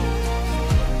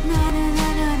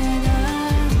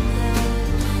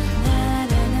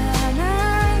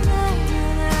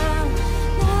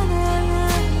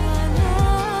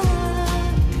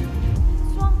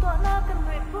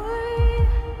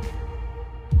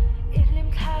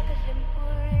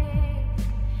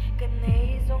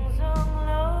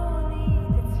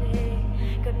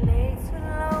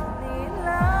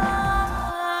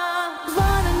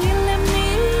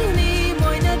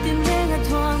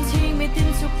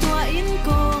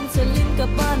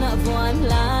bana vuan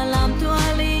la làm tua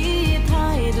lý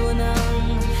thay đua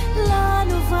nàng la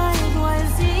nu vai đuôi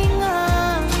zinga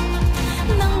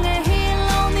nắng ngày hi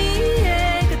lâu ní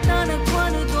cái ta đã qua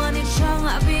nu tua ní trang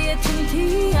hạ bia chân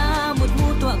thi à một mu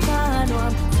tua ca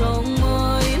đoàn sông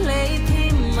môi lấy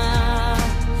thêm mà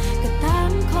cái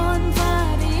tan con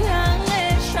va đi hàng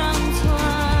lệ sang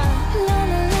choa la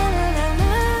la la la la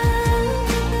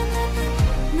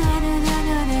na na na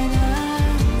na na na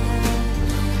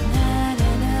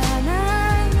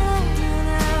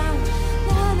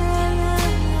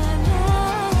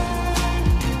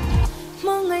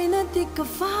cả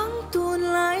vắng tuôn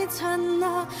lại chân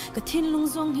na cả thiên lung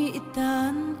dòng hi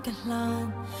tan cả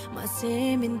lan mà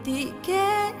sẽ mình tị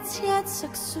kết chết sắc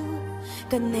su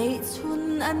cả này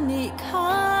chun ăn nị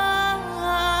khá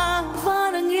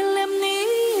và đang yên lem ní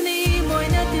ní mỗi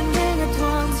nơi tìm đến ở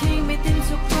thoáng chỉ mấy tin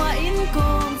sụp qua in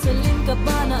con sẽ lên cả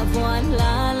ba nợ vòn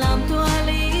là làm tua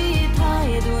lý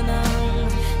thay đua nàng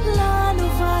là nu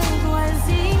vai đuôi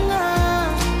dính à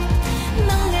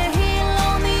nắng ngày hi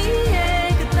lâu ní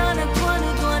cái ta đã qua nu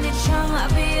tua ní trang hạ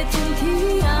bia chân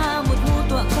thi à một mu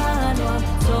tua ca đoàn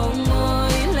sông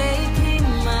môi lấy thêm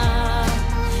mà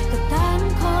cái tan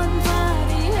con va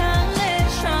đi hàng lệ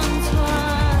sang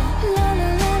choa la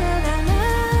la la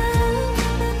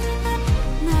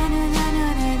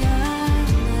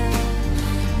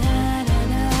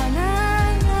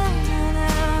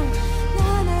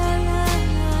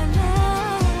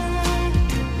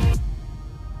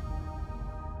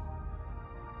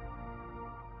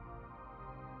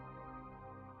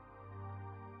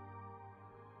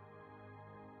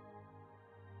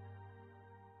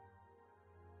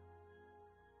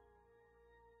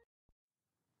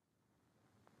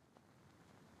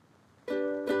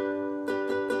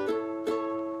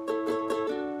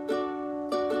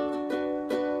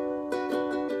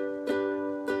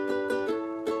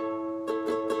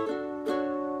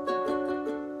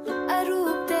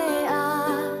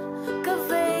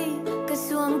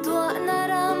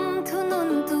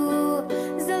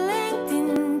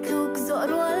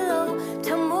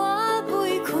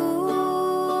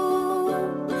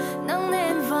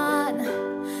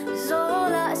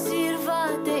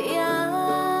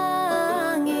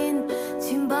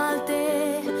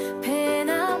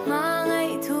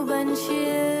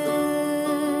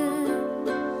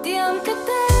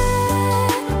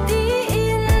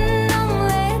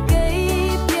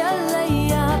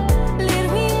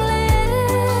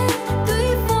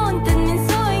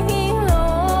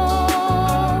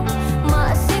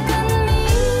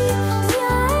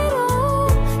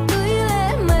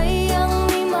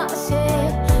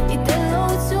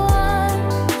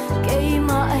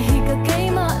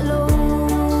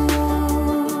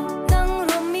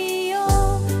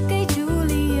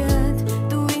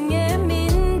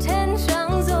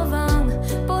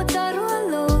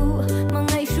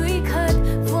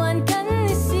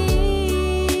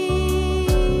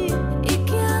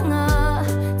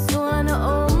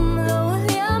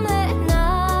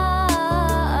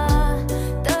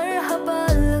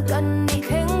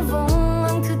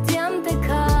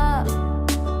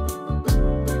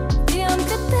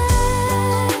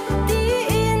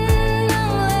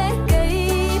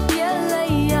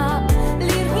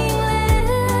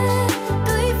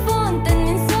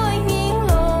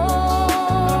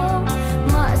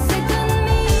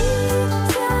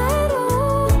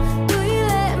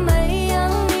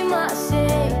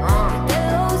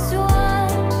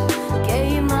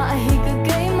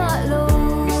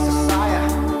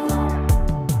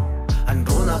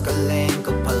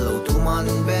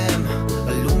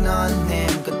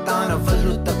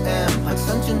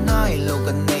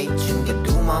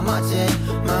mama che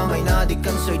ma ngày na đi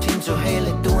căn soi chín cho hay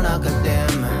le tu na kan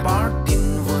dem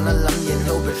partin vun na lam yen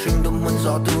lo be shing dum mun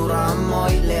zo tu ra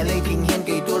moi le le thing hian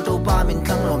ke tur to pa min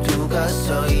thang long tu ka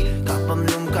soi ka pam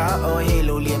lum ka oi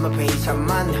lo le ma phei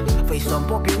saman phei som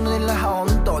po pi le la hom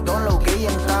to don lo ke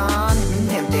yang tan min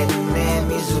hem te me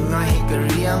mi zu ngai ka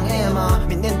riang ema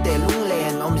min nen te lung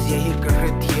len om zia hi ka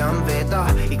thiam ve ta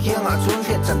ikiang a chun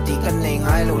he chan ti kan nei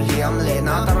ngai lo liam le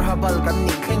na tar habal kan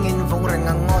ni kheng in vong reng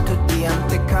ang ngo thu tiam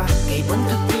te ka ke bun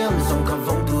thu tiam song ka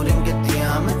vong tu ring ke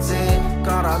tiam che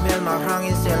caramel ma rang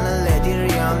in sel le di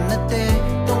riam na te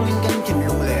tong in kan tim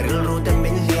lung le ril ru ten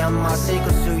min liam ma se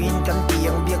ko su in kan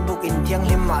tiang biak buk in tiang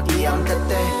lim ma tiam ka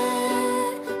te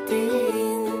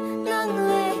tin nang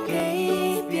le ke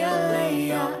bia le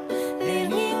ya le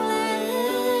ning le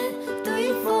tui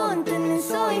phone ten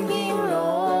soi bing lo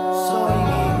soi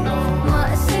bing lo ma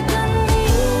se kan ni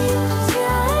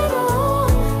sia ro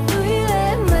tui le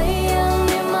mai yang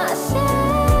ni ma se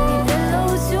ti de lo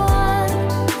chuan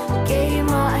ke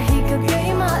ma hi ka ke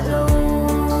ma lo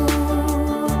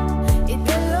ti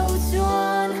de lo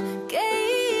chuan ke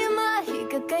ma hi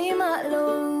ka ke ma lo.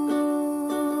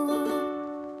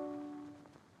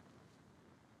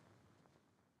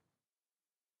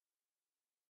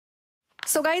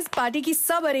 So guys party की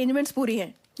सब अरेंजमेंट्स पूरी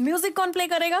हैं। म्यूजिक कौन प्ले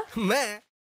करेगा? मैं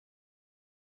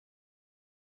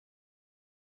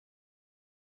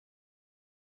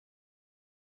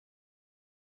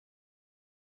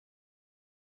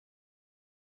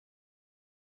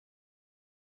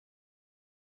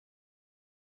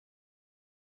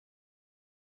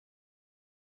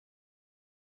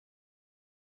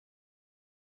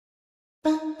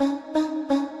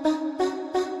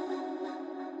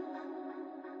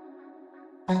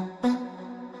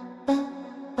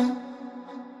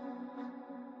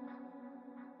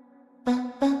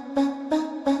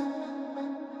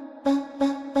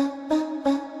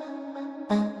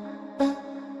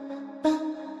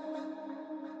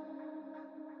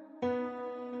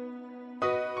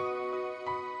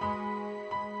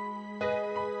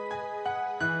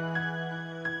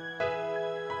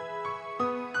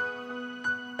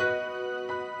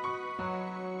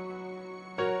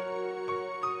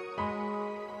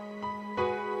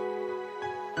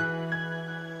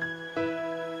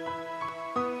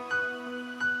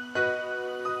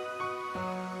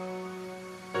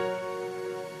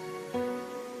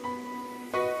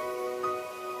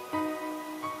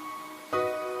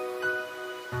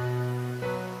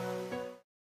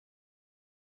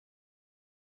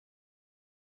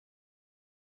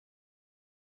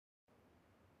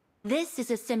This is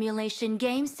a simulation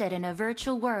game set in a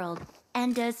virtual world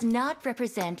and does not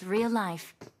represent real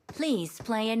life. Please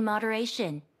play in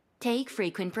moderation, take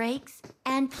frequent breaks,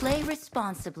 and play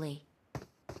responsibly.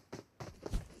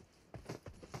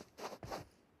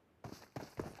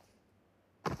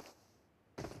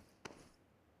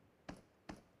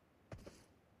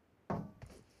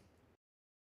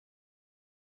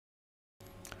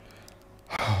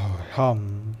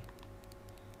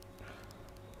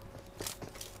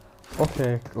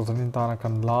 Okay, usanin ta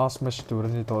kan last match tu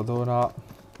ni to do na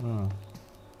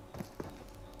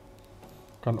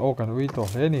kan o kan ui to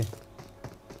he ni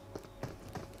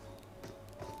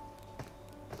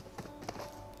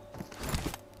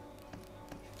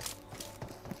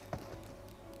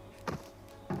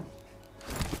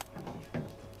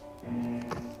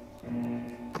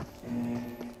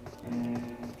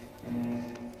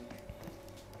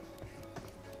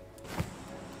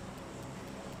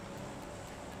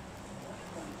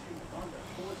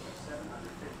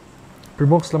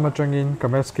Remox lama trangin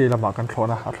kameski lama kan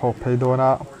thlona a thlok phei dona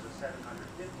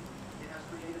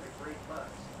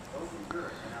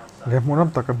le munam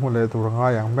takan hule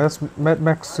turanga yang Mad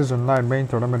Max season 9 main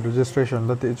tournament registration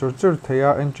lati chur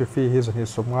theya entry fee hi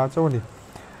zani somnga chawni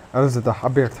alzata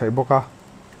abek thai boka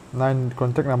 9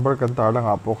 contact number kan tar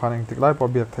langa po khaning tiklai po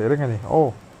bek thai rengani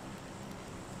oh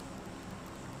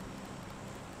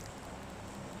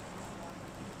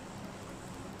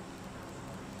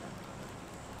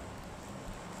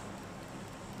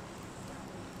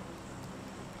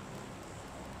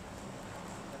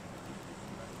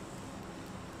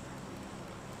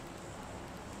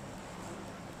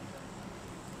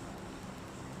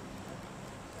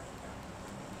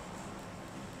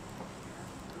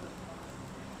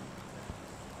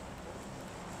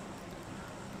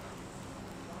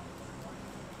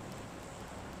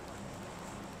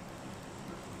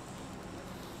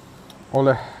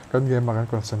ole kan game ma kan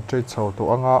concentrate chho to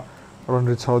anga ron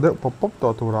ri chho de pop to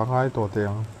tu ra ngai to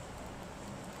teng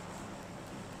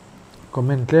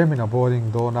comment claim in a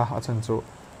boring do na a chan chu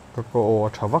ka ko o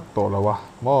thawak to lawa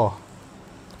mo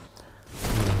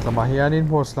lama hianin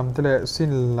horse lam te le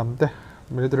sin lam te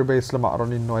military base lama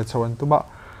ron in noi chawan tuma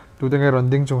tu te ngai ron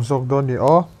ding chung sok don ni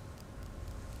o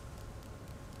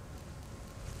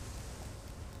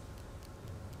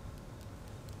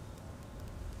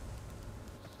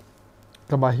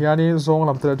lama hianin zong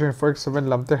lam te le 24/7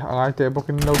 lam te angai te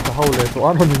bokin no ta ho le to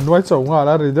an ron in noi chaw nga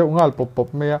la ri de ngal pop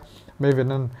pop me me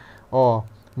venan o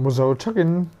Mizo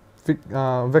chakin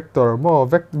vector mo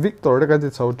victor de ka ti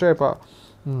chaw tre pa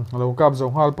lo kap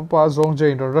zong hal papa zong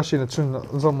jain ron russian chun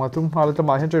zong ma tum hal ta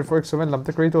ma 147 lam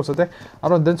te creator sate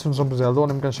aron den chun zong zel don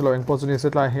em kan shalo en pozini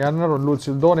set la hian ron lut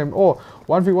sil don em o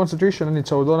 1v1 situation ani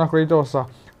chaw don a creator sa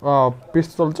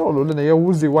pistol chaw lo ne ya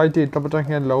uzi white ta patang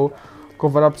hian lo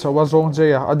cover up chawa zong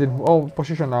jay adin o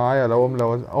position a ya lo om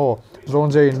lo o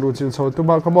zong jain lut sil chaw tu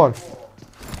ma come on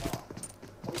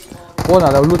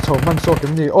ona lo lut chaw man so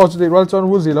kim ni o chu ral chon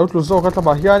uzi lo tlu so ka ta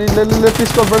ba hian in le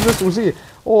pistol versus uzi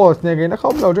o ne ge na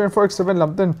khom lo 4x7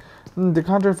 lamten the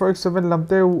 104x7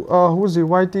 lamte uzi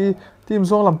white team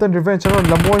zong lamten revenge ron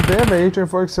lamoi te me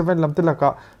 4x7 lamte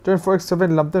laka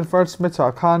 4x7 lamten first match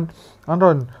a khan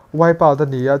anron wipe out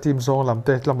ani ya team zong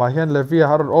lamte lama hian levia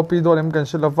haron op don em kan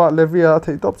shilava levia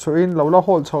thei top chuin lo la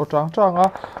hol chaw tang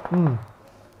a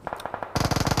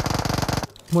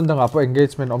mundanga po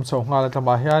engagement om chaw nga la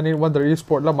lama hian in wonder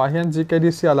esport lama hian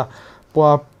gkd siala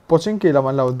poaching ki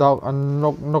lama lo down and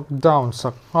knock down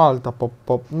sak hal ta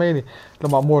pop many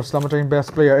lama mors lama train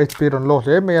best player hp ron lo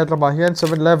le me lama hian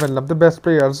 711 lam the best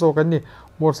player so kan ni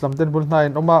mors lam ten bul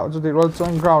 9 oma jodi roll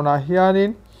on ground a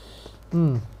hianin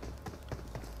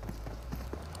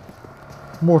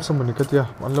mors samani katia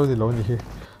an lo ni hi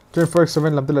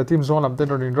 24/7 lam te la team zone lam ten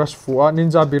ron in rush fu a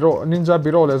ninja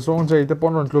biro le zone jay te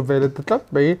pon ron tlu vele te tlak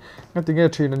be ngatinge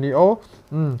thin ani o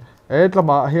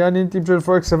lama hianin team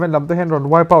 24/7 lam te hen ron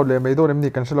wipe out le me do nem ni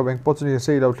kan shalo eng potni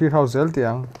sei lo clear house zel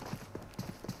tiang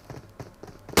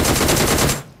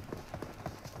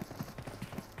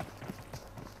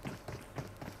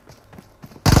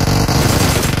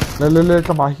le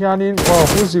lama hianin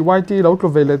huzi white lo tlu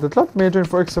vele te tlat me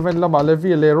 24/7 lama le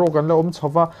vi le ro kan lo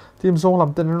chawa team zong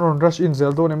lam ten ron rush in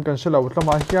zel do nem kan shalo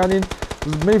lama hianin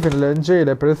MELVIN le NJ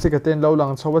le presika ten lo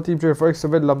lang chawa team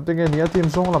 4x7 lam te nge nia team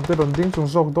zong lam te ron ding chung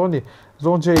zok do ni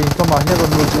zong j in tama hian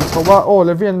ron lu chin chawa o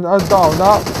LAVINE a down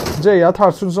na j a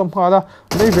thar sun som hala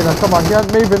MELVIN a tama hian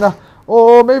MELVIN a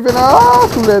MELVIN a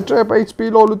tu le trap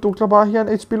HP lo lu tuk tama hian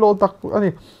HP lo tak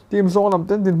ani team zong lam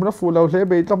ten din huna fu lo le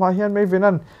be tama hian MELVIN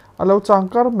an alo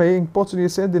changkar me ing potni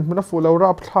se din huna fu lo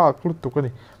rap thak lu tuk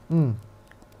ani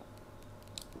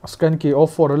scan ki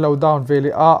off for lo down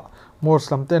veli a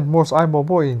mors lam ten mors ai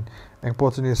mo in eng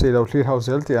potni se lo clear house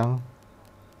zel tiang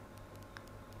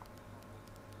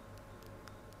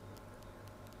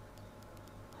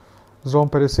zone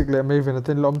perisik le MELVIN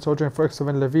ten lom chaw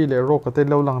 4x7 levi le ro ka ten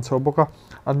lo lang chaw boka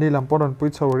ani lam poron pui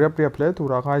chaw riap le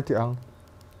tura ngai tiang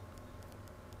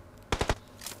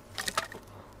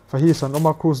Fahisan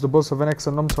oma cruise the bus 7x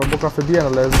and nom chaw boka febian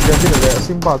le le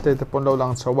simba te pon lo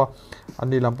lang chawa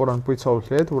ani lam poron pui chaw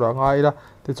le tura ngai la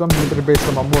te chon military base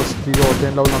lama mos tio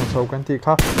ten lo lang chaw kan ti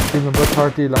kha team number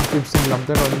 30 lam team sim lam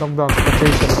ten ron dong down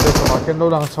station te sama ken lo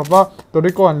lang chawa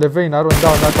toriko an LAVINE ron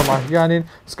down na tama hianin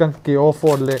scan ki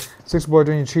o4 le 6 boy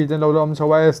 23 ten lo lam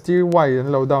chawa STY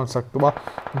en lo down sak tuba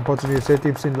unfortunately se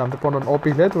team sim lam te pon ron op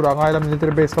le tura ngai lam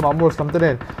military base lama mos lam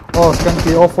ten scan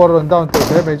ki o4 ron down te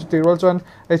le me ti roll chon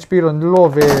HP ron lo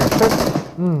ve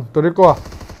toriko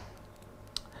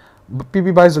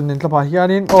PB Bison nin tlama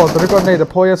hianin toriko nei the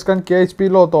poyas kan KHP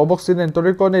lo to boxin en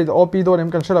toriko nei the OP don em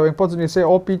kan shala eng potni se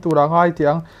OP tura ngai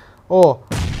tiang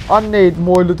an nei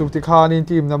moi lu tuk ti khanin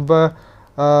team number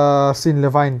sin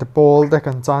LAVINE the Paul de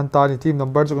kan chan ta ni team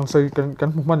number chu kan soi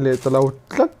kan man le talo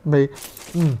tlat mai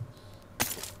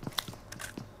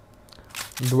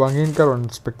duangin karon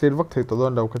spectate vak thei to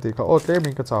don lo khati kha tle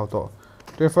min ka chaw to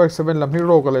 24/7 lam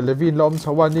hero ka le LAVINE lom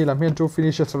chawa ni lam hian two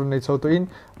finishes ron nei chaw to in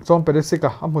chong perisika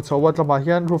amu chawa lama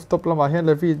hian rooftop lama hian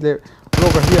LAVINE le ro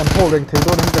ka hian ho reng thei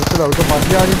don kan chalo to ma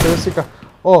hian in perisika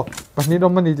pani no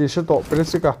mani ti shato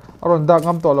perisika aron da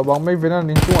ngam to lawang MELVIN an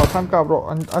in chunga khan ka bro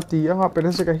an ati anga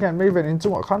perisika hian MELVIN in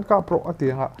chunga khan ka pro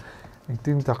ati anga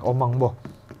engtim tak omang bo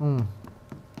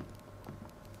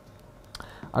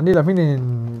ani lam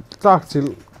in tlak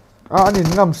chil anin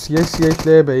ngam CI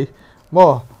le be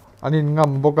mo anin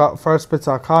ngam boka first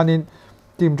pecha khanin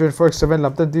team 24/7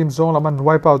 lam ten team zong laman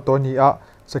wipe out to ni a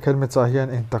second mecha hian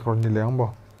eng takron ni leng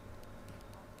bo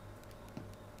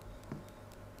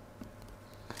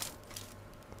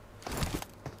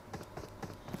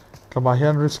kama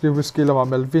hian risky lama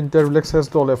MELVIN te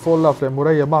relaxes do le fall love le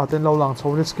murai ma ten lo lang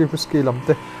chaw risky lam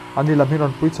te ani lam hin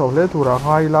on pui chaw le tura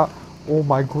ngai la oh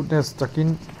my goodness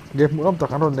takin game mulam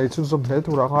tak anon nei chun som hle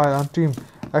tura ngai an team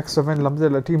X7 lamte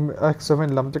la team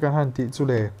X7 lamte kan han ti chu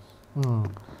le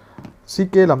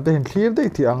CK lamte hin clear dei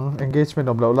ti ang engagement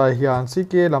om lo lai hian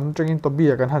CK lam tengin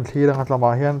TOBI kan han clear ang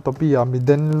atlama hian TOBI a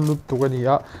miden lut tu kan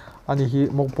ia ani hi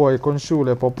mokboy konsu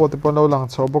le popo te pon lo lang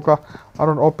choboka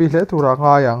aron OP hle tura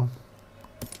ngai ang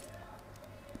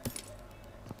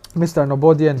Mr.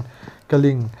 Nobodian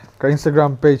kaling ka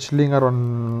Instagram page link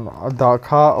aron da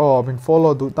kha o min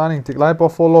follow du taning tik lai po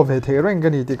follow ve the reng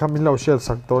gani ti khamin lo share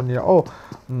sak to nia oh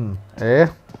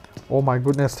oh my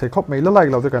goodness thei khop mai la like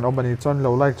lo te kan omani chon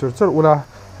lo like chur ula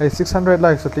hey 600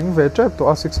 likes atling ve trap to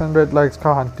 600 likes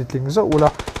kha han titling zo ula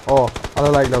oh ala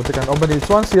like lo te kan omani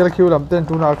chon CLQ lam ten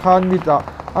tuna khan mi ta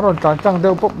aron tang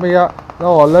deu pop me ya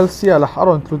oh lal sia la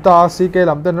aron tluta CK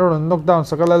lam ten aron knockdown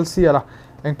sakalal sia la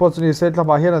engpot ni set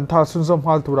lama hian an thar sun som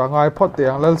hal tura ngai phot te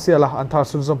ang lal sia la an thar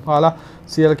sun som hala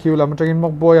CLQ lam tangin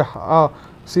mok boy a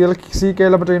CK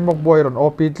lam tangin mok boy ron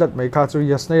OP tlat mai kha chu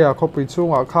yes ne ya khopui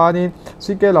chunga khanin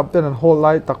CK lam ten an whole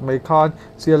lai tak mai khan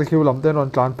CLQ lam ten ron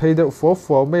tlan phei de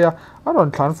fo me ya aron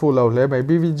tlan fu lo le mai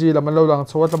BVG lam lo lang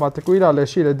chawat lama te kuila le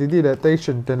shi le didi le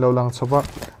station ten lo lang chawa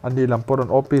ani lam poron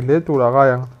OP le tura ga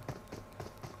yang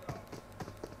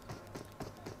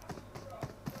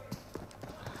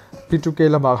B2K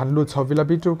lama han lu chawila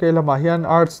B2K lama hian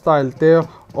ARTSTYLE te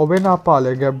Ovena pa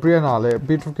le Gabriela le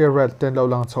B2K red ten lo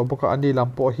lang chawboka ani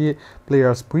lampo hi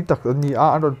players pui tak ani a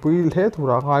aron pui hle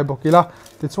thura ngai bokila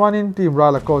ti chuanin team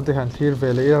RALAKONE te han thlir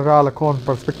vele RALAKONE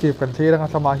perspective kan thlir anga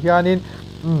tlama hianin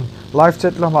live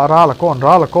chat lama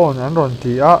RALAKONE anron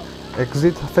ti a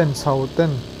exit fence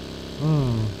houten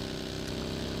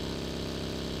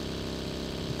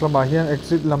tlama hian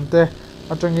exit lamte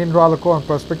atangin RALAKONE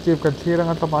perspective kan thirang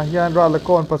atlama hian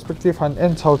RALAKONE perspective han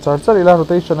en chau char ila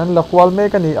rotation an lakwal me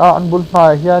kani a an bul ma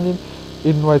hianin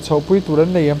inwai chopui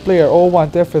turan nei player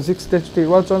 01 te physics stage 3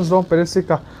 wal chon zone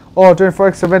perisika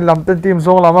 24x7 lamten team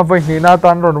zone lama vai ni na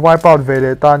tan ron wipe out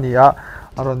vele ta ni a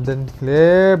aron den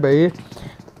le bei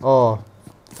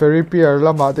ferry pier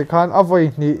lama te khan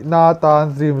avai ni na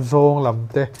tan team zone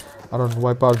lamte aron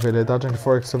wipe out vele ta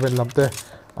 24x7 lamte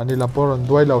ani lamporon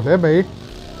duai lo hle bei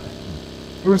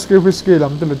Risky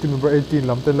lam ten team number 18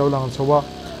 lam ten lo lang chawa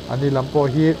ani lampo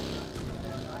hi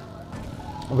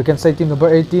we can say team number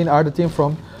 18 are the team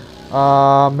from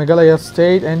Meghalaya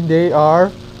state and they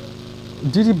are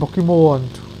GD Pokemon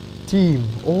team.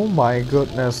 Oh my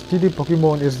goodness, GD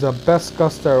Pokemon is the best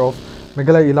caster of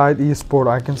Meghalaya Elite Esport,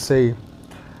 I can say.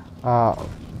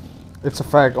 It's a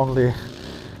fact only.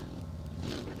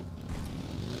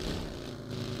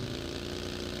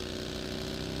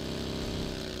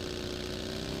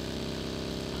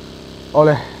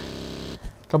 Ole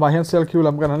tlama hian CLQ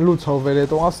lam kan an lu chho vele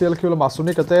to a CLQ lam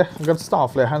asuni kate gan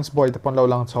staff le hands boy te pon lo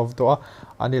lang chho to a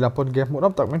ani la pon game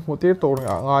muram tak min mutir to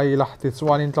ngai la ti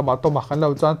chuanin tlama to ma kan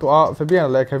lo chan to a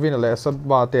Fabian le Kevin le sab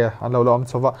ba te an lo lom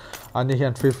chova ani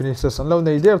hian free finishes an lo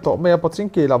nei der to me paching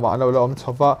ki lama an lo lom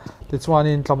chova ti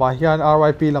chuanin tlama hian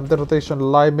RIP lam te rotation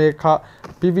lai me kha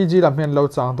PVG lam hian lo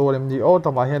chang to lem ni o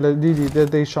tlama hian le DD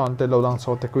rotation te lo lang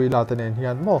chho te kuila te nen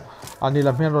hian mo ani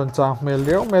lam hian ron chang mel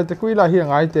leo me te kuila hi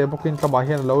ngai te bokin tlama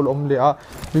hian lo om le a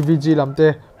BVG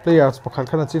lamte players pakhat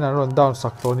khana chin an run down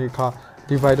sak to ni kha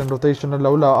divide and rotation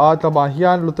lo la a tlama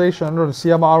hian rotation run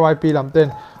siam RIP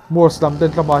lamten mors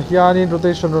lamten tlama hian in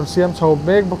rotation run siam chho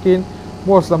mek bokin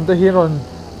mors lamte hi run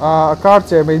card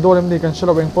che mai dolem ni kan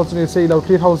shalo beng potni sei lo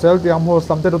clear house el tiang mors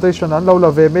lamte rotation an lo la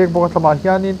ve mek bok tlama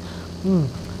hian in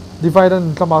divide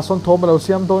and tlama son thom lo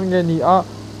siam don nge ni a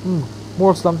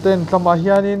mors lamten tlama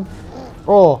hian in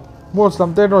Mors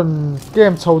lamten ron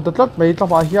game chho tatlat mai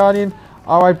tlama hianin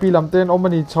RIP lamten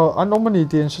omani chho an omani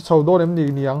tin chho do lem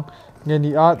ni niang nge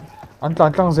ni a an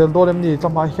tlang zel do lem ni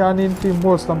tlama hianin team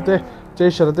mors lamte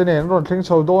cheshar te nen ron thleng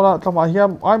chho do na tlama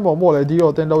hian ai mo le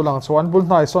dio ten lo lang chuan bul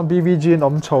nai son BVG in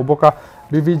om chho boka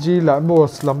BVG la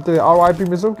mors lamte RIP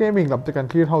Mizo gaming lamte kan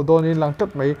clear how do ni lang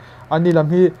tat mai ani lam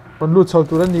hi ron lu chho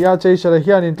turan ni a cheshar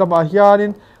hianin tlama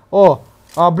hianin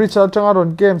bridge atanga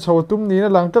ron game chho tum ni na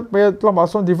lang tat me tlama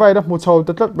son divide mu chho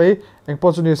tat me eng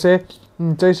potuni se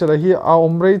chaisara hi a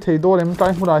omrei thei do lem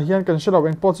tai huna hian kan shalo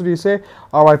eng potuni se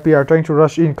RIP are trying to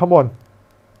rush in, come on.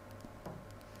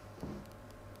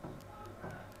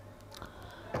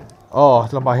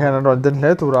 Tlama hian an ron den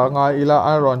hle tura nga ila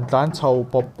an ron tlan chho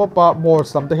pop more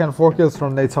samte hian 4 kills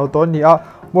from nei chho to ni a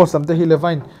more samte hi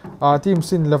LAVINE team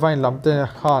sin LAVINE lamte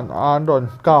khan an ron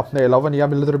kap nei lavania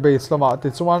military base lama ti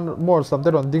chuan more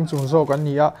samte ron ding chung zo kan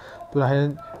ni a tuna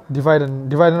hian divide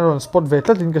and ron spot ve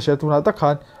tlatin ka she tuna ta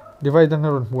khan divide and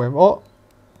ron muem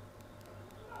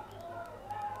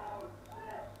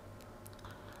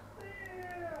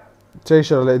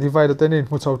Chase le divide tenin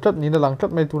mu chau tat ni na lang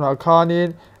tat mai tuna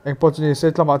khanin engpot ni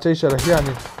set lama Chase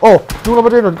hianin oh nu la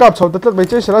baden ron kap chau tat mai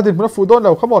Chase din mu fu don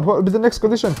lo come on what is the next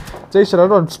condition Chase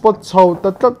ron spot chau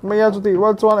tat mai ya chuti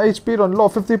wal chuan HP ron low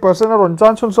 50% ron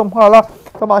chan chun som hala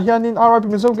lama hianin RIP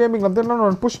Mizo gaming lam ten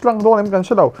ron push lang don em kan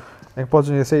shalo engpot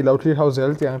ni sei lo thli hau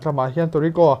zel tiang lama hian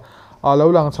toriko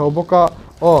lo lang chau boka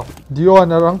oh dio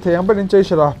na rang theng ben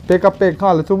Chase backup pek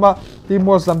kha tuma team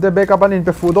was lam te backup anin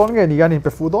pe fu don nge ni ganin pe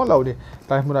fu don lo ni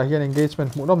tai mu na hian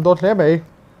engagement mu nom dot hle mai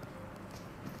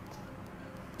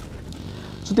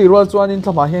chuti rol chuan in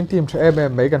thama hian team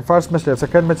mai kan first match le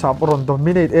second match ron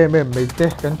dominate mai te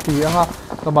kan ti anga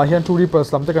thama hian two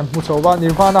reapers lam te kan mu chawa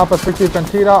nirvana perspective kan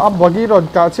thira am wagi ron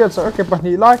ka chiat sa ke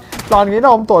pani lai plan nge na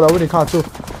om to lo ni kha chu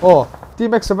oh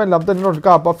team X7 lam ten ron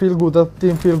ka pa feel good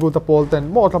team feel good pol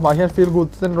ten mo thama hian feel good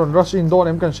ten ron rush in don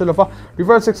em kan shelofa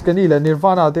reverse 6 kan ile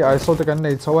nirvana te iso te kan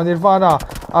nei chawa nirvana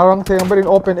arang theng berin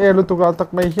open air lu tuka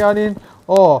tak mai hianin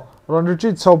oh ron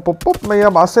retreat so pop mai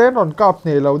ma sen ron kap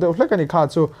ne lo de hlek ani kha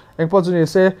chu engpo chu ni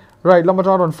se right lama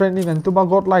ron friending and tuma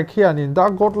god like hianin da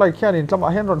god like hianin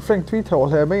tlama hian ron friend thui thol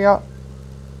he mai ya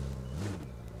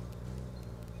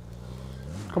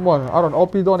come on aron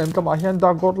op don em tlama hian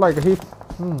da god like hi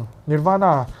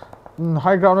Nirvana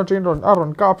high ground na train ron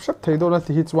aron kap shak thei do na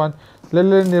ti hits one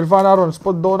le Nirvana ron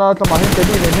spot do na tlama hian ke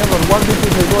ni ne ron 1v2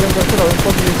 thei do ren kan chalo engpo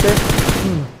chu ni se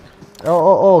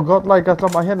oh god like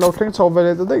tlama hian lo thleng chho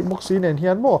vele to dei boxi nen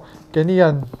hian mo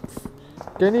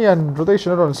Kenian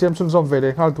rotation ron siam sun zom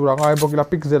vele khal tura ngai bokila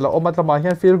pixel oma tlama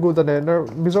hian feel good ane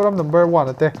Mizoram number 1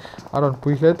 ate aron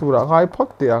pui hle tura ngai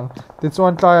phot tiang ti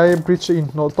chuan tlai bridge in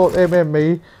no to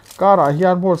MMA kara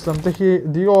hian mors lam te hi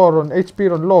dior on HP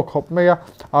ron lock hop meya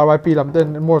RIP lam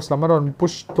ten mors lam ron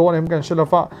push don em kan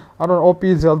shelafa aron OP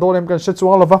zel don em kan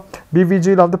shechuang lova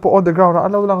BVG lam te po on the ground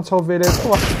alo lang chau vele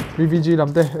to BVG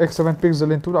lam te X7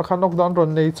 pixel in tura khan knockdown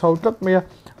ron nei chau tat meya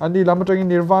ani lam atang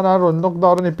Nirvana ron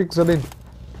knockdown ni pixel in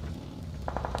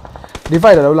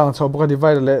divide alo lang chau boka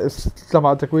divide le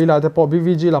lama te kuila te po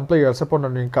BVG lam players se pon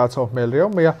ron ka chau mel reo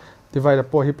meya divide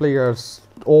po hi players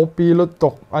OP lut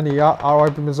tok ania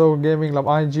RIP Mizo gaming lam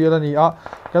IG ania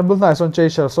kan bul nai son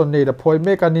Chase son nei da phoi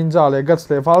me kan ninja le guts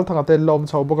le val thanga te lom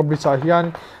chho boka bricha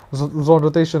hian zone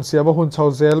rotation sia ba hun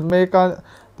chho zel me kan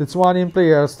the one in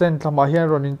players ten thama hian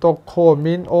ron in tok kho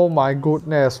min oh my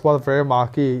goodness what very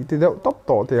marky ti de top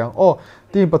to tiang oh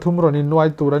team pathum ron in noi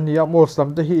turan nia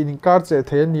morslam te hi in card che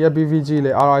the nia BVG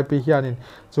le RIP hian in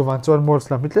chuwan chon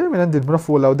morslam hitle men din bra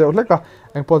full out de leka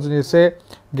engpo juni se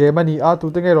game ani a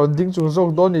tu te nge ron ding chung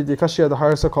zok don ni di kha sia da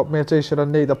har sa khop me che shara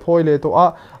nei da phoi le to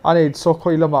a anei so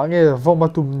khoi lama nge voma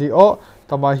tum ni o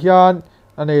tama hian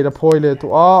anei da phoi le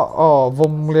to a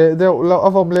vom le de la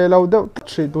vom le lo de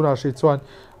tri tu na shi chuan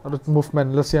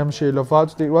movement la siam she lova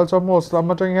ti wal so morslam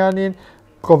ma tang hianin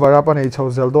cover up anei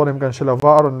chho zel don em kan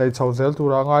shelawa aron nei chho zel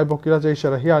tura ngai bokila che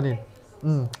shara hianin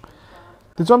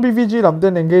ti chon BVG lam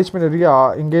den engagement area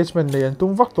engagement nei an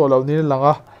tum vak to lo ni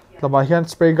langa lama hian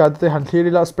spray guard te han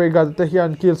thiri la spray guard te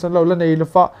hian kills an lo la nei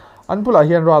lafa an pula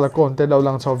hian RALAKONE te lo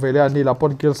lang chho vele ani la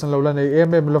pon kills an lo la nei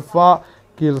lafa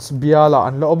kills biala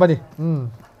an lo omani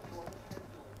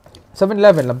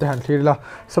 7-11 lam te han thiri la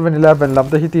 7-11 lam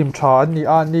te hi team tha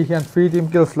an ni hian free team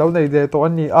kills lo nei de to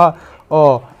an ni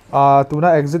tuna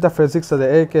exit a physics de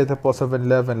AK te po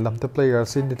 7-11 lam te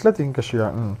players in nitlating ka shia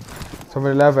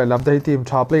 7-11 lam te team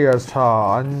tha players tha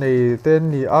an nei ten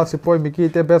ni sipoi Mickey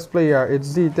te best player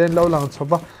HZ ten lo lang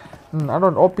choba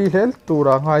aron OP hel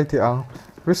tura ngai ti ang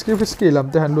risky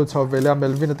lam te han lu chaw vela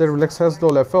Melvin te relax has do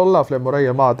le fel laf le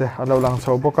morai ma te an lo lang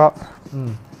chaw boka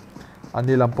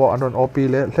ani lam po aron OP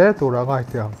le tura ngai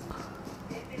ti ang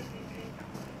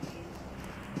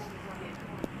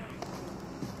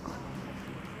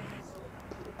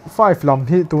five lam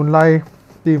hi tun lai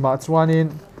ti ma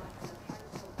chuanin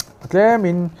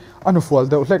tlemin anufual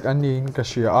de hlek anin ka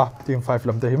shia team 5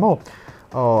 lam te hi mo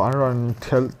aron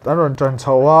tran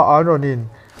chawa aronin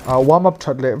warm up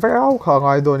chat le veo kha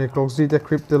ngai do ni clock z te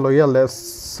crypt te loyal le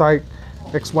site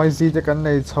xyz te kan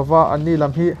nei chawa ani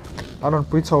lam hi aron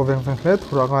pui chaw veng hle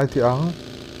thura ngai ti ang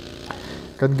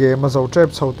kan game ma zo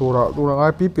trap chaw tura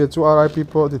ngai pp chu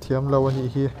RIP pro ti thiam lo ani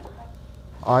hi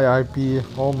IIP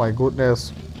oh my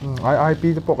goodness IIP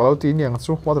te pok lo ti niang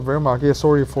chu what a very marky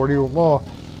sorry for you mo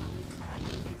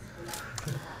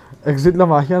exit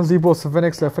lama hian ZEEBOSS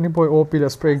 7x le funny boy OP le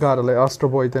spray guard le astro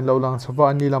boy ten lo lang chawa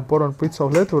ani lam poron pui chaw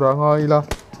le tura ngai la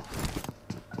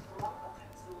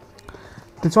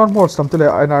ti chuan mors lam te le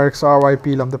NRxRIP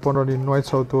lam te poron in noi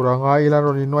chaw tura ngai la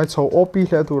ron in noi chaw OP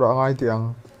le tura ngai ti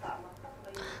ang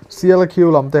CLQ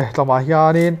lam te lama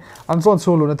hianin an zon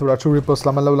chung lu na tura 2 rippers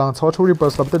lam lo lang chaw 2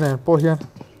 rippers lam te nen po hian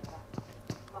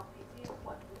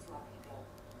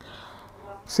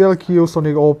CLQ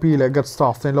Sonic OP le get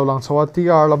staff ten lo lang chawa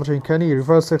TR lam train Kenny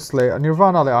reverse X le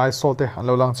Nirvana le ISO te an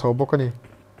lo lang chaw bokani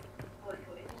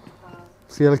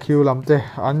CLQ lam te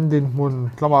an din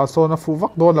mun lama so na fu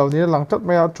vak do lo ni lang tat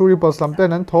me a churi pas lam te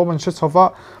nan thom an she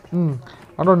chawa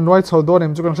anon noi chaw do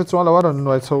nem chu kan she chaw lo anon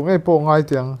noi chaw ngai po ngai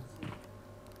tiang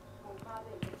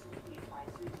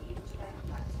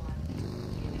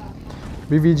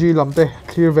BVG lam te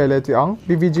clear vele ti ang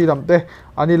BVG lam te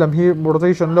ani lam hi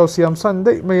rotation lo siam san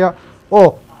dei me ya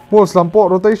Mols lam po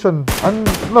rotation an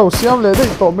lo siam le dei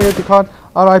to me ti khan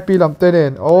RIP lam te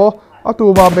nen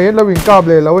atu ma me lo win kab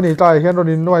le lo ni tai hian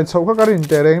ronin noi chau kha karin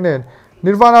te reng nen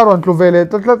Nirvana ron tlu vele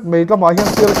tlat me lama hian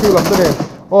CLQ lam te nen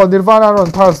Nirvana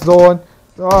ron pass zone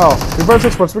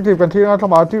reverse perspective kan thina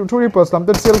lama 2% lam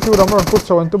te CLQ ram ron put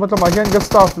chawan tu matlama hian get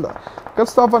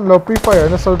staff an lo pre-fire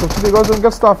na sal tu chidi go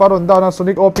get staff aron da na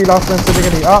Sonic OP last man sitting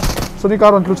ani Sonic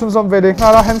aron tluchun zom vele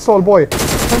ngala Hensol boy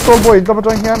tlama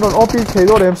tang hian ron OP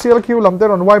khedo dem CLQ lam te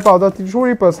ron wipe out da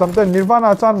 2% lam te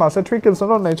Nirvana chan ma se trickle son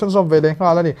ron nei chun zom vele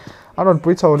ngala ni aron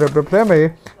pui chaw le play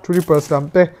me 2% lam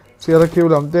te CLQ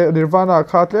lam te Nirvana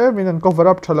khatle min an cover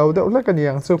up thalo de ula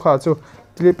kaniang chu kha chu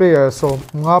tili player so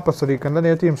nga pasari kan la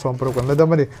ne team som pro kan la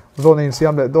damani zone in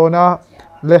siam le dona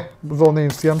le zone in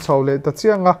siam chaw le ta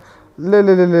chianga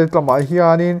le tlama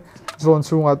hianin zone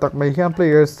chunga tak mai hian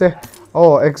players te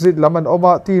exit laman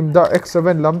oma team da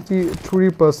X7 lam ti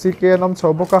 3% ke nam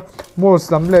chaw boka Mols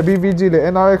lam le BVG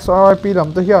le NRxRIP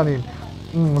lam te hianin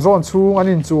zone chung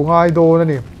anin chu ngai do na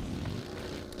ni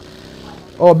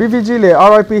BVG le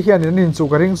RIP hianin anin chu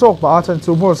ka ring sok ma chan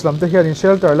chu Mols lam te hianin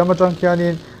shelter lam atang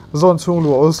hianin zone chung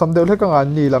lu ol sam de le kang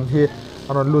an ni lam hi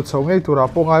anon lu chaw ngai tura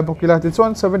po ngai bokila ti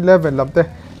chuan 711 lam te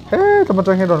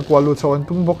tamatang hian ron kwal lu chaw an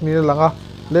tum bok ni langa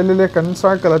le kan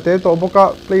circle te to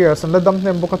boka players an ladam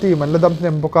hnem boka team an ladam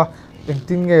hnem boka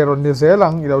engting nge ron ni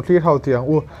zelang ilo clear how tiang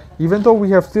even though we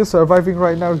have still surviving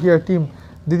right now here team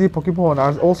DD Pokemon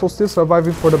are also still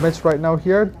surviving for the match right now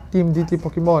here team DD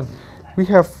Pokemon we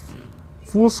have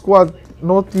full squad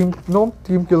no team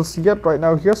kills yet right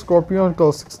now here Scorpion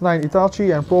kills 69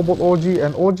 Itachi and Probot OG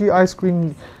and OG ice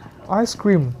cream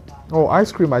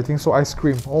I think so ice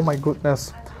cream oh my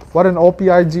goodness. What an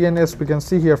OPI GNS we can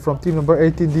see here from team number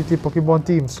 18 DT Pokemon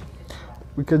teams.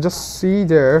 We can just see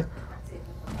there.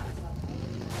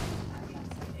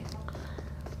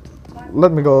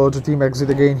 Let me go to team exit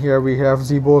again here. We have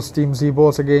ZEEBOSS, team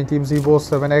ZEEBOSS again, team ZEEBOSS,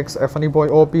 7X, Funny Boy,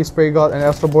 OP, Spray God, and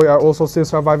Astro Boy are also still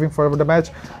surviving for the match.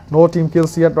 No team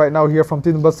kills yet right now here from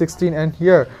team number 16. And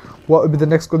here, what will be the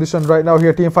next condition right now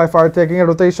here? Team 5 are taking a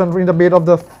rotation in the mid of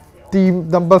the team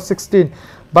number 16.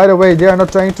 By the way, they are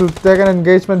not trying to take an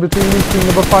engagement between team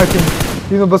number 5 and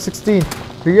team number 16.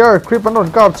 Here, creep and on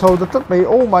guard, so the may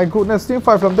oh my goodness, team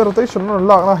 5 lam the rotation on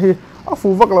lock na hi.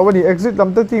 Afu vak la wani exit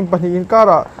lam the team pani in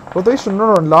kara rotation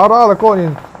on RALAKONE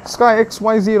in Sky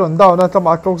XYZ on down na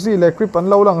tama kokzi le creep and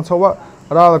low lang chawa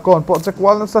RALAKONE po check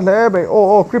wall na sa lebe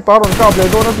creep aron kap le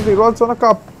do na ti roll so na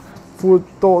kap fu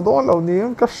to do lo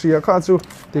ni ka sia kha chu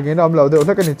tingin am lo de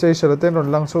la kan ni chei sha ten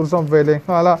ron lang so som vele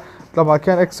ngala lama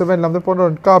kyan X7 lam de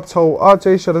poron kap chho a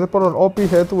chei sha de poron OP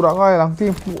he tu ra ngai lang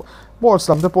team Mols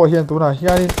lam de po hian tu na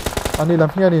hianin ani lam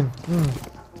hianin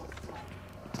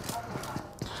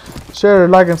share,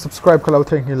 like and subscribe kalau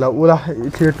thank you la ula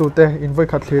clear to te invite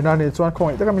khat clear na ni chuan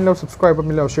khong ta min lo subscribe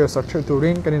min lo share sak to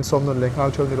ring kan in som non leng hal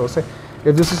chol ni ro se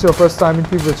if this is your first time in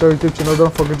YouTube channel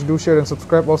don't forget to do share and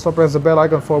subscribe also press the bell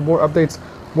icon for more updates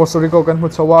more story ko kan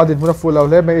mut chawa din muna full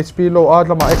le me HP low at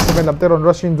lama X7 lam teron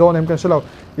rushing zone em kan shalo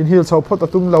in heal chaw phot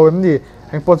atum lo em ni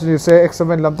eng positive se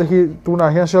X7 lam te hi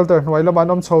tuna hian shelter noi lama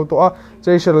nom chaw to a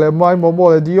chei shel le mai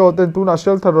momo le dio ten tuna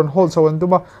shelter ron hold chawan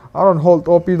tuma aron hold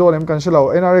OP do em kan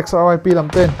shalo NRxRIP lam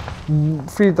ten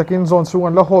free takin zone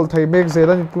sungan la hold thai mek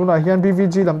zelan tuna hian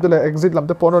BVG lam te le exit lam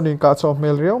te pono ning ka chaw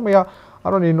mel reu mea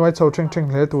aron in noi chaw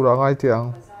theng le tu ra ngai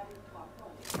tiang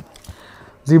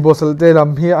ZEEBOSS te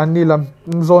lam hi ani lam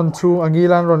zone 2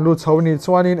 angilan ron lu chawni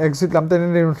chuanin exit lam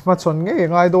ten rin ma chon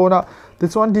ngai do na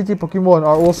this one DT Pokemon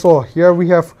are also here we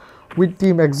have with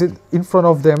team exit in front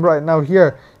of them right now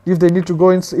here if they need to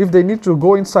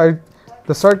go inside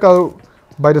the circle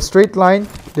by the straight line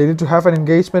they need to have an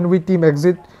engagement with team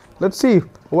exit. Let's see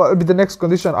what will be the next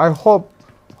condition. I hope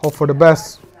for the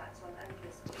best.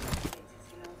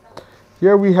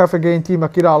 Here we have again team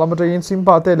AKIRA lamata in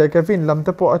simpate le Kevin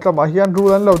lamte po atlama hian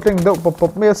rulan lo teng do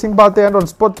pop me simpate and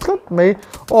spot cut me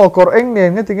kor eng ne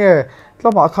nge tinge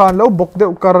tlama khan lo bok de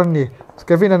karani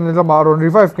Kevin and lama ron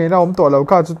revive nge na to lo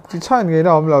kha ti chan nge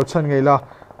na lo chan nge la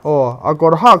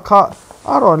agor ha kha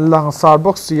aron lang sar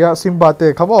box ya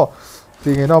simpate khamo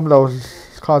tinge nom lo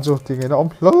kha chu tinge nom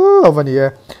lo vani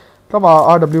e Kama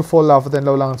RW4 love ten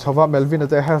lo lang chova Melvin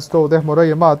te has to te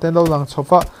Morayama ten lo lang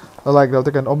chova like lo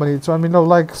te kan omani chuan min lo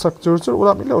like structure chu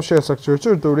ula min lo share structure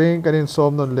chu turing kanin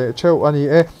som non le cheu ani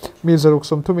e Mizo ruk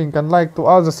som thumin kan like to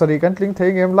az sari kan tling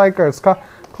theng em likers ka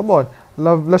come on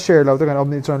love la share lo te kan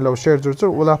omni chuan lo share chu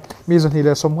ula Mizo hi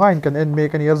le som hain kan en me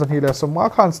kan yazan hi le som ma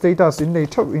khan status in nei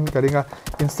cheu in karinga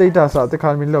in status a te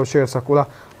khan min lo share sakula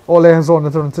ole zone na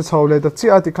tun chau le ta chi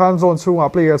ati khan zone chunga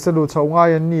player se lu chau nga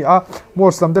yan ni a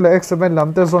morslam te le x7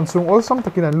 lam te zone chung all sam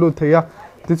takin an lu theya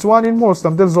ti chuan in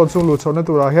morslam te zone chung lu chau na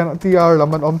tura hian tr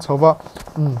lam an om chawa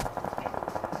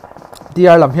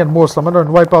tr lam hian morslam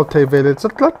an wipe out thei vele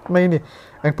chatlat mai ni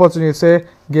unfortunately se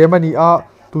game ani a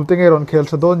tu tenge ron khel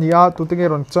thadon ni a tu tenge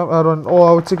ron ron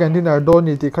o chicken dinner don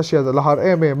ni ti khashia da lahar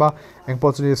em ma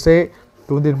unfortunately se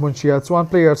tundin munchia chuan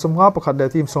player somha pakhat le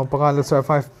team som pangal le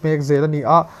survive make zel ani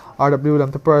a rw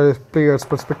lam te players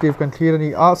perspective kan clear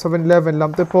ani a 711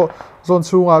 lam te po zone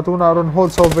chunga tuna ron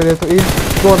hold so vele to in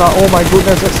zona oh my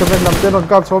goodness x7 lam te ron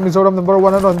kap so Mizoram number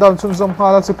 1 ron down chun som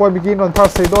hala si point begin on third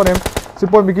say donem si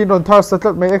point begin on third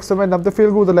satlat mai x7 lam te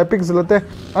feel good le pick zelate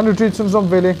an retreat chun som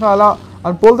vele hala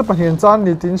an pol te pahien chan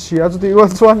ni tin shia chu ti wan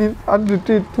chuan in an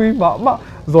retreat thui ma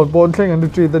zone bon thleng an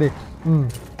retreat ani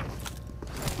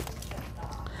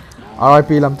RIP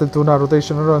lam te tuna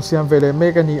rotation ron siam vele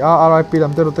mekani RIP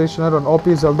lam te rotation ron OP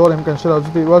zeldor em kan shela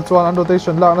juti wal chuan an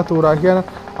rotation la na tura hian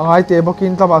angai te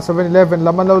bokin tama 711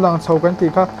 lam lo lang chau kan ti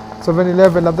kha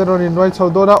 711 lam te ron in right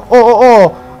chau dona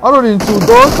aron in chu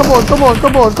don come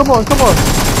on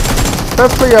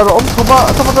best player om thoma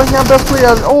tama hian best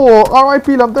player RIP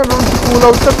lam te ron chu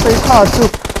lo chat te kha chu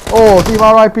team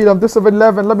RIP lam te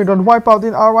 711 lam in ron wipe out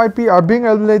in RIP are being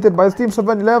eliminated by team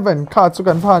 711 kha chu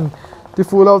kan phan ti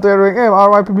full out there ring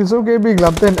RIP Mizo gaming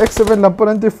lam 10 x7 lam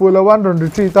pon ti full one run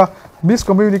retreat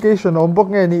miscommunication om bok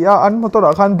nge ni an motor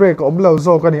khan break om lo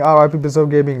zo kani RIP Mizo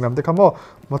gaming lam te khamo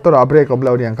motor break om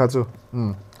lo ni ang kha chu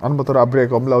an motor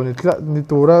break om lo ni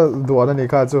tura duana ni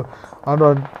kha chu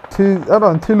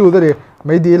aron thilu deri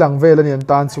mai di lang vel ani an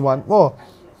tan chuan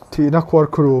thi na khor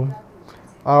khrum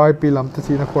RIP lam te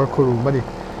thi na khor khrum mani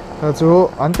kha chu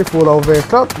an ti full out ve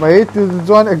klat mai ti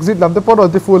chuan exit lam te pon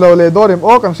ti full out le dorem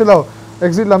kan shilo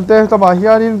exit lam te tama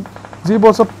hianin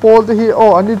ZEEBOSS support hi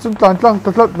ani chun tlang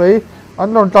tatlat mai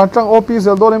an non tlang OP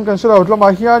zeldorem kan shilo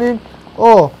tama hianin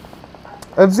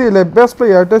FZ le best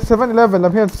player te 711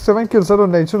 lam hian 7 kills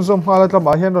ron nei chun zom hala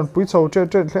tama hian ron pui chau tre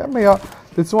hle mai a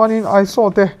ti chuan in I saw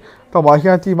te tama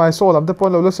hian ti mai saw lam te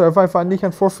pon lo survive an ni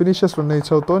hian 4 finishes ron nei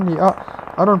chau to ni a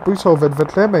aron pui chau vet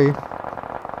hle mai.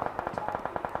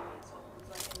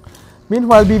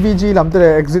 Meanwhile, BVG lamte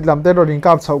exit lamte ron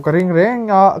kap chau karing reng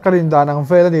karin danang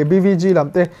vel ani BVG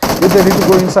lamte if they need to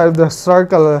go inside the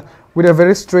circle with a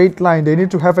very straight line, they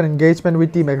need to have an engagement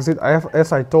with team exit.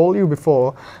 As I told you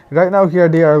before, right now here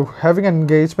they are having an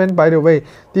engagement. By the way,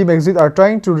 team exit are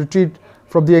trying to retreat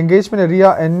from the engagement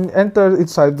area and enter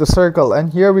inside the circle. And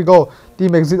here we go.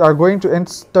 Team exit are going to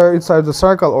enter inside the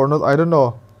circle or not, I don't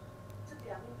know.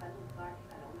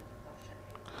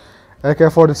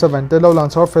 AK-47 ten lo lang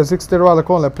chau physics te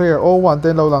RALAKONE le player 01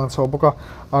 ten lo lang chau boka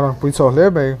aron pui chau hle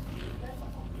mai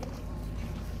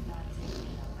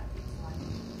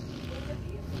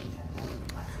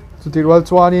chuti wal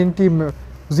chuan in team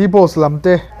ZEEBOSS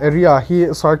lamte area hi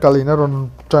circle in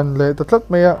aron tran le tatlat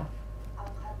mai a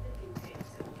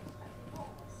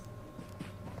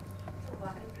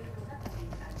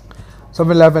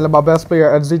 .711 lama best player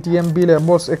at ZTMB le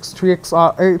most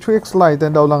x3x light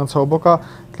ten lo lang chau boka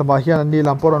tama hian an ni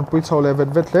lampor an pui chho le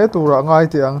vet le tura ngai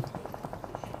tiang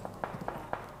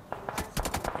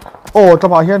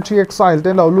tama hian 3x style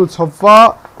ten lo lut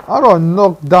chhova aron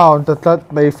knock down tatlat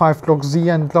mai 5 clock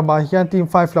zian tama hian team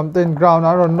 5 lam 10 ground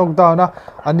aron knock down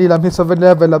an ni lam hi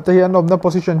 711 lam te hian na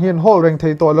position hian hole rank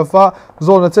thei to lova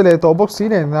zone chele to box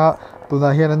sine na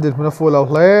tuna hian an din huna full out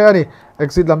hle ani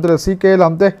exit lam te CK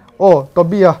lam te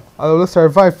TOBI alo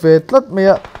survive ve tlat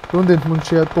mea tundin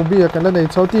munchia TOBI kan la nei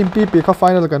chau team PP kha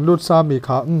final kan lut sa mi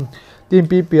kha team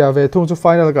PP ve thung chu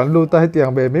final kan lut ta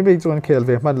hetiang be me chuan khel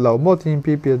ve man lo mo team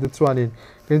PP te chuanin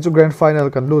ken chu grand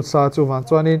final kan lut sa chu man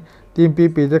chuanin team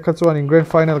PP te kha chuanin grand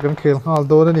final kan khel hal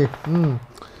do ni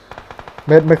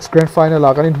Mad Max grand final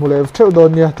a kan in hule theu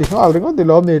don nia ti hal ringon ti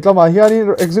lom ni tlama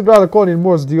hian exit RALAKONE in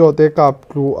mors dio te kap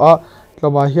klu a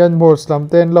tlama hian mors lam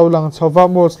 10 lo lang chova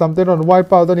mors lam 10 on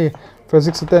wipe out ani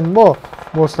physics 10 mo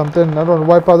mors lam 10 aron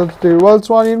wipe out the world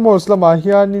one in mors lama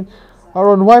hian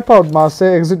aron wipe out ma se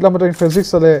exit lam 10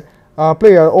 physics le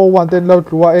player 01 10 lo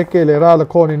tlua AK le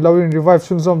RALAKONE in lo in revive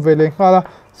chun zom vele khala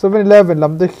 711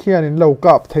 lam de hian in lo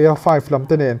kap theya 5 lam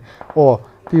tenen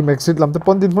team exit lam te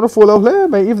pon din mo follow le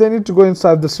may if they need to go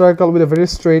inside the circle with a very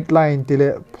straight line tile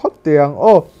phot tiang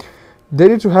oh they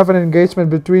need to have an engagement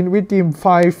between with team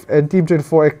 5 and team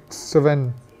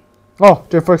 24x7 oh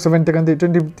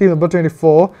 24x7 team number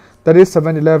 24 that is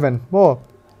 7-11 oh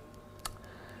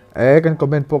kan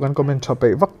comment chape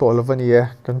vak to lavani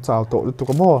kan chao to tu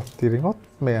ko mo ti ringot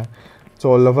me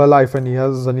so lava life ani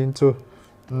has zanin chu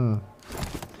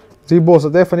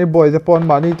ZEEBOSS at funny boy the pon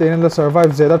money ten la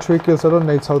survive zeda 3 kills aron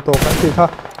nei chau to kan ti kha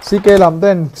CK lam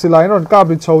den silai ron kap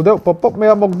ri chau de pop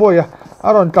me mok boy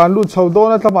aron kan lu chau do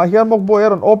na tlama hian mok boy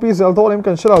aron OP zel do lem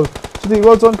kan shral chuti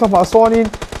go chon tlama sonin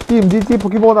team DT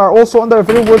Pokemon are also under a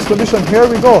very worse condition. Here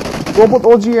we go. Robot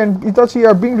OG and Itachi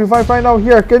are being revived right now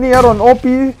here. Kenny aron OP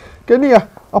Kenny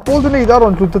apol de nei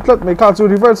aron tu tlat me ka chu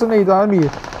reverse nei da mi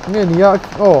nge nia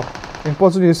oh in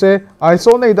possibly say I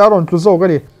saw nei aron tu zo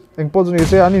gani Unfortunately,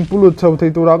 say anin pulut thau thei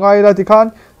tura ngai la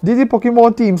tikhan DD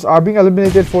Pokemon teams are being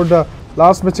eliminated for the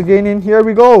last match again. In here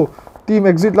we go. Team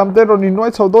exit lamten ron in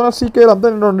noi chau dona CK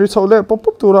lamten ron ri chau le pop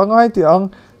tura ngai ti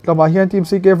ang lama hian team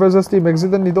CK versus team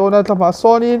exit ni dona lama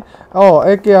sonin oh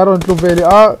AKIRA ron tu veli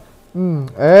a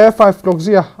 5 clock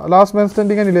zia last man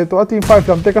standing ani le to team 5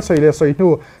 lamte ka soile soi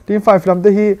nu team 5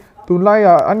 lamte hi tunlai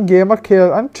an game a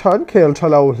khel an chan khel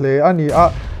chalau le ani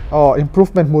a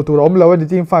improvement mutur om lawa di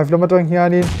team 5 lama tang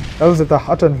hianin elzeta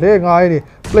atan le ngai ni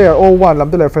player 01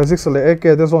 lamte le physics le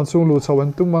AK the zone chung lu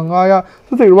chawan tum manga ya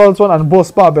tu ti wal zone an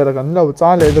boss pa ber kan lo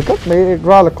chan le the cut me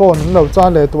RALAKONE lo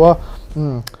chan le to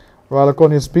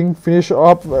RALAKONE is being finished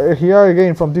up here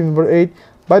again from team number 8.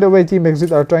 By the way, team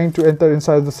exit are trying to enter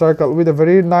inside the circle with a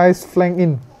very nice flank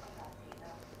in.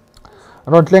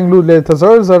 Ron tleng lut le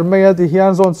tazar maya ti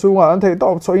hian zone sunga an thei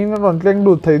top so in ron tleng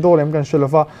lut thei do lem kan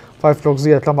shelafa 5 clock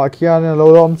zia tlama khian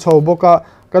lo lom chho boka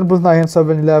kan buzna hian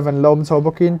 7-11 lom chho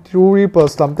bokin True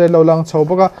Reapers lamte lo lang chho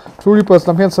boka True Reapers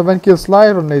lam hian 7 kills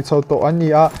lai ron nei chho to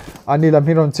ani a ani lam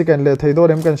hi ron chicken le thei do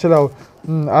lem kan shelo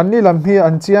ani lam hi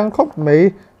an chiang khop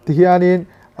mei ti hianin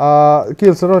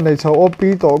kills ron nei chho OP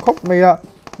to khop meya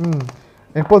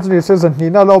Unfortunately, says that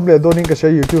Nina lom le doning ka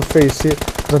share YouTube face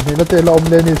that Nina te lom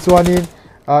le ni chuanin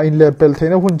in le pel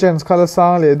theina hun chance khala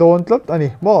sang le don tlat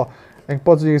ani mo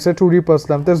Unfortunately, say True Reapers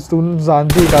lam te stun zan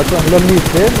di ka chuan lo li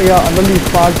the meya an lo li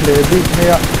fast le di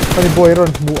meya ani boy ron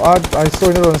mu at I saw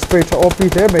in ron spray to OP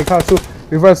the me kha chu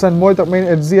reverse and moi tak main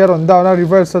at 0 ron down na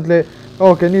reverse at le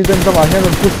okay ni den kama hian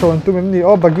ron push on tu mem ni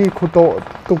o bagi khuto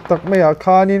tuk tak meya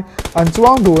khanin an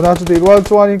chuang du na chu ti wal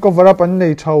chuanin cover up an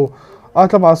nei thau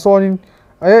atama sonin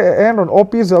and on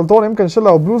OP Zeldon M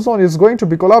Kanshela blue zone is going to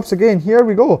be collapsed again. Here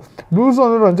we go. Blue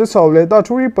zone run just how le da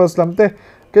 2 Reapers lamte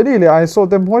kedile I saw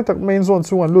them hoi tak main zone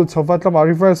chu an lut chawat lama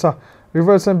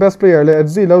reverse and best player le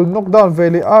Z lo knockdown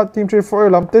veli team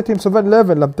 3-4 lamte team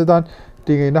 7-11 lamte dan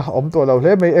tingai na om to lo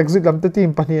le mai exit lamte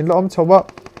team panin lo om chawa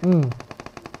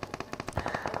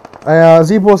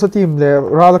ZEEBOSS team le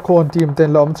RALAKONE team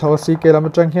ten lo om chawa CK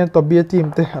lam chang hian TOBI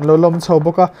team te an lo lom chaw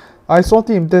boka I saw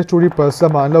team te True Reapers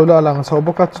lama lo la lang chaw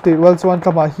boka chuti wal chuan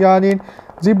kama hianin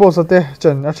ZEEBOSS te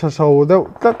chen a chaw de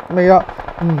tlat meya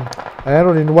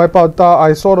ron in wipe out ta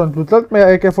I saw ron tlat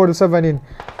meya AK47 in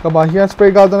kama hian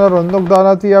spray garden ron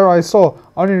knockdown TR I saw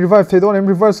on revive they don't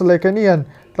reverse like anian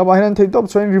kama hian thei top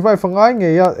train revive ngai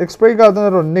nge ya spray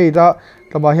garden ron nei da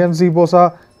kama hian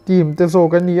ZEEBOSS team te so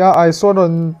kan nia I saw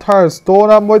on third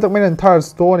stone moi tak men third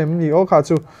stone em ni o kha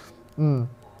chu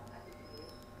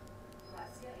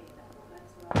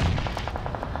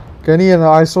Kenyan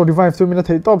I saw revive 2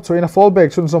 minutes top so in a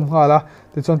fallback chun som hala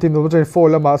the chon team number 4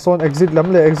 lama son exit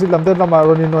lam den lama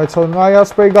ron in noi chon ngaya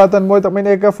spray garden moi tak men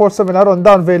AK47 aron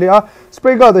down veli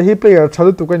spray garden hi player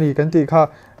chalu tu kani kan ti kha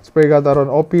spray garden ron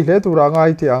OP le tu ra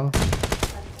ngai tiang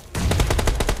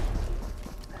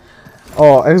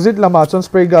exit lama chon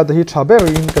spray garden hi thaber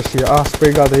in ka sia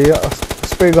spray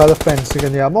garden fence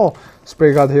kan ya mo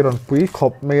spray garden hi ron pui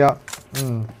khop meya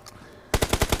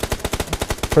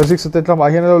Physics at lama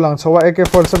hian lo lang chawa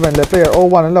AK47 le player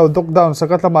 01 lo dok down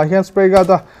sakat lama hian spray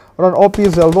garden ron OP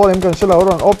zel do em kan shela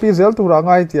ron OP zel tu ra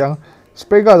ngai tiang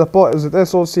spray garden po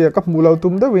ZSOC ka mu lo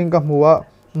tum de wing ka muwa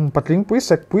patling pui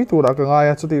sek pui tu ra ka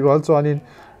ngai chuti rol chuanin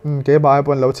ke bai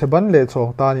pon lo cheban le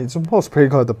chong ta ni chum ho spray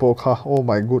garden po kha oh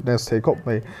my goodness take up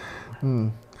mai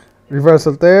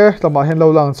reversal te lama hian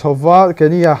lo lang chawa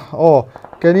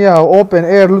Kenya open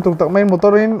air lutuk tak main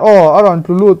motorin around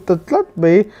to loot tlat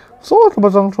be so tlama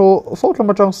chang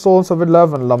so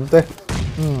 7-11 lamte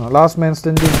last man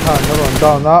standing khan around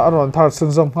down na around thar sun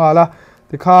zom hala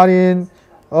ti khanin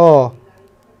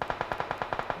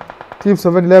team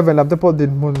 7-11 lamte po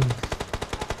din mun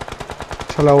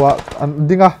chalawa an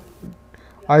dinga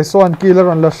I saw an killer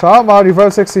on la sha ma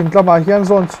reverse 16 tlama hian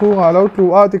zone chunga lo tu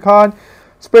ti khan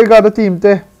spray guard team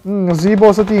te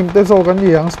ZEEBOSS team te so kan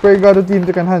yang spray guard team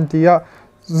te kan han tia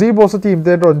ZEEBOSS team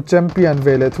te ron champion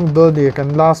vele thung do ni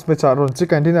kan last match ron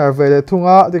chicken dinner vele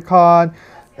thunga ti khan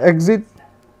exit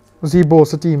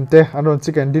ZEEBOSS team te ron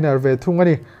chicken dinner ve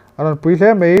thungani aron pui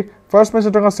hle mei first match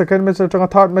atanga second match atanga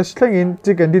third match thlengin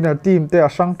chicken dinner team te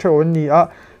asang thewon ni a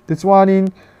tichuanin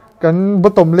kan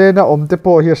bottom lane a om te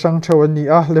po hi asang thewon ni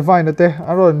a LAVINE te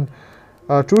aron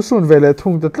chu sun vele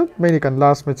thung te tlat mai ni kan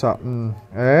last match a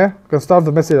kan start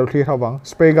the message clear hawang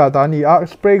spray ga ta ni a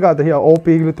spray ga ta hi OP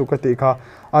lu tu ka ti kha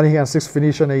ani hian 6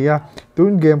 finish ani ya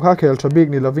tun game kha khel thabik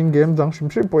ni loving game jang shim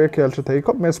shim po ya khel tha thei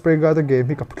khop me spray ga ta game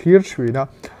hi ka clear chhuina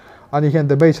ani hian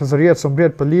the base zariat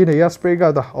somriat pali ne ya spray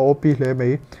ga da OP hle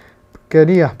mai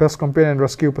kenia best companion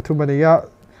rescue pathumani ya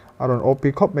aron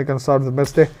OP khop me kan start the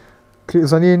best te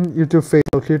zanin YouTube face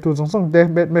lo clear tu zongsong de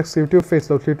max YouTube face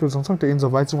lo clear tu zongsong te in zo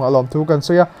vai chung alom thu kan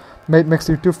so ya max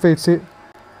YouTube face si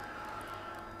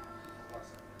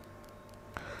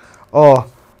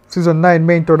season 9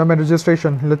 main tournament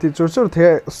registration lati chur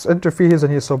the entry fee is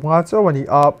ani sobnga chawani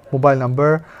a mobile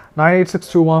number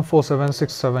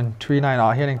 9862147679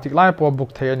 a hianing tiklai po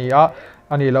book the ani a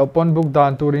ani lo pon book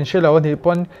dan turin shelo ani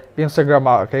pon Instagram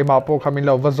a keima po khamin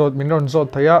lo wazot mingron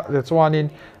zot thaya lechuanin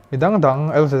midang dang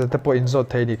lz te po in zot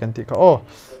thei ni kan ti ka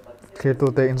clear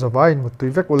tu te in zo vai in mutui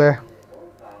vek ule